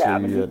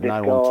obviously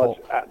now on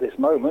top. At this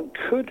moment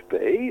could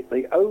be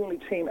the only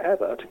team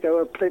ever to go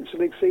a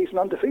Peninsula League season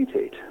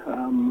undefeated.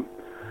 No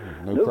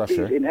Nobody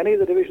pressure. in any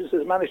of the divisions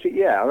has managed it.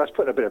 Yeah, that's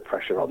putting a bit of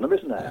pressure on them,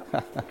 isn't it?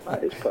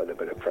 That is putting a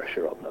bit of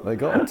pressure on them. They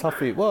got a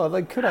toughie. Well,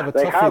 they could have a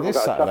they toughie have this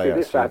got Saturday. A toughie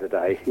this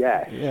Saturday.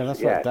 Yeah. Yeah,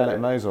 that's right. Down at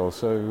Mosel.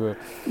 So.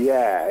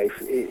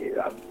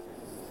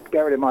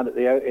 Bearing in mind that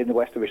in the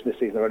West Division this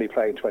season they're only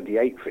playing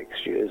 28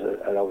 fixtures,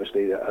 and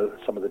obviously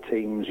some of the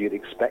teams you'd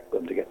expect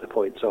them to get the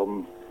points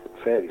on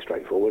fairly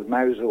straightforward.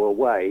 Mosel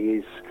away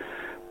is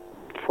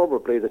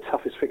probably the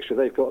toughest fixture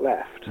they've got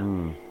left.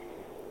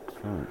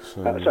 Right,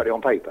 so, certainly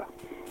on paper.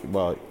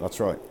 Well, that's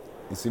right.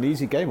 It's an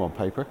easy game on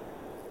paper.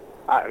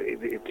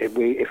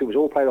 If it was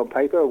all played on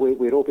paper,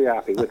 we'd all be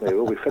happy, wouldn't we?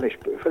 We'd finish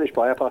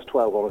by 12:30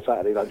 on a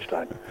Saturday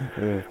lunchtime.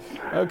 Yeah.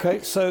 Okay,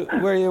 so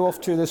where are you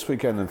off to this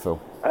weekend then, Phil?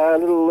 A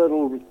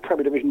little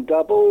Premier Division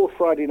double.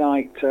 Friday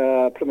night,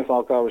 Plymouth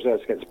Argyle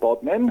reserves against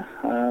Bodmin.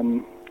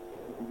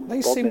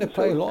 They seem to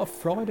play a lot of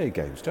Friday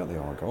games, don't they,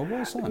 Argyle?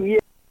 Why is that? Yeah.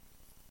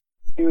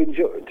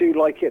 Do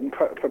like it and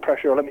put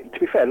pressure on. I mean, to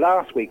be fair,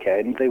 last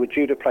weekend they were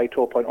due to play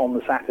Tor Point on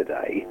the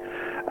Saturday,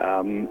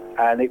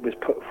 and it was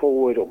brought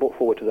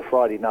forward to the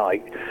Friday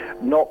night,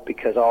 not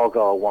because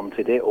Argyle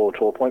wanted it or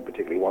Tor Point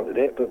particularly wanted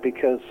it, but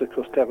because, of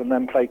course, Devon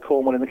then played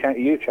Cornwall in the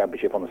County Youth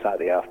Championship on the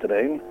Saturday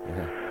afternoon.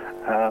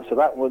 Yeah. So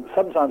that was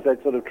sometimes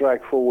they'd sort of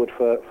drag forward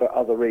for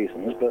other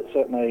reasons, but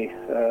certainly,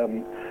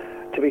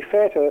 to be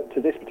fair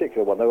to this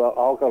particular one, though,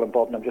 Argyle and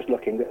Bodmin, I'm just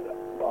looking at.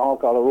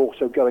 Argyle are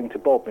also going to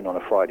Bodmin on a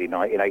Friday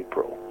night in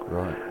April.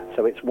 Right.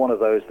 So it's one of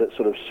those that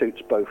sort of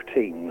suits both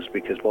teams,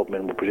 because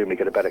Bodmin will presumably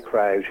get a better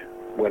crowd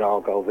when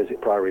Argyle visit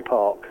Priory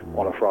Park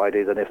on a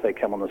Friday than if they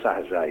come on the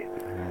Saturday.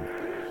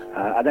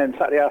 And then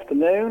Saturday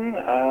afternoon,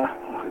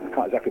 I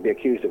can't exactly be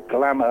accused of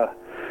glamour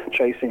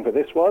chasing for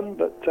this one,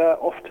 but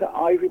off to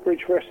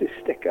Ivybridge versus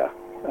Sticker.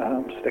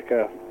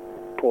 Sticker,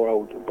 poor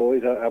old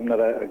boys, haven't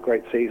had a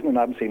great season and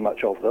I haven't seen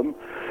much of them.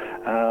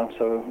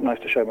 So nice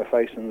to show my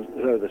face and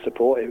show the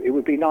support. It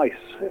would be nice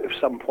at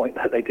some point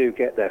that they do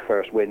get their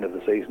first win of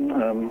the season.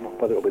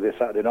 Whether it'll be this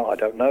Saturday or not, I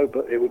don't know,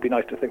 but it would be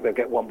nice to think they'll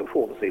get one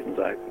before the season's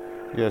out.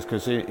 Yes,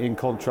 because in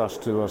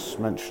contrast to us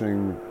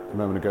mentioning a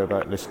moment ago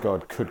about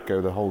Liskeard could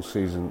go the whole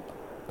season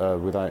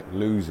without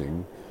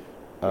losing,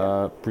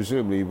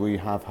 presumably we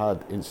have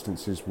had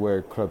instances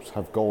where clubs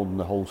have gone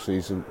the whole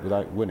season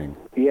without winning.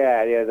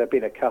 Yeah, there have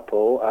been a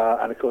couple,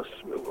 and of course,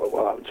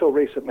 until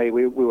recently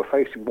we were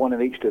facing one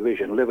in each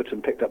division.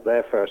 Liverton picked up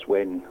their first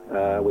win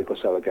a week or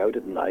so ago,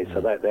 didn't they?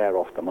 So they're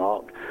off the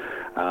mark.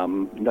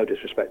 No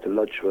disrespect to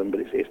Ludgvan,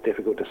 but it's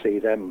difficult to see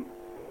them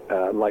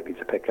likely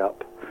to pick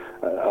up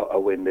a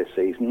win this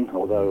season,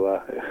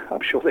 although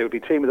I'm sure they would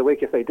be team of the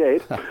week if they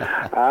did.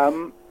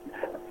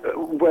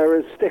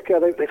 Whereas Sticker,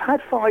 they've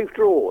had 5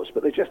 draws,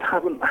 but they just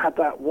haven't had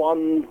that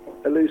one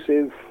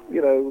elusive,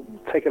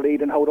 take a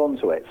lead and hold on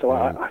to it. So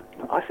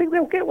I think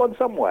they'll get one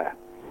somewhere.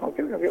 I'll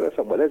get it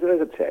somewhere.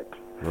 There's a tip.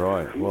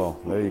 Right, well,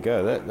 there you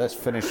go. Let's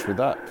finish with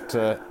that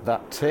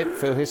tip.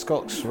 Phil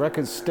Hiscox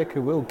reckons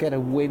Sticker will get a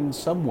win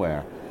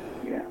somewhere.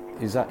 Yeah.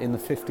 Is that in the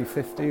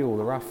 50-50 or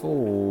the raffle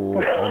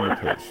or on the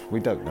pitch? We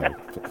don't know.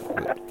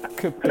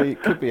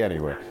 Could be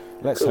anywhere.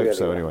 Let's hope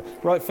so anyway.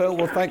 Right, Phil,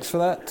 well, thanks for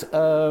that.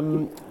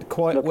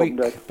 Quiet week,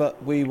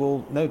 but we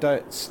will no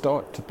doubt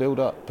start to build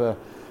up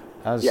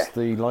as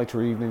the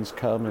lighter evenings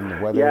come and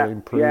the weather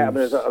improves. Yeah, I mean,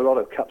 there's a lot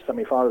of cup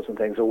semi-finals and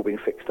things all been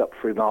fixed up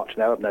through March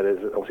now.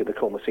 There's obviously the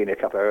Cornwall Senior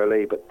Cup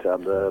early, but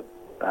the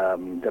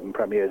Devon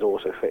Premier's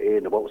also fit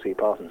in. The Walsey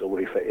Parsons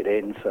already fitted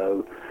in.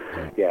 So,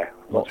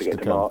 once we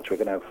get to March, we're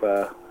going to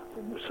have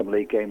some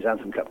league games and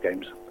some cup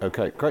games.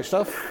 Okay, great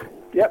stuff.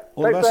 Yep.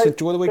 All the best.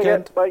 Enjoy the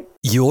weekend. Bye.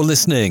 You're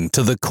listening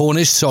to the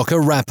Cornish Soccer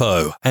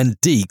Rappo and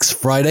Deeks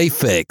Friday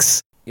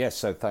Fix. Yes,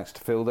 so thanks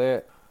to Phil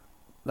there.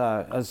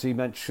 Now, as he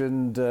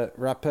mentioned,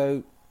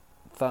 Rappo,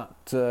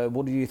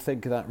 what do you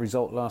think of that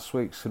result last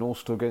week, St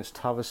Austell against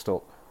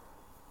Tavistock?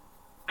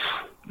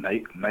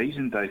 Mate,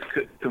 amazing, Dave.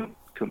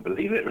 Couldn't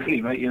believe it,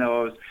 really, mate.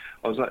 I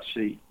was at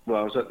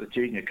the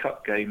Junior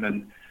Cup game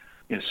and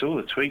saw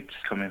the tweets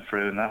coming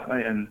through and that,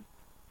 mate, and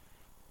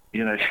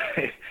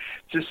it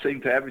just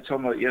seemed to every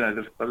time I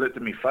looked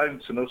at my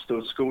phone, St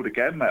Austell scored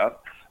again, mate.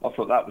 I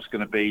thought that was going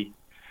to be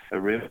a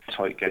real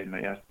tight game,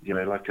 mate.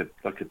 Like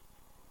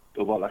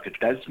a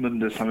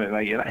Desmond or something,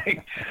 mate.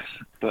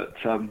 But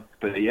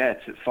yeah,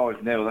 it's at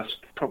 5-0. That's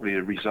probably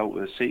a result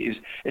of the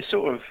season. It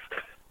sort of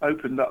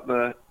opened up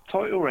the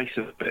title race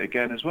a bit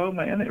again as well,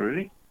 mate, isn't it?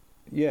 Really?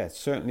 Yeah,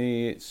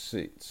 certainly.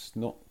 It's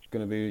not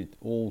going to be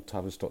all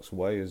Tavistock's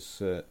way, as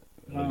a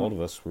lot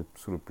of us were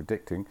sort of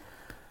predicting.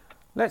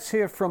 Let's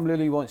hear from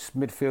Lillywhites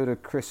midfielder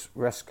Chris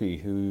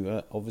Reski,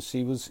 who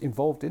obviously was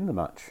involved in the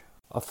match.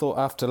 I thought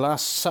after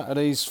last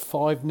Saturday's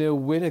 5-0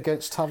 win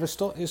against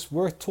Tavistock, it's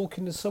worth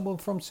talking to someone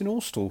from St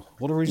Austell.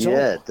 What a result.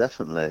 Yeah,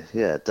 definitely.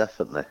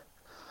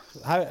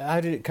 How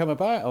did it come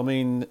about? I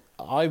mean,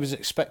 I was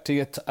expecting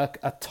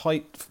a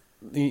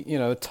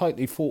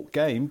tightly fought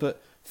game,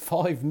 but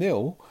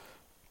 5-0...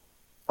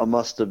 I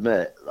must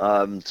admit,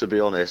 to be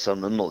honest,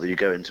 I'm not that you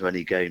go into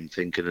any game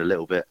thinking a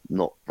little bit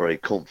not very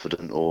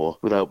confident or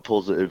without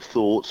positive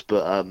thoughts,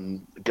 but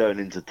going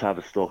into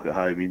Tavistock at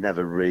home, you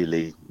never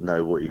really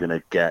know what you're going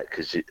to get,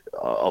 because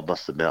I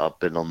must admit I've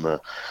been on the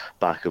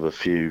back of a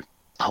few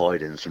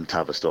hidings from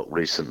Tavistock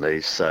recently,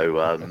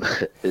 so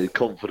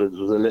confidence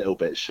was a little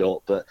bit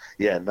shot, but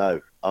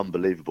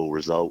unbelievable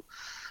result.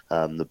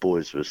 The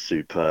boys were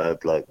superb.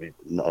 I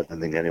don't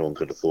think anyone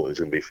could have thought it was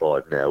going to be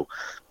 5-0.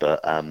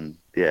 But,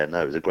 it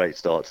was a great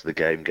start to the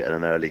game, getting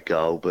an early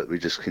goal, but we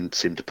just couldn't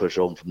seem to push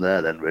on from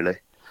there then, really.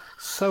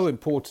 So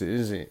important,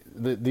 isn't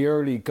it? The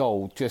early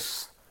goal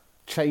just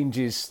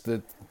changes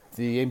the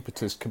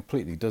impetus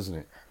completely, doesn't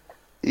it?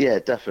 Yeah,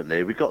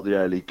 definitely. We got the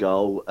early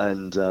goal,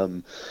 and,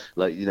 you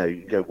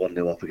go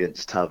 1-0 up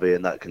against Tavi,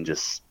 and that can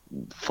just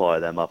fire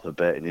them up a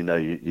bit, and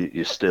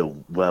you're still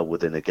well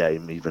within a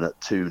game even at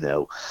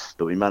 2-0,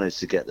 but we managed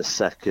to get the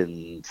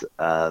second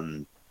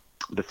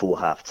before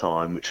half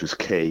time, which was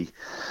key,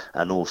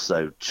 and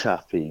also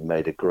Chappie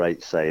made a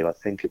great save. I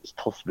think it was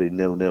possibly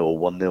 0-0 or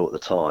 1-0 at the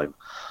time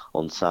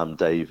on Sam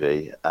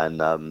Davey, and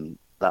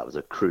that was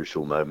a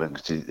crucial moment,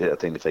 because I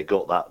think if they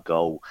got that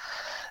goal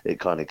it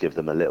kind of gave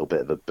them a little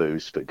bit of a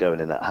boost, but going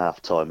in at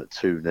half time at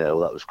 2-0,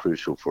 that was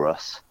crucial for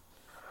us.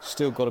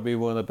 Still got to be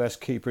one of the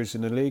best keepers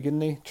in the league,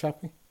 isn't he,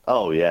 Chappie?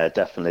 Oh, yeah,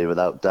 definitely,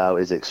 without doubt.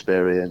 His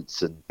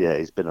experience, and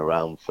he's been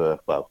around for,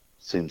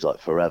 seems like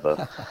forever.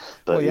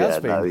 But well, he has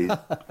been.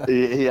 No,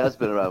 he has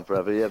been around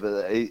forever,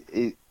 but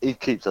he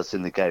keeps us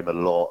in the game a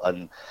lot,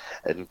 and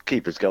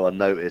keepers go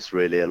unnoticed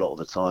really a lot of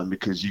the time,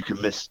 because you can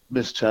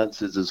miss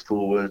chances as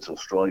forwards or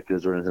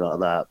strikers or anything like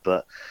that,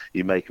 but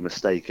you make a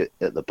mistake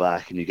at the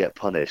back and you get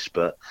punished.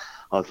 But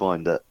I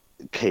find that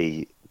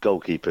key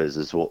goalkeepers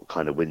is what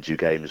kind of wins you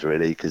games,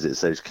 really, because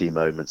it's those key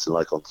moments,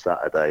 like on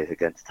Saturday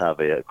against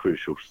Tavi at a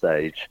crucial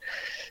stage.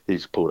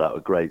 He's pulled out a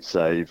great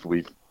save.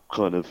 We've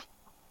kind of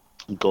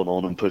gone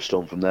on and pushed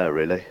on from there,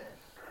 really.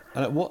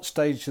 And at what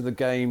stage of the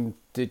game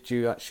did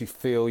you actually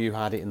feel you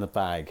had it in the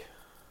bag?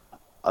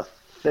 I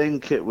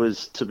think it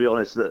was, to be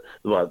honest, that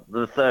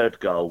the third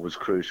goal was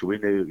crucial. We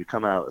knew we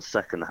come out the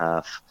second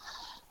half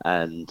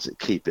and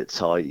keep it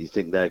tight. You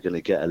think they're going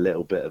to get a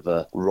little bit of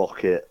a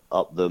rocket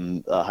up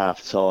them at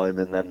half time,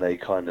 and then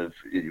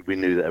we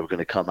knew that they were going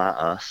to come at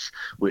us,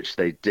 which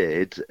they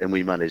did, and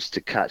we managed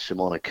to catch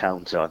them on a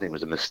counter. I think it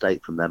was a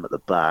mistake from them at the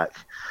back,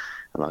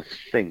 and I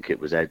think it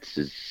was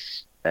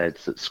Eds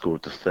that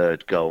scored the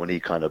third goal, and he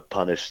kind of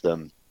punished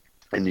them.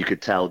 And you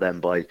could tell them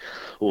by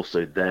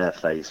also their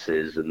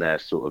faces and their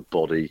sort of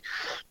body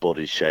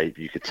shape.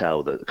 You could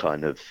tell that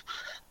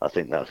I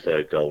think that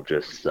third goal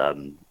just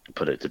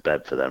put it to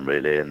bed for them,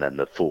 really. And then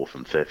the fourth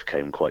and fifth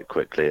came quite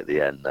quickly at the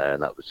end there.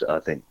 And that was,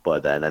 I think, by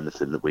then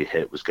anything that we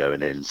hit was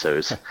going in.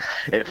 So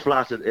it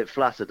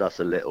flattered us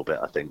a little bit,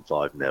 I think,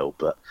 5-0,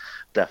 but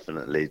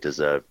definitely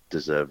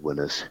deserved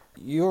winners.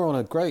 You're on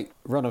a great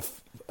run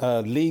of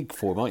league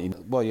form, aren't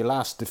you? Well, your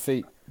last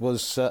defeat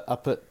was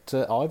up at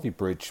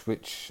Ivybridge,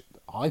 which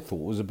I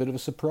thought was a bit of a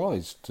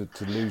surprise to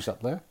lose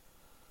up there.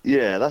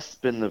 Yeah, that's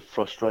been the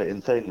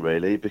frustrating thing,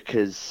 really,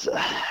 because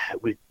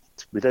we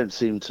don't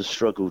seem to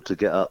struggle to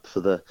get up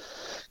for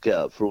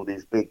all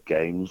these big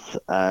games,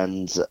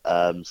 and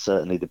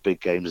certainly the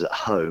big games at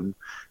home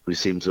we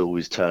seem to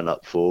always turn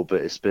up for. But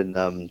it's been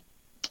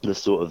the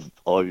sort of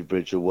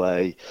Ivybridge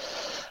away.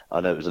 I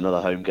know it was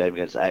another home game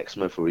against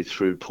Exmouth where we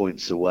threw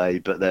points away,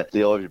 but the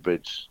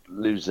Ivybridge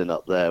losing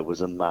up there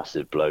was a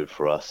massive blow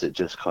for us. It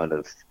just kind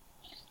of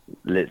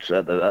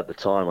literally at the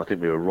time, I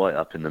think we were right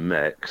up in the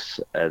mix,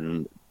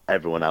 and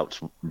everyone else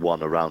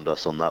won around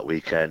us on that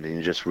weekend, and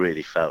you just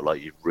really felt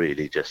like you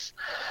really just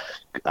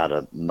had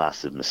a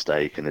massive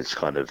mistake, and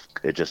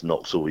it just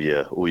knocks all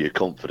your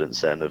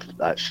confidence then of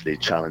actually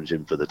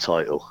challenging for the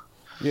title.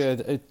 Yeah,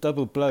 a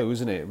double blow,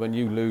 isn't it, when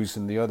you lose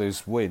and the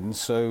others win?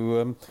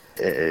 So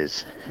it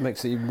is.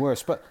 Makes it even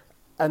worse.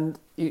 And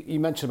you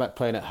mentioned about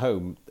playing at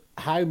home.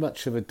 How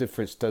much of a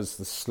difference does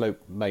the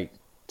slope make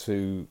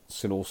to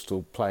St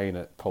Austell playing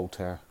at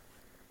Polterre?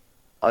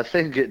 I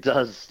think it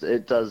does.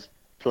 It does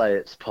play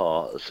its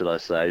part, should I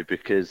say?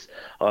 Because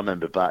I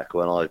remember back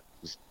when I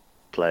was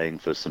playing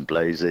for St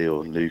Blasey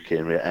or Newquay,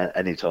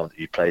 any time that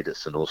you played at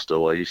St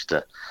Austell, I used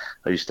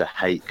to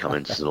hate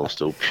coming to St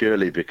Austell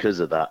purely because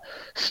of that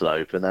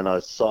slope. And then I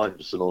signed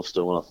for St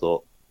Austell, and I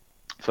thought,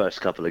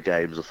 first couple of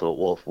games, I thought,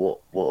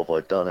 what have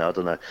I done? I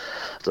don't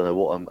know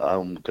what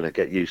I'm going to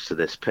get used to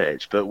this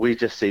pitch. But we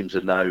just seem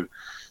to know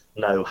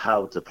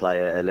how to play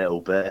it a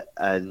little bit,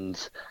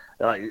 and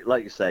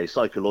like you say,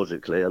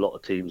 psychologically, a lot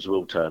of teams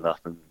will turn up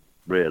and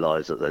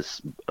realise that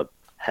there's a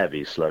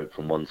heavy slope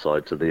from one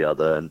side to the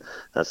other, and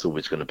that's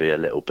always going to be a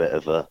little bit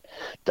of a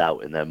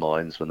doubt in their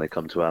minds when they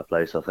come to our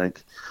place, I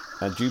think.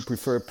 And do you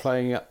prefer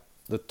playing at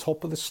the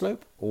top of the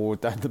slope or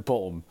down the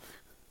bottom?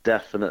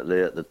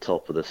 Definitely at the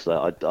top of the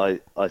slope.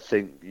 I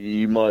think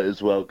you might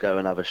as well go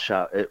and have a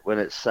shower when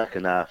it's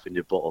second half in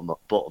your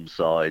bottom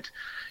side.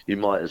 You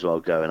might as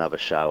well go and have a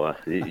shower.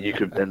 You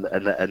could,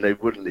 and they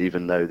wouldn't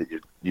even know that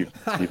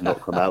you've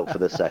not come out for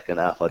the second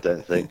half. I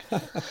don't think.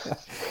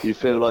 You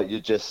feel like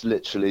you're just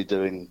literally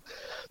doing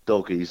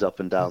doggies up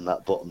and down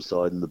that bottom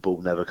side, and the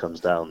ball never comes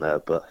down there.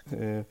 But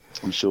yeah.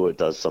 I'm sure it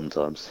does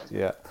sometimes.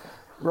 Yeah.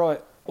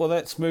 Right. Well,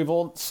 let's move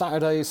on.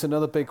 Saturday is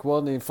another big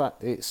one. In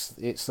fact, it's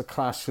the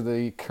clash of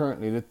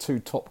currently the two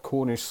top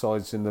Cornish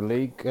sides in the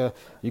league.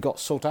 You got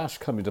Saltash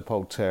coming to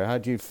Polterre. How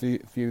do you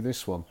view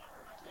this one?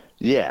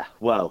 Yeah,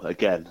 well,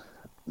 again,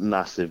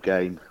 massive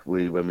game.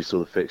 When we saw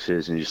the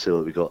fixtures, and you saw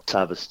that we got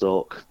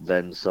Tavistock,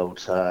 then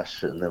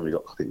Saltash, and then we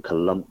got, I think,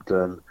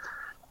 Columpton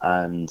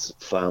and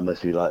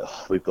Falmouth.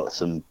 We've got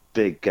some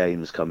big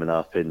games coming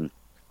up in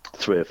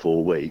 3 or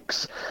 4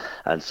 weeks,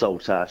 and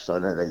Saltash, I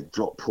know they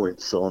dropped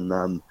points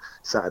on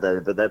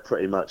Saturday, but they're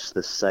pretty much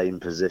the same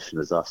position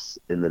as us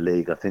in the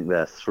league. I think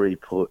they're 3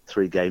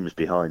 games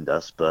behind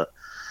us, but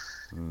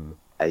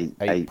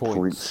eight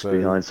points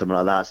behind, something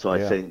like that. So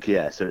I think,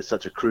 so it's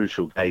such a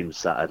crucial game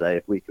Saturday.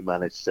 If we can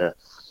manage to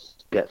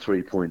get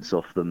 3 points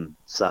off them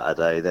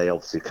Saturday, they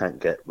obviously can't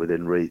get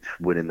within reach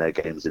winning their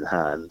games in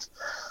hand,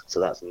 so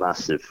that's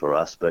massive for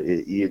us. But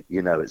you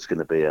know it's going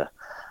to be a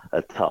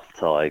tough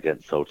tie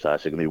against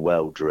Saltash. They're going to be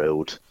well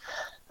drilled,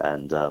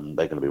 and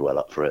they're going to be well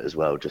up for it as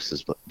well, just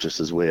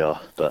as we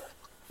are. But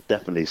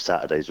definitely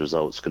Saturday's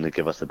result's going to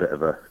give us a bit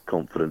of a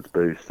confidence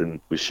boost,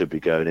 and we should be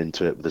going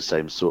into it with the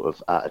same sort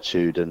of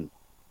attitude and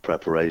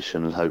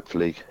preparation, and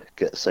hopefully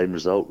get the same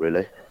result,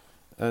 really.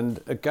 And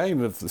a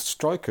game of the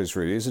strikers,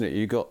 really, isn't it?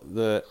 You got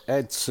the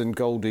Eds and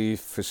Goldie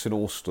for St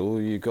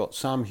Austell. You got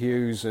Sam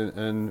Hughes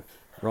and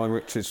Ryan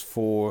Richards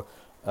for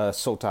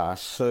Saltash.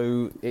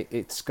 So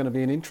it's going to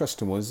be an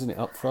interesting one, isn't it?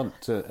 Up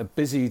front, a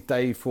busy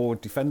day for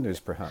defenders,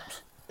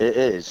 perhaps. It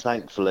is.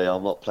 Thankfully,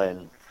 I'm not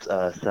playing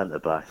centre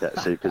back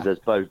actually, because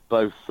there's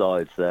both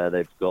sides there.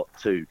 They've got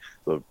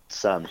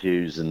Sam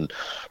Hughes and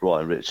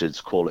Ryan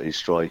Richards, quality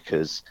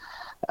strikers,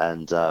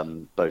 and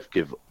both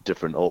give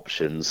different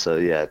options. So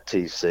yeah,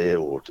 TC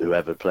or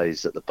whoever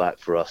plays at the back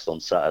for us on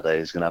Saturday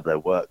is going to have their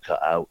work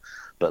cut out.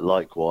 But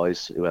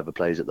likewise, whoever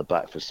plays at the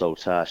back for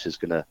Saltash is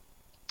going to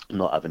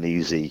not have an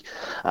easy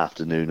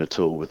afternoon at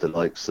all, with the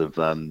likes of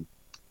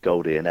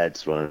Goldie and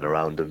Ed's running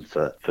around them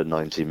for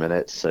 90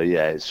 minutes. So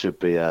yeah, it should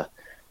be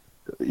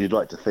you'd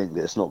like to think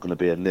that it's not going to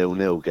be a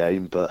 0-0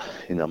 game, but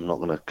I'm not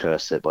going to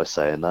curse it by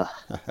saying that.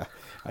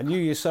 And you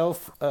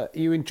yourself, are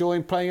you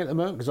enjoying playing at the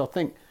moment? Because I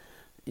think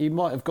you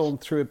might have gone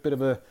through a bit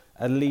of a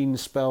lean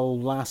spell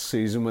last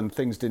season when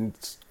things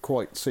didn't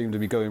quite seem to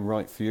be going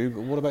right for you.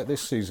 But what about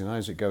this season?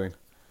 How's it going?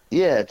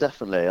 Yeah,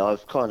 definitely.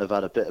 I've kind of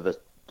had a bit of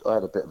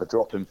a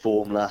drop in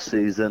form last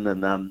season,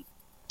 and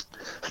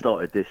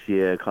started this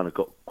year. Kind of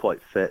got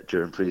quite fit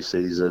during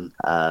pre-season.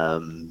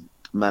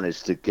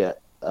 Managed to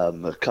get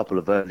a couple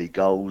of early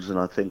goals, and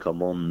I think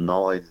I'm on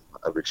 9,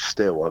 which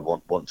still I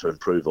want to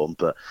improve on.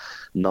 But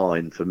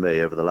 9 for me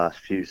over the last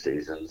few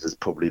seasons has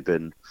probably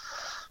been,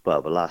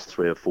 well, the last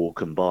 3 or 4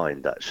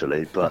 combined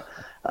actually. But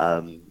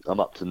I'm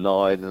up to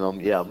 9, and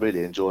I'm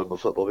really enjoying my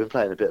football. I've been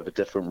playing a bit of a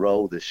different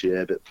role this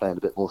year, playing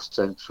a bit more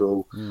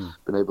central,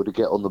 been able to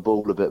get on the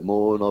ball a bit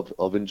more, and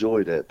I've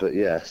enjoyed it. But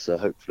yeah, so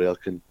hopefully I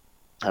can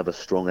have a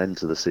strong end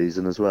to the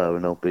season as well,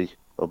 and I'll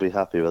be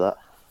happy with that.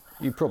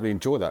 You probably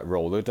enjoy that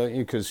role though, don't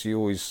you? Because you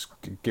always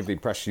give the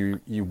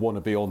impression you want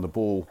to be on the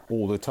ball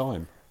all the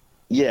time.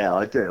 Yeah,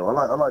 I do. I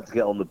like to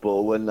get on the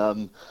ball,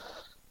 and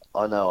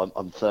I know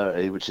I'm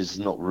 30, which is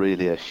not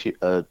really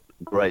a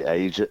great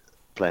age at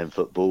playing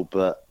football,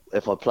 but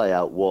if I play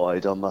out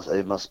wide,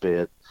 it must be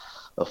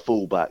a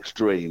fullback's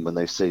dream when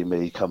they see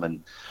me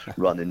coming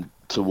running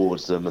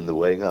towards them in the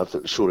wing.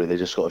 Surely they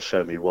just got to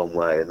show me one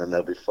way, and then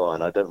they'll be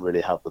fine. I don't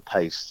really have the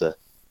pace to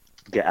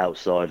get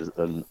outside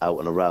and out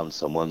and around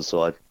someone,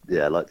 so I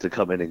like to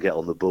come in and get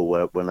on the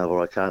ball whenever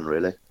I can,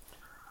 really.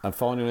 And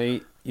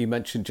finally, you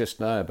mentioned just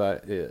now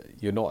about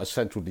you're not a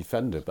central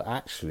defender, but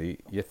actually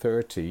you're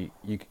 30.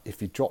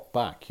 If you drop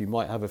back, you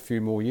might have a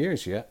few more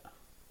years yet.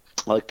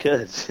 I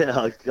could,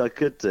 yeah, I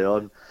could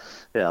do.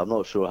 I'm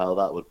not sure how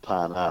that would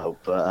pan out,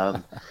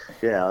 but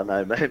yeah, I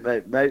know,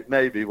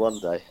 maybe one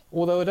day.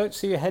 Although I don't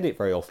see you head it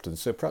very often,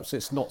 so perhaps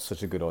it's not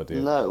such a good idea.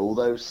 No,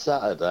 although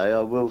Saturday, I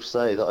will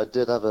say that I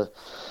did have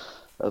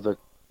a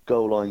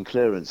goal line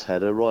clearance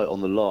header right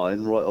on the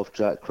line, right off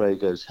Jack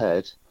Crago's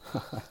head.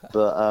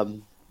 But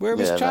where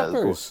was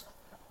Chappers?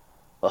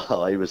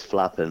 Oh, he was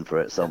flapping for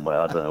it somewhere.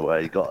 I don't know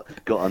where he got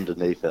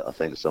underneath it. I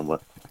think somewhere.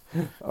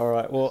 All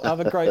right. Well, have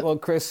a great one,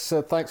 Chris.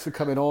 Thanks for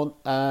coming on.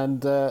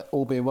 And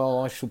all being well,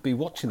 I shall be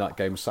watching that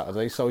game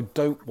Saturday. So I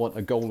don't want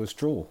a goalless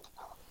draw.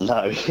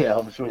 No, yeah,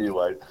 I'm sure you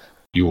won't.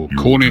 Your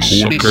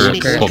Cornish Soccer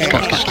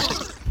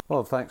Podcast.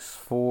 Well, thanks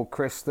for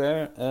Chris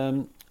there.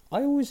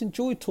 I always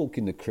enjoy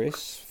talking to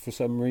Chris for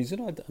some reason.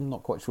 I'm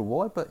not quite sure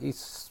why, but he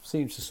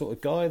seems the sort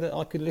of guy that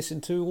I could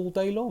listen to all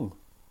day long.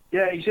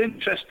 Yeah, he's an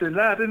interesting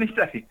lad, isn't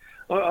he?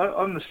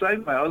 I'm the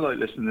same, mate. I like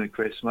listening to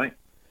Chris, mate.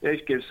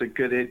 He gives a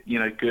good,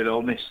 good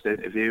honest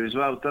interview as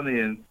well, doesn't he?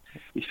 And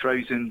he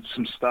throws in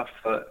some stuff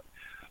that,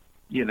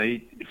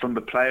 from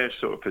the player's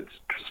sort of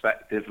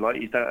perspective,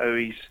 like you don't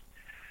always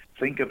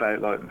think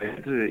about like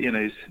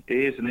me. He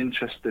is an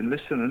interesting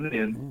listener, isn't he?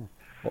 And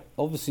well,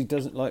 obviously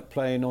doesn't like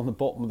playing on the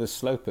bottom of the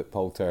slope at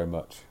Polterra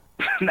much.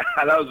 Nah,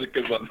 that was a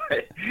good one,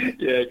 mate.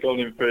 Yeah, going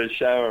in for a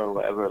shower or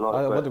whatever.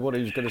 I wondered what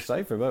he was going to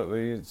say for a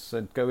moment. He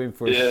said go in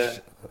for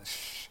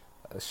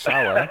a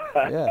shower.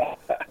 Yeah.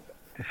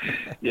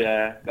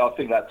 Yeah, I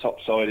think that top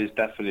side is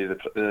definitely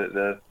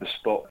the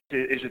spot.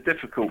 It's a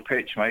difficult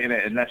pitch, mate, isn't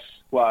it?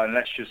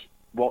 Unless just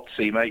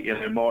Watsy, mate,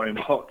 Martin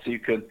Watts, you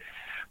can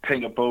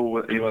ping a ball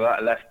with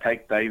that left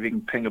peg, Dave. You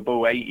can ping a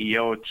ball 80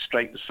 yards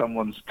straight to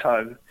someone's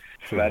toe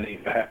from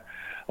anywhere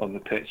on the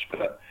pitch.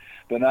 But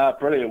no,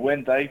 brilliant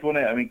win, Dave,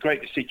 wasn't it? I mean,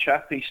 great to see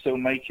Chappie still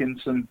making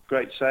some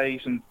great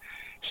saves and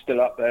still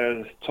up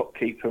there as a top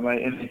keeper,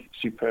 mate, isn't he?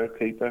 Superb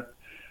keeper.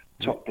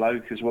 Top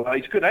bloke as well.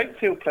 He's a good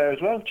outfield player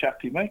as well,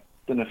 Chappie, mate.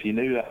 Don't know if you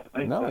knew that,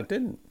 mate. No, I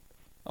didn't.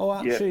 Oh,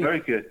 actually, yeah, very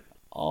good.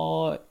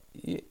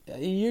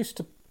 He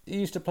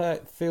used to play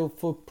outfield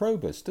for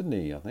Probus, didn't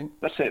he? I think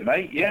that's it,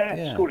 mate.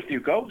 Yeah. Scored a few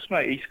goals,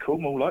 mate. He's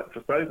cool, all like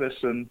for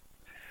Probus, and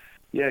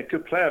yeah,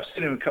 good player. I've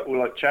seen him in a couple of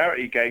like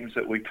charity games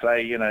that we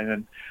play,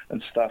 and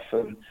stuff,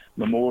 and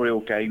memorial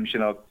games.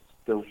 I'm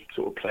still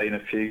sort of playing a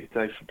few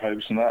days for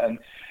Probus and that, and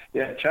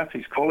yeah,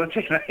 Chappie's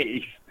quality,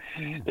 mate.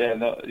 Yeah,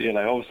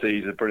 obviously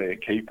he's a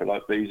brilliant keeper,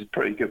 but he's a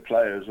pretty good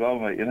player as well,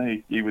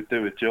 mate. He would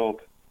do a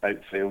job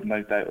outfield,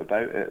 no doubt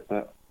about it.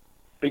 But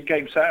big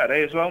game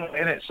Saturday as well,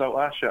 innit? Salt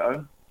Ash at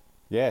home.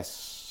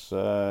 Yes,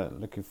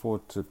 looking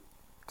forward to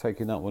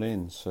taking that one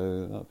in,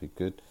 so that'll be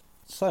good.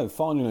 So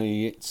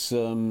finally, it's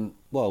a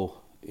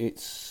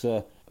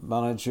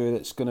manager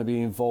that's going to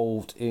be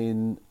involved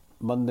in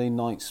Monday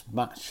night's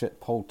match at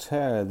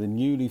Polterra. The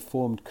newly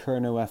formed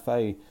Kerno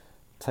FA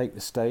take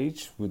the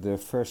stage with their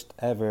first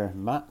ever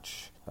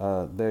match.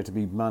 They're to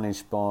be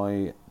managed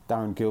by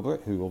Darren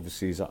Gilbert, who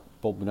obviously is at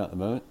Bodmin at the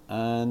moment,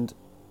 and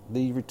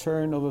the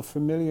return of a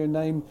familiar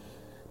name,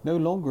 no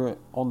longer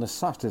on the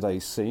Saturday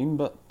scene,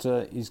 but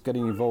he's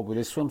getting involved with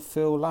this one,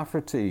 Phil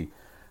Lafferty.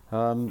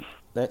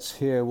 Let's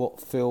hear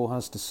what Phil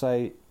has to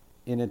say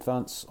in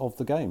advance of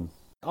the game.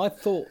 I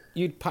thought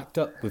you'd packed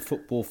up with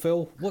football,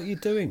 Phil. What are you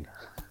doing?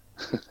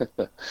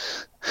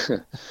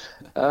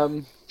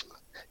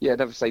 Yeah,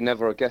 never say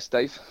never, I guess,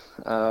 Dave.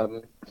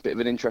 Bit of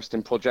an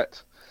interesting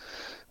project,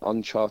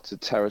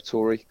 uncharted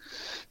territory.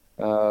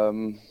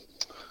 Phone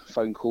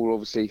call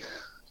obviously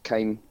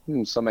came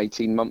some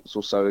 18 months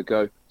or so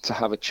ago to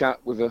have a chat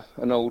with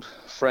an old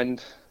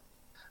friend,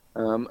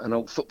 an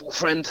old football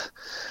friend.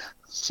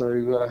 So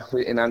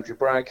in Andrew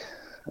Bragg,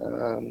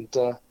 and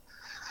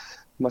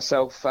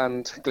myself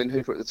and Glyn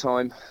Hooper at the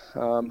time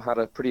had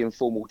a pretty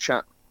informal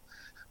chat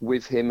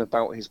with him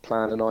about his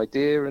plan and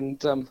idea, and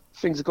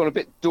things have gone a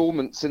bit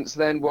dormant since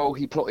then while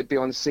he plotted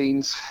behind the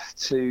scenes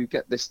to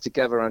get this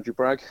together, Andrew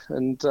Bragg,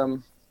 and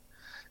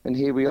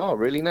here we are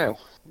really now.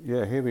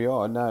 Yeah, here we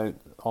are now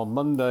on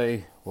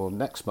Monday, well,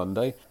 next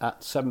Monday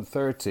at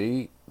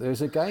 7:30.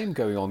 There's a game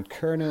going on,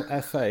 Kernow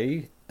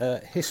FA,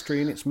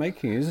 history in its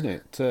making, isn't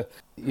it?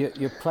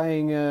 You're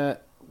playing a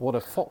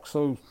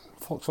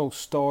Foxhole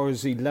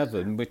Stars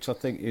 11, which I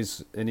think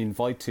is an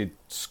invited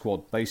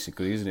squad,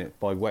 basically, isn't it,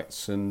 by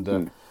Wets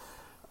and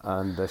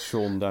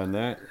Sean down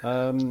there.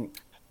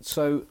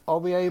 So are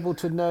we able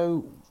to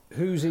know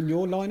who's in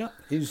your lineup?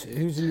 Who's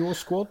in your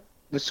squad?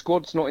 The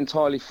squad's not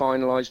entirely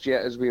finalised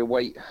yet, as we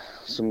await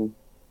some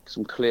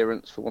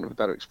clearance, for want of a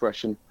better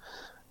expression,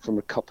 from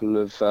a couple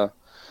of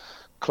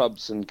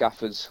clubs and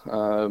gaffers.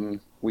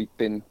 We've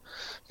been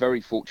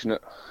very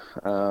fortunate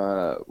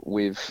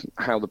with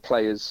how the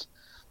players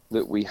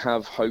that we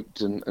have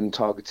hoped and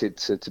targeted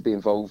to be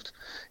involved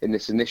in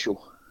this initial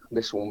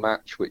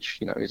match, which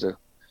is a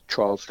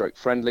trial stroke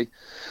friendly.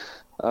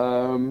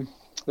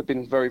 They've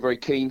been very, very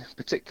keen,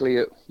 particularly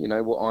at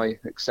what I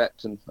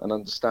accept and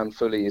understand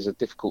fully is a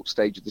difficult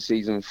stage of the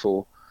season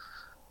for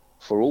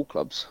all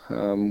clubs,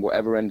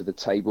 whatever end of the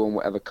table and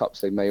whatever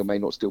cups they may or may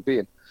not still be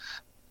in.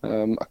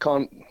 I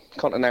can't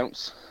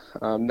announce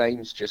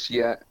names just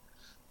yet.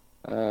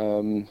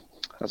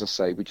 As I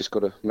say, we just got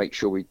to make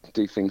sure we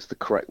do things the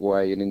correct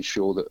way and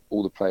ensure that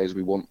all the players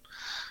we want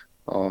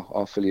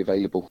are fully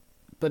available.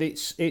 But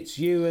it's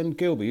you and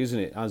Gilby, isn't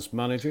it, as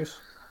managers?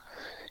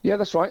 Yeah,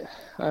 that's right.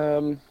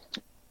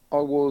 I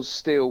was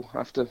still,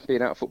 after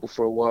being out of football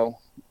for a while,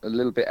 a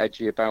little bit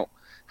edgy about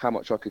how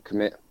much I could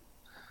commit.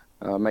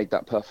 Made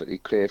that perfectly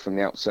clear from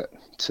the outset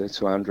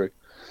to Andrew.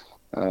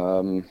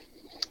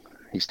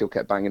 He still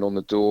kept banging on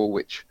the door,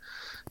 which,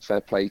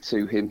 fair play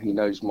to him. He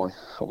knows my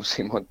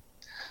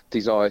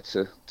desire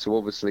to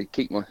obviously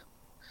keep my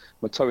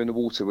toe in the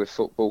water with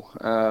football.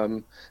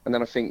 And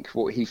then I think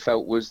what he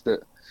felt was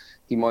that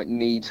he might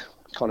need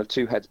kind of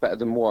two heads better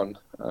than one.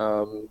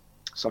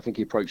 So I think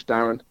he approached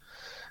Darren,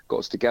 got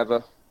us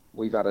together.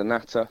 We've had a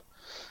natter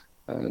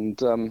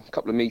and a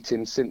couple of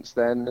meetings since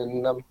then,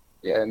 and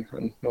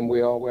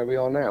we are where we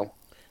are now.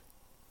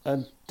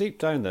 And deep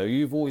down, though,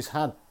 you've always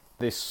had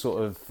this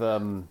sort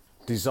of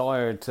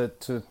desire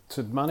to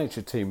manage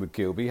a team with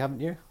Gilby, haven't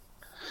you?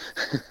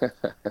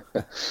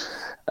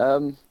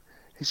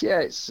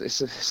 It's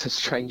a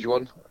strange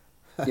one.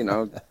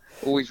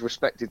 Always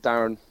respected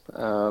Darren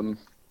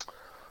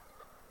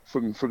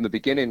from the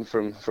beginning,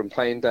 from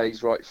playing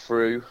days right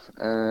through,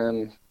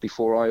 and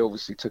before I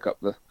obviously took up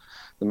the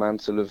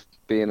mantle of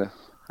being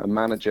a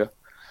manager.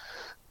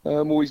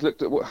 Always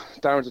looked at what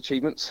Darren's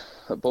achievements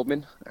at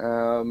Bodmin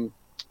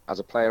as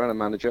a player and a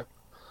manager,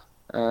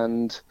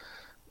 and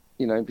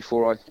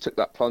before I took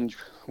that plunge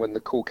when the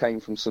call came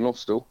from St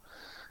Austell,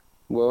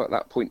 well, at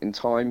that point in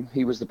time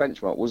he was the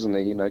benchmark, wasn't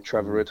he?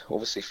 Trevor had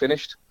obviously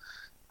finished,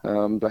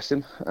 bless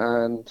him,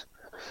 and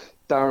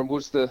Darren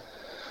was the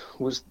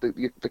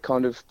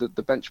kind of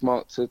the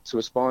benchmark to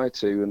aspire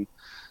to,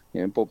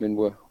 and Bodmin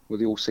were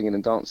the all singing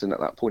and dancing at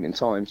that point in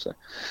time. So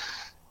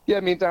yeah,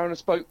 me and Darren have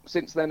spoke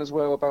since then as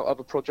well about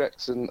other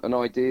projects and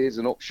ideas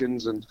and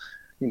options, and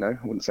I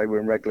wouldn't say we're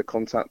in regular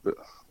contact, but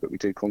we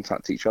do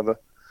contact each other.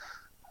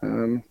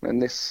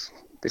 And this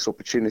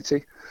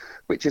opportunity,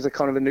 which is a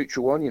kind of a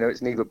neutral one,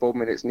 it's neither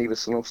Bodmin, it's neither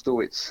St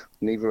Austell, it's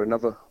neither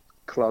another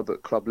club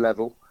at club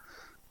level.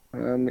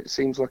 It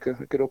seems like a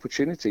good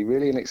opportunity,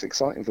 really, and it's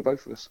exciting for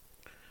both of us.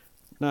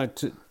 Now,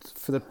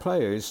 for the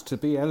players to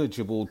be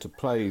eligible to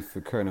play for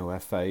Kernow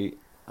FA,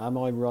 am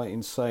I right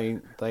in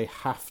saying they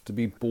have to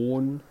be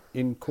born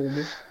in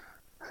Cornwall?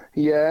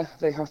 Yeah,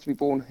 they have to be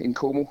born in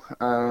Cornwall.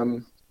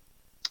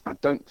 I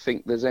don't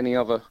think there's any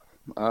other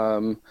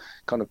kind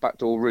of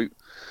backdoor route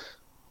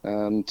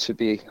to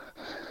be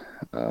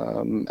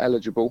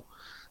eligible.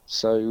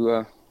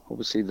 So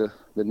obviously the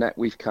net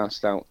we've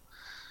cast out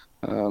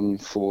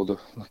for the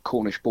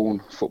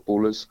Cornish-born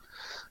footballers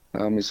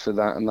is for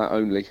that and that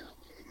only.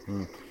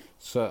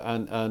 So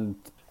and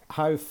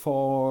how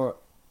far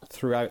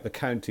throughout the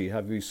county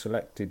have you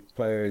selected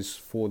players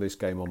for this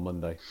game on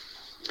Monday?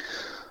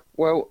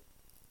 Well,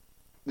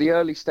 the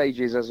early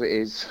stages as it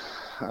is,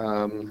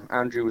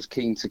 Andrew was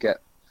keen to get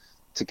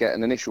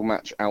an initial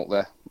match out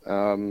there,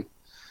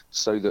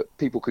 so that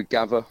people could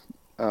gather,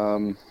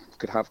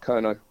 could have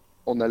Kernow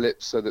on their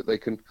lips, so that they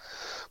can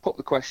pop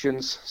the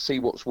questions, see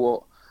what's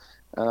what,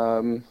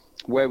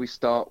 where we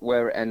start,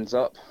 where it ends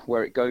up,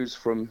 where it goes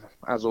from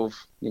as of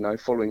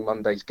following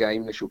Monday's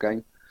game, initial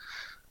game.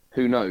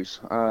 Who knows?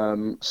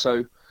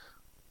 So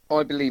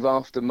I believe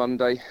after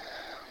Monday,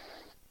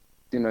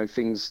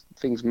 things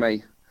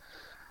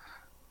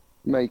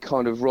may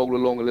kind of roll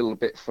along a little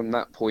bit from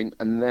that point,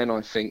 and then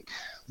I think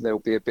there'll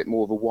be a bit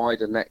more of a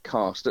wider net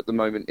cast. At the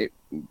moment,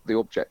 the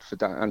object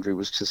for Andrew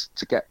was just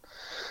to get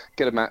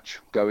a match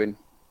going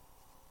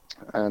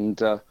and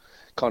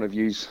kind of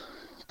use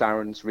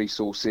Darren's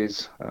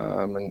resources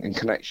and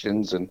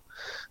connections and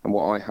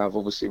what I have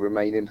obviously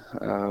remaining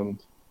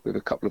with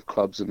a couple of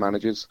clubs and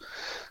managers.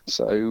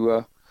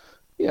 So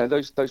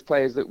those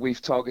players that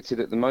we've targeted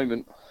at the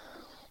moment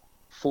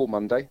for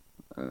Monday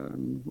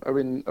are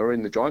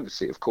in the driver's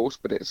seat, of course,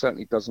 but it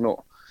certainly does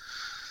not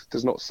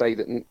say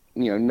that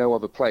no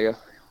other player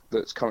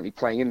that's currently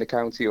playing in the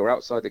county or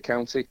outside the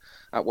county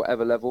at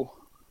whatever level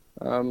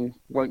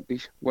won't be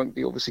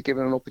obviously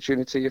given an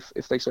opportunity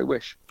if they so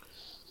wish.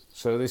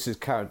 So this is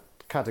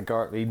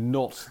categorically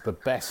not the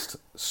best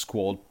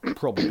squad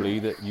probably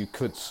that you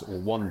could or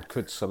one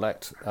could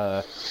select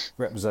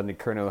representing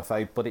Curnow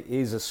FA, but it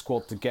is a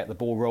squad to get the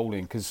ball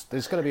rolling, because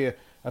there's going to be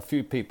a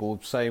few people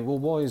saying, well,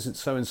 why isn't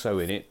so-and-so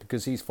in it?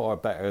 Because he's far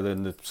better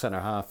than the centre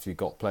half you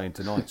got playing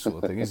tonight,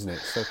 sort of thing, isn't it?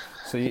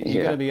 So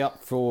you're going to be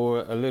up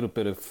for a little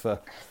bit of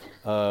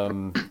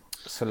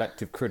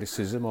selective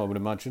criticism, I would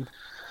imagine.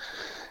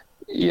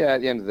 Yeah,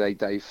 at the end of the day,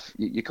 Dave,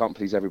 you can't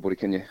please everybody,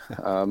 can you?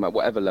 At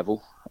whatever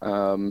level,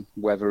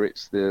 whether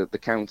it's the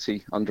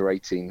county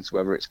under-18s,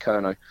 whether it's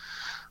Curnow,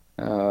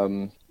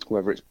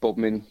 whether it's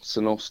Bodmin,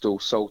 St Austell,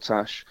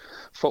 Saltash,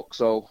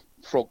 Foxhole,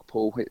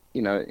 Frogpool,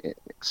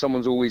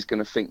 someone's always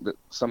going to think that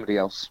somebody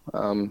else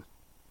are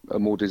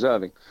more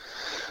deserving.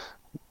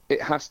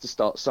 It has to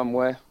start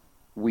somewhere.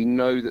 We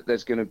know that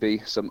there's going to be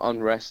some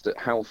unrest at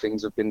how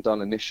things have been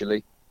done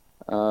initially.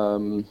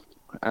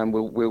 And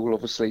we'll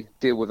obviously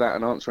deal with that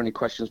and answer any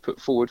questions put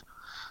forward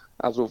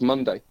as of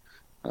Monday.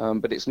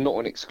 But it's not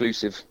an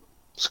exclusive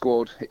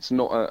squad. It's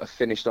not a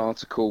finished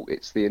article.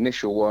 It's the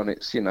initial one.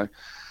 It's,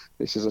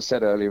 this, as I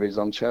said earlier, is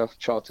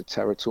uncharted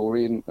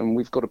territory, and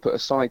we've got to put a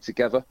side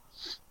together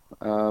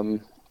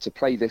to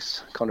play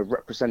this kind of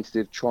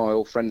representative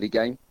trial-friendly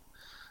game.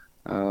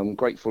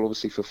 Grateful,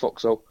 obviously, for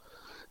Foxhole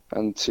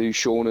and to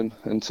Sean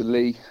and to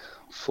Lee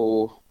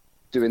for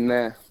doing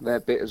their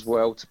bit as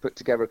well to put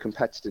together a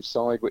competitive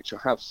side, which I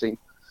have seen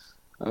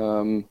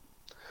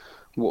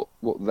what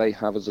they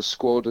have as a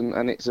squad,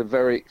 and it's a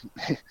very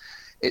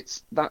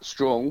it's that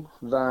strong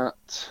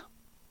that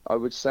I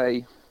would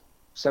say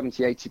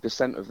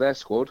 70-80% of their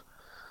squad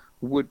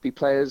would be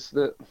players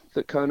that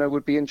Curnow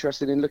would be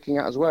interested in looking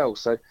at as well.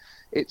 So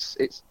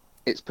it's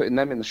putting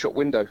them in the shop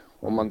window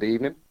on Monday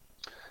evening,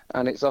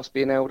 and it's us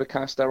being able to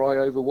cast our eye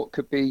over what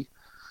could be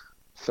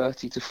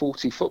 30 to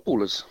 40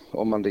 footballers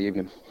on Monday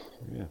evening.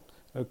 Yeah.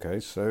 Okay.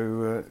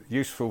 So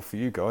useful for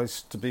you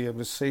guys to be able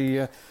to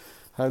see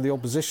how the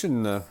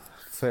opposition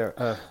fare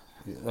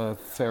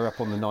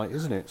up on the night,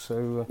 isn't it?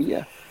 So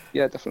yeah,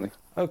 definitely.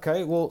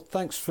 Okay. Well,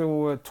 thanks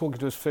for talking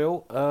to us,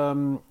 Phil.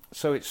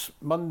 So it's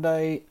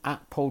Monday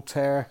at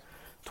Polterre,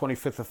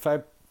 25th of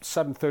Feb,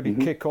 7:30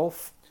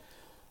 kickoff.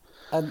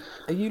 And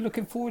are you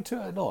looking forward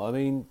to it or not? I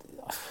mean,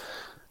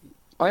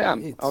 I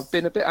am. I've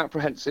been a bit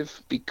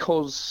apprehensive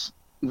because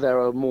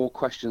there are more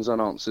questions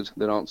unanswered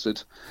than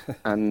answered,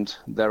 and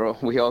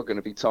we are going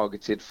to be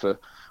targeted for,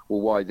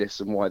 well, why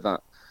this and why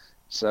that.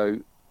 So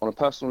on a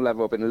personal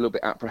level, I've been a little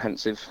bit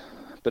apprehensive,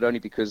 but only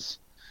because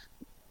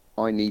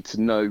I need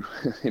to know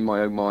in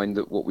my own mind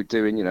that what we're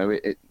doing,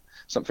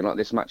 something like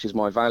this matches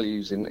my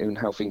values in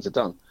how things are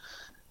done.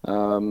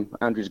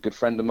 Andrew's a good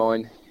friend of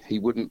mine. He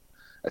wouldn't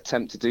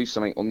attempt to do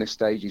something on this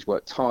stage. He's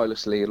worked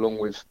tirelessly along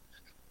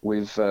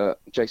with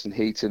Jason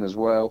Heaton as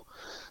well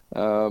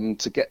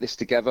to get this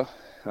together.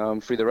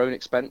 Through their own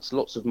expense,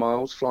 lots of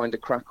miles, flying to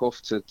Krakow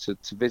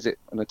to visit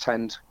and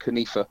attend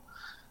Conifa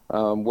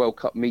World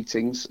Cup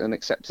meetings and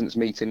acceptance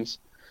meetings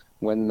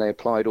when they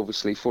applied,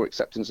 obviously, for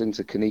acceptance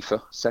into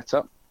Conifa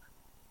setup.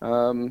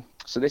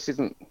 So this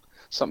isn't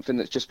something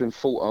that's just been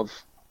thought of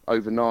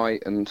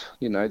overnight, and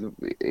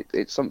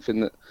it's something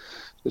that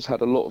has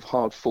had a lot of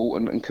hard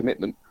thought and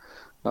commitment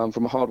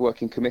from a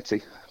hard-working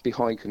committee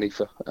behind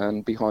Conifa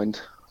and behind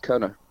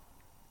Curnow.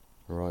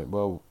 Right.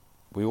 Well,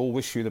 we all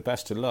wish you the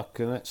best of luck,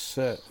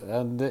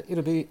 and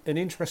it'll be an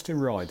interesting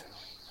ride.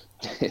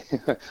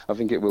 I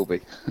think it will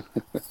be.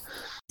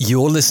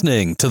 You're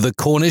listening to the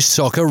Cornish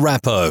Soccer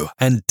Rappo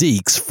and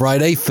Deeks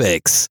Friday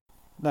Fix.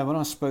 Now, when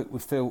I spoke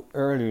with Phil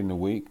earlier in the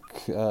week,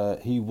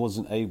 he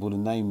wasn't able to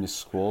name this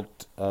squad,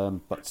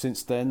 but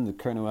since then the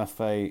Curnow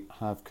FA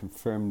have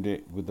confirmed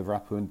it with the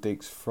Rappo and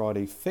Deeks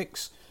Friday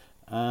Fix,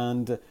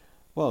 and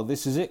well,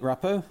 this is it,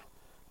 Rappo.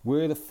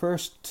 We're the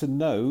first to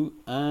know,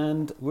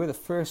 and we're the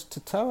first to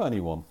tell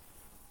anyone.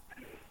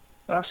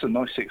 That's a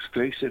nice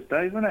exclusive,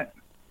 Dave, isn't it?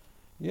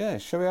 Yeah,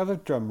 shall we have a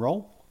drum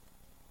roll?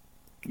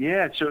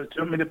 Yeah, do you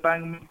want me to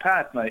bang my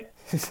pad, mate?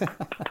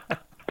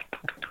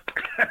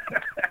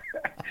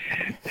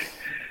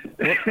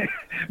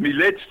 My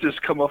lid's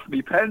just come off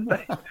my pen,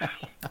 mate.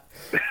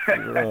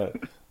 Right,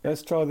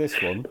 let's try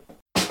this one.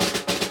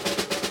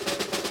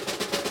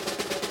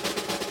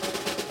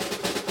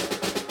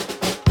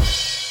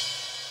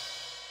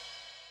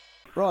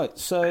 Right,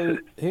 so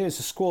here's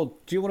the squad.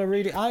 Do you want to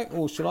read it out,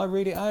 or should I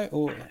read it out?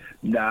 Or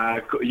Nah,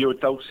 your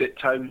dulcet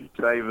tone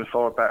today was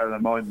far better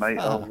than mine, mate.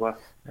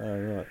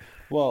 right.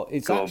 Well,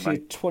 it's actually a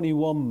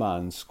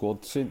 21-man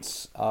squad.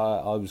 Since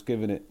I was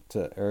given it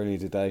earlier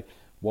today,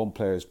 one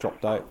player has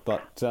dropped out.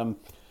 But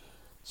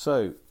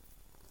so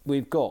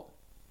we've got,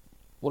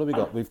 what have we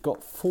got? We've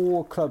got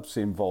 4 clubs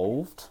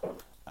involved,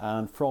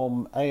 and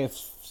from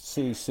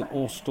AFC St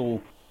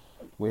Austell,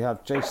 we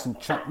have Jason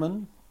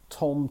Chapman,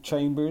 Tom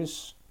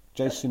Chambers,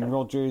 Jason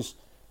Rogers,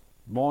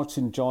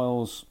 Martin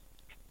Giles,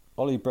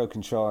 Ollie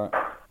Brokenshire,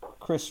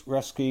 Chris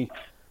Resky,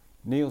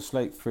 Neil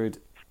Slateford,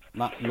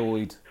 Matt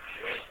Lloyd,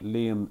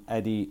 Liam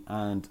Eddy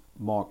and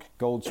Mark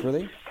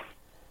Goldsworthy.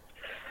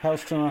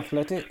 Helston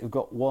Athletic, we've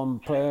got 1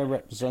 player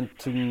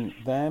representing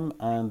them,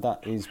 and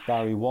that is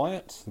Barry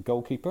Wyatt, the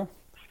goalkeeper.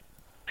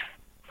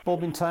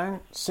 Bodmin Town,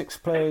 6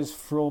 players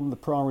from the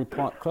Priory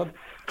Park Club: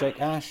 Jake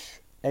Ash,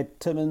 Ed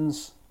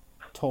Timmins,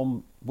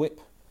 Tom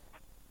Whip,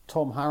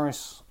 Tom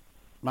Harris,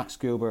 Max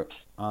Gilbert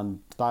and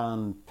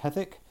Dan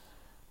Pethick.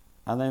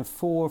 And then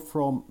 4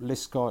 from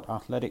Liscard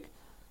Athletic: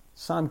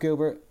 Sam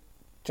Gilbert,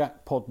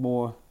 Jack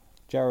Podmore,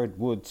 Jared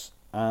Woods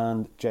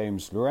and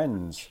James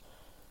Lorenz.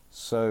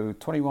 So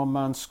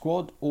 21-man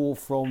squad, all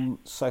from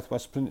South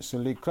West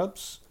Peninsula League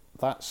clubs.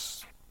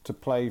 That's to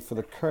play for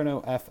the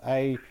Kernow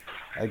FA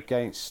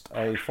against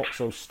a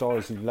Foxhole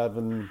Stars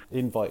 11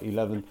 Invite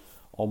 11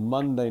 on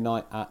Monday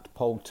night at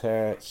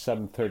Polter,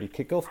 7:30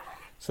 kickoff.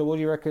 So what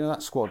do you reckon of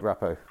that squad,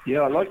 Rappo?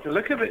 Yeah, I like the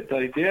look of it,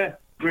 Dave. Yeah,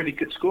 really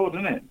good squad,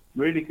 isn't it?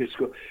 Really good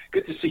squad.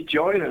 Good to see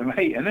Joyner,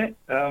 mate, isn't it?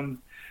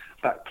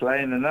 Back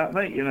playing and that,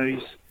 mate. You know,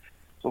 he's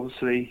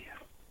obviously,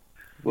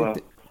 well,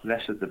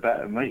 lesser the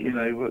better, mate. You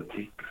know,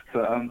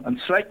 but and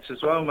Slates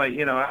as well, mate.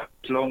 You know,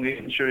 after long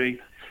injury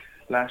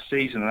last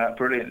season, and that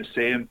brilliant to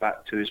see him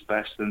back to his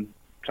best and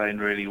playing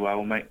really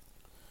well, mate.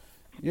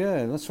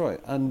 Yeah, that's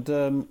right. And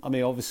I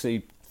mean,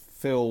 obviously,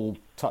 Phil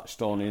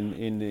touched on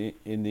in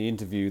the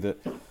interview that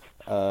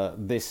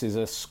this is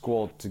a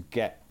squad to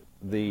get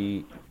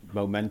the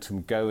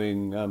momentum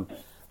going.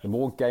 The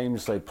more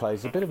games they play,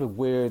 it's a bit of a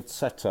weird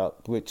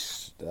setup,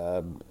 which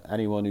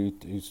anyone who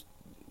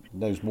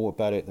knows more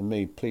about it than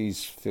me,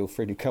 please feel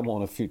free to come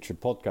on a future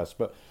podcast.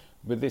 But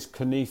with this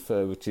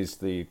CONIFA, which is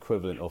the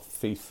equivalent of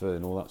FIFA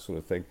and all that sort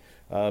of thing,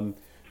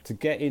 to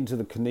get into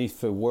the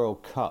CONIFA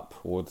World Cup,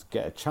 or to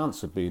get a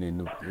chance of being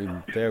in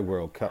their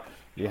World Cup,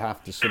 you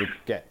have to sort of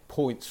get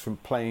points from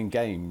playing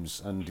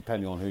games, and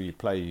depending on who you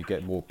play, you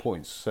get more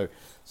points. So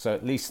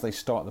at least they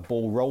start the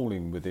ball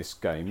rolling with this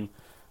game.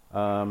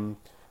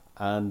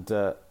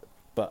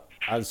 But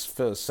as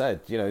Phil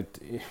said, you know,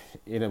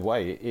 in a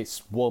way,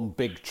 it's one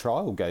big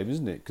trial game,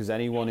 isn't it? Because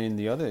anyone in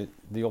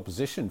the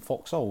opposition,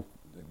 Foxhole,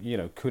 you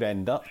know, could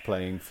end up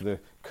playing for the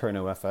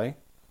Kernow FA.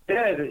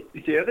 Yeah,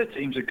 the other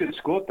team's a good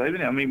squad, though, isn't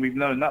it? I mean, we've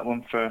known that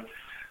one for,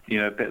 you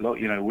know, a bit like,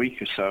 you know, a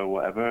week or so or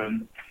whatever,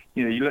 and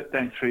you know, you look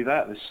down through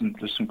that.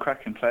 There's some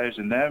cracking players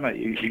in there, mate.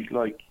 You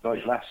like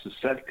Lass has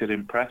said, could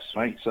impress,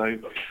 mate. So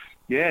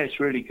yeah, it's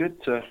really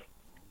good to.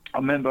 I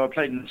remember I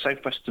played in the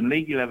South Western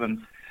League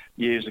 11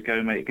 years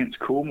ago, mate, against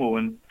Cornwall,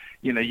 and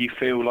you know, you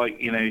feel like,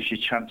 you know, it's your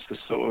chance to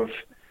sort of,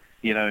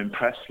 you know,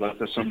 impress like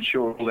this. I'm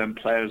sure all them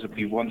players will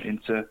be wanting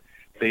to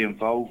be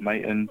involved,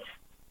 mate, and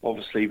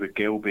obviously with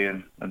Gilby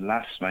and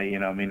Lass, mate, you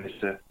know, I mean,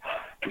 it's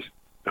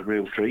a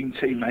real dream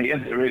team, mate,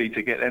 isn't it, really,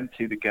 to get them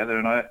two together.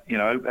 And I, you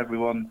know, hope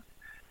everyone,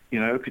 you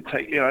know, could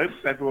take, you know,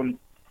 hope everyone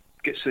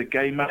gets to the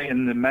game, mate,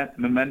 and the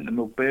momentum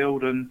will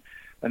build, and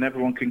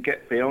everyone can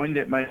get behind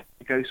it, mate.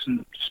 It goes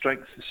from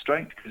strength to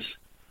strength, because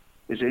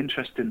it's an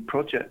interesting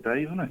project,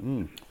 Dave, isn't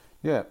it?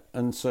 Yeah,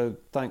 and so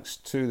thanks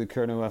to the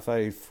Kernow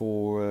FA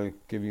for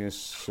giving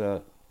us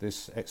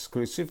this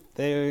exclusive.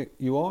 There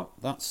you are.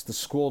 That's the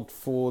squad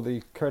for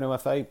the Kernow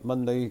FA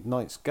Monday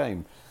night's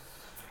game.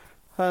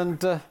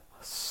 And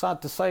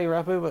sad to say,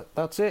 Rappo, but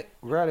that's it.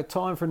 We're out of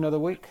time for another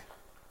week.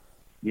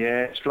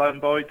 Yeah, it's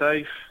flown by,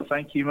 Dave.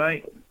 Thank you,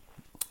 mate.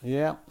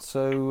 Yeah,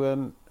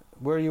 so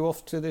where are you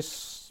off to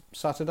this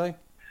Saturday?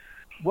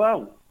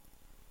 Well,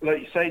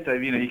 like you say,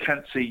 Dave, you know, you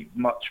can't see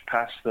much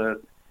past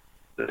the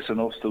St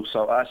Austell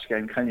Salt Ash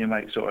game, can you,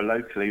 mate, sort of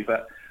locally?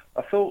 But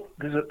I thought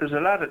there's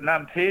a lad at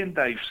Nampian,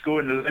 Dave,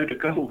 scoring a load of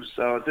goals.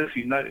 So I don't know if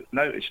you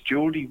noticed,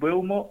 Geordie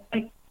Wilmot.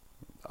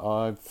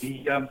 I've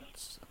seen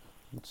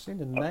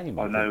the name.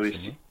 I know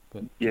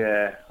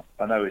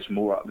it's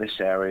more up this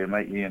area,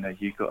 mate. You know,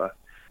 you've got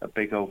a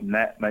big old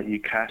net, mate, you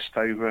cast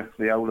over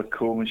the old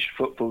Cornish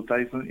football,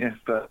 Dave, haven't you?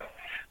 But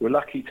we're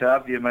lucky to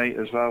have you, mate,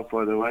 as well,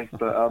 by the way.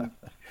 But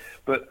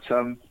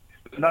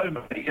no,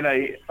 mate, you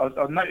know,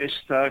 I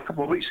noticed a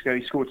couple of weeks ago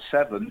he scored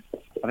 7.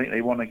 I think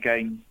they won a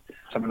game,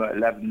 something like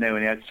 11-0, and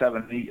he had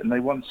 7. And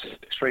they won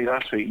 6-3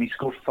 last week, and he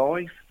scored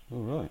 5. All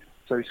right.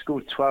 So he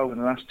scored 12 in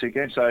the last 2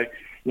 games. So,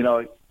 you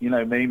know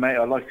me, mate,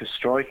 I like a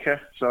striker.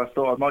 So I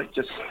thought I might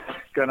just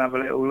go and have a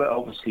little look.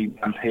 Obviously,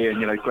 I'm here, and,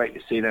 you know, great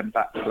to see them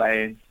back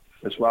playing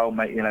as well,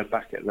 mate, you know,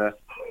 back at the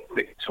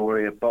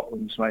Victoria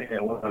Bottoms, mate, you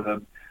know, one of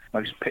the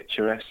most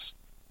picturesque,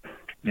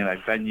 you know,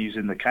 venues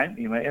in the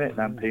county, mate, isn't it?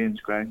 Nampian's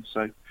ground.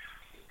 So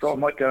So I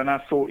might go and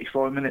have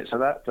 45 minutes of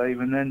that, Dave,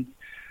 and then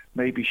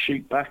maybe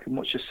shoot back and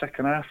watch the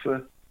second half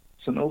for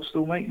St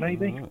Austell, mate,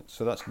 maybe. Right.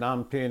 So that's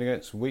Nampeen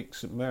against Week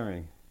St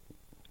Mary.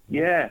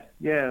 Yeah,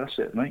 that's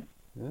it, mate.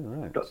 Yeah,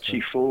 right.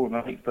 Dutchy 4,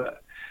 mate,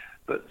 but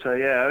yeah,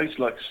 I always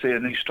like to see a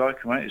new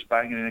striker, mate, who's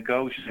banging in a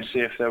goal, just to see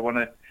if they want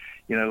to,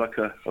 you know, like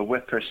a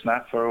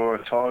whippersnapper or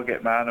a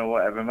target man or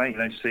whatever, mate.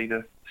 You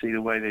know, see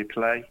the way they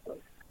play.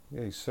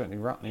 Yeah, he's certainly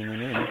rattling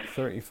them in.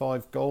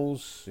 35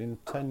 goals in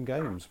 10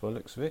 games by the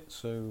looks of it.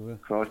 So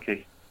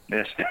crikey,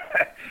 yes,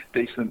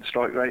 decent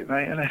strike rate,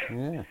 mate, isn't it?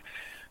 Yeah.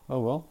 Oh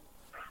well.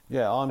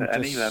 Yeah,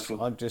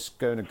 I'm just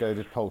going to go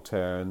to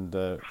Polter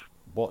and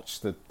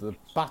watch the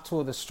battle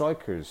of the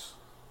strikers.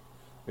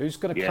 Who's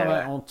going to come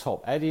out on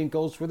top? Eddie and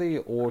Goldsworthy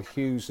or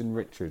Hughes and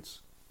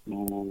Richards?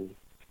 Ooh.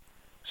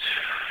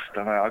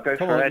 Don't know. I'll go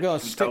Come for on, Eds you got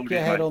to and stick Goldie,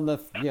 your head mate. on the,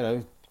 you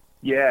know.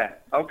 Yeah,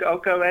 I'll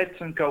go Eds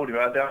and Goldie.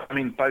 I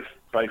mean, both.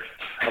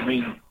 I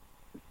mean,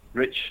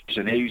 Richards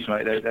and Hughes,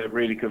 mate. They're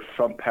really good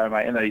front pair,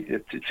 mate. And they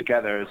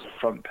together as a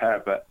front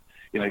pair. But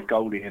you know,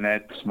 Goldie and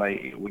Eds,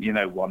 mate. You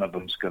know, one of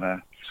them's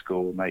gonna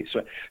score, mate.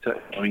 So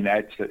I mean,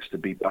 Eds looks to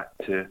be back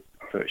to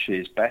virtually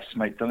his best,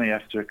 mate. Doesn't he?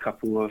 After a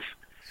couple of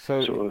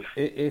So sort of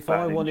if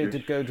I wanted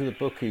injuries. to go to the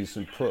bookies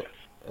and put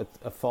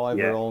a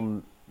fiver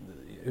on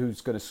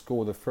who's going to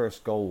score the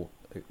first goal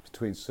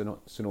between St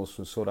Austell and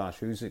Swordash,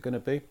 who's it going to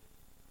be?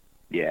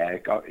 Yeah,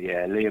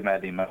 Liam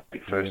Eddy, mate.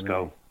 First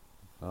goal.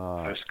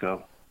 First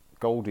goal.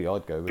 Goldie,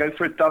 I'd go with. Go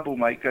for a double,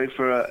 mate. Go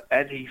for a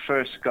Eddie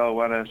first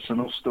goal and a St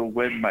Austell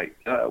win, mate.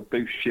 That'll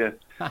boost your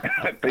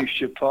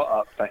pot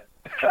up, mate.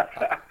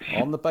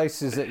 On the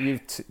basis that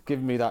you've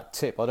given me that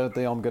tip, I don't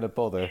think I'm going to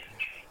bother.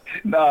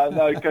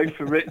 No, go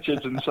for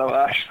Richards and so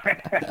Ash.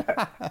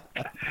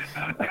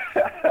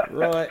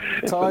 Right,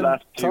 time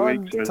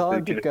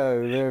to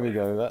go. There we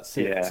go. That's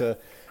it. Yeah.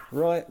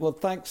 Right, well,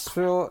 thanks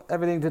for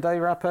everything today,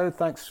 Rappo.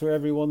 Thanks for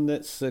everyone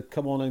that's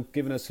come on and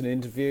given us an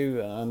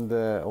interview, and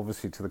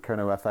obviously to the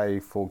Kerno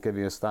FA for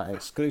giving us that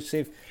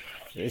exclusive.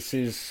 This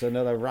is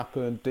another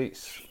Rappo and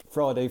Deets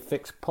Friday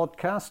Fix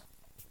podcast.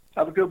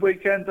 Have a good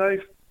weekend,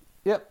 Dave.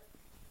 Yep.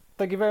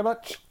 Thank you very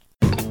much.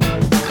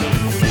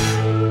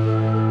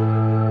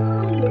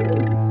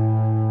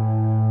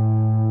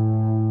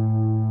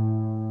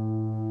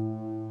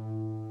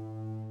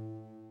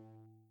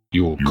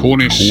 Your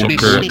Cornish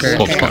Soccer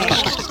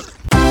Podcast.